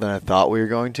route than I thought we were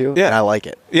going to. Yeah. And I like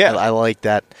it. Yeah. I like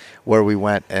that where we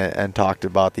went and talked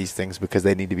about these things because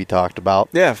they need to be talked about.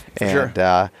 Yeah, for sure. And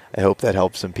I hope that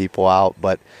helps some people out.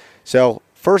 But so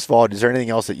first of all, is there anything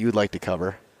else that you'd like to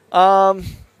cover?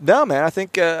 No, man. I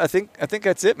think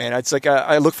that's it, man. It's like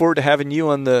I look forward to having you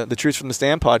on the Truth from the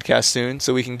Stand podcast soon,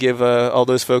 so we can give all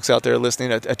those folks out there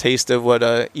listening a taste of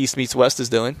what East Meets West is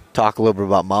doing. Talk a little bit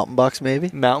about mountain bucks, maybe.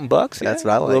 Mountain bucks, that's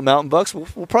what I like. Little mountain bucks.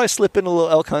 We'll probably slip in a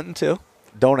little elk hunting too.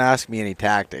 Don't ask me any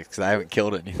tactics because I haven't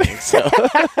killed anything. So,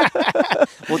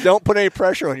 well, don't put any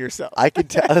pressure on yourself. I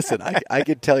could listen. I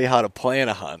could tell you how to plan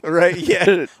a hunt. Right?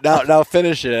 Yeah. now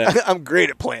finish it. I'm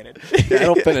great at planning. I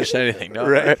don't finish anything. No,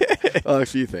 right. Well, a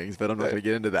few things, but I'm not going to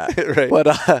get into that. Right.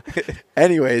 But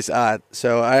anyways,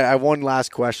 so I have one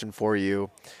last question for you.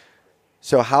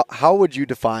 So how would you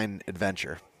define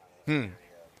adventure?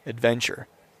 Adventure.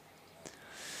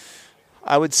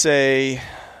 I would say,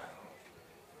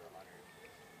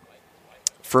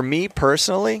 for me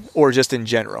personally, or just in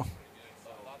general?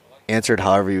 Answer it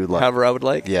however you would like. However I would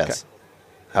like? Yes. Okay.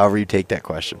 However you take that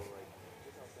question.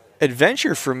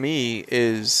 Adventure for me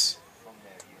is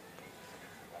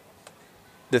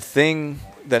the thing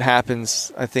that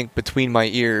happens, I think, between my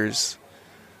ears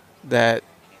that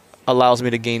allows me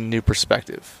to gain new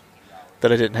perspective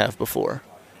that I didn't have before.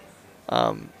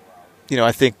 I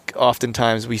think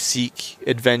oftentimes we seek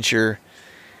adventure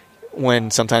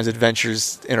when sometimes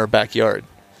adventure's in our backyard.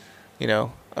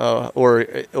 Or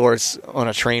it's on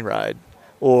a train ride,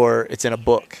 or it's in a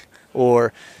book,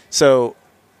 or so.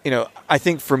 I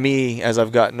think for me, as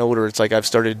I've gotten older, it's like I've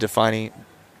started defining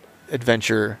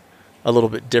adventure a little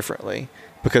bit differently,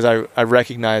 because I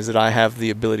recognize that I have the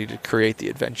ability to create the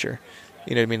adventure.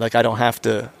 You know what I mean? Like I don't have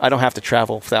to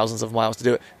travel thousands of miles to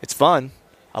do it. It's fun.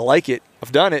 I like it.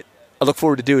 I've done it. I look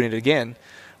forward to doing it again,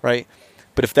 right?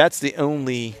 But if that's the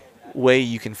only way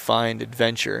you can find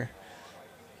adventure,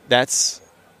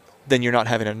 then you're not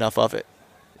having enough of it.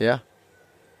 Yeah.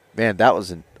 Man, that was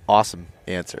an awesome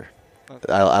answer.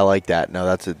 I like that. No,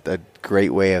 that's a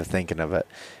great way of thinking of it.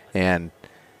 And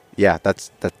yeah,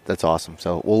 that's awesome.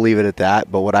 So we'll leave it at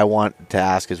that. But what I want to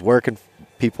ask is, where can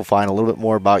people find a little bit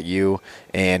more about you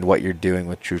and what you're doing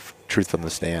with Truth from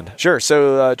the Stand? Sure.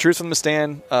 So Truth from the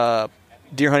Stand,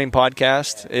 Deer Hunting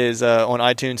Podcast is on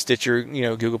iTunes, Stitcher,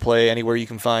 Google Play, anywhere you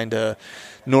can find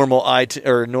normal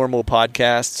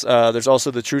podcasts. There's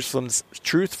also the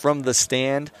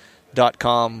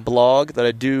truthfromthestand.com blog that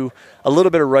I do a little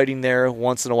bit of writing there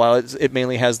once in a while. It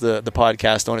mainly has the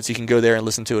podcast on it, so you can go there and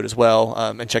listen to it as well,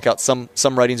 and check out some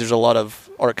writings. There's a lot of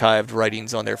archived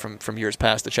writings on there from years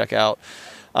past to check out.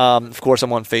 Of course,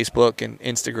 I'm on Facebook and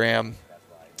Instagram.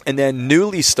 And then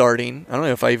newly starting, I don't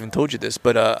know if I even told you this,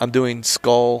 but I'm doing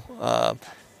skull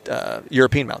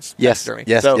European mounts. Yes, we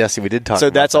did talk about that. So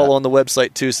that's all on the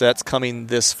website too. So that's coming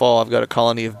this fall. I've got a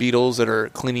colony of beetles that are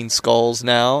cleaning skulls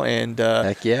now and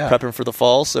prepping for the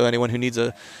fall. So anyone who needs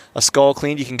a skull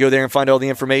cleaned, you can go there and find all the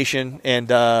information. And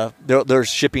they'll be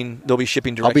shipping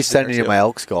direct. I'll be sending you my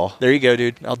elk skull. There you go,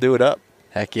 dude. I'll do it up.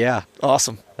 Heck yeah.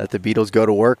 Awesome. let the Beatles go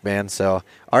to work, man. So,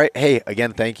 all right. Hey,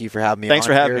 again, thank you for having me. Thanks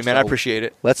for having me, man. I appreciate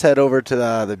it. Let's head over to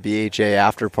the BHA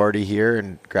after party here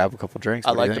and grab a couple drinks.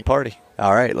 I like to party.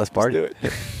 All right, let's party. Let's do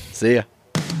it. See ya.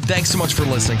 Thanks so much for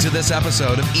listening to this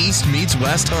episode of East Meets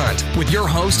West Hunt with your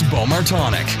host, Bo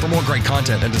Martonic. For more great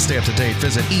content and to stay up to date,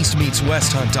 visit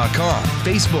eastmeetswesthunt.com,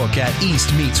 Facebook at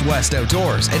East Meets West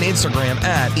Outdoors, and Instagram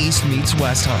at East Meets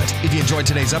West Hunt. If you enjoyed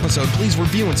today's episode, please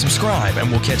review and subscribe, and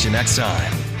we'll catch you next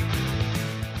time.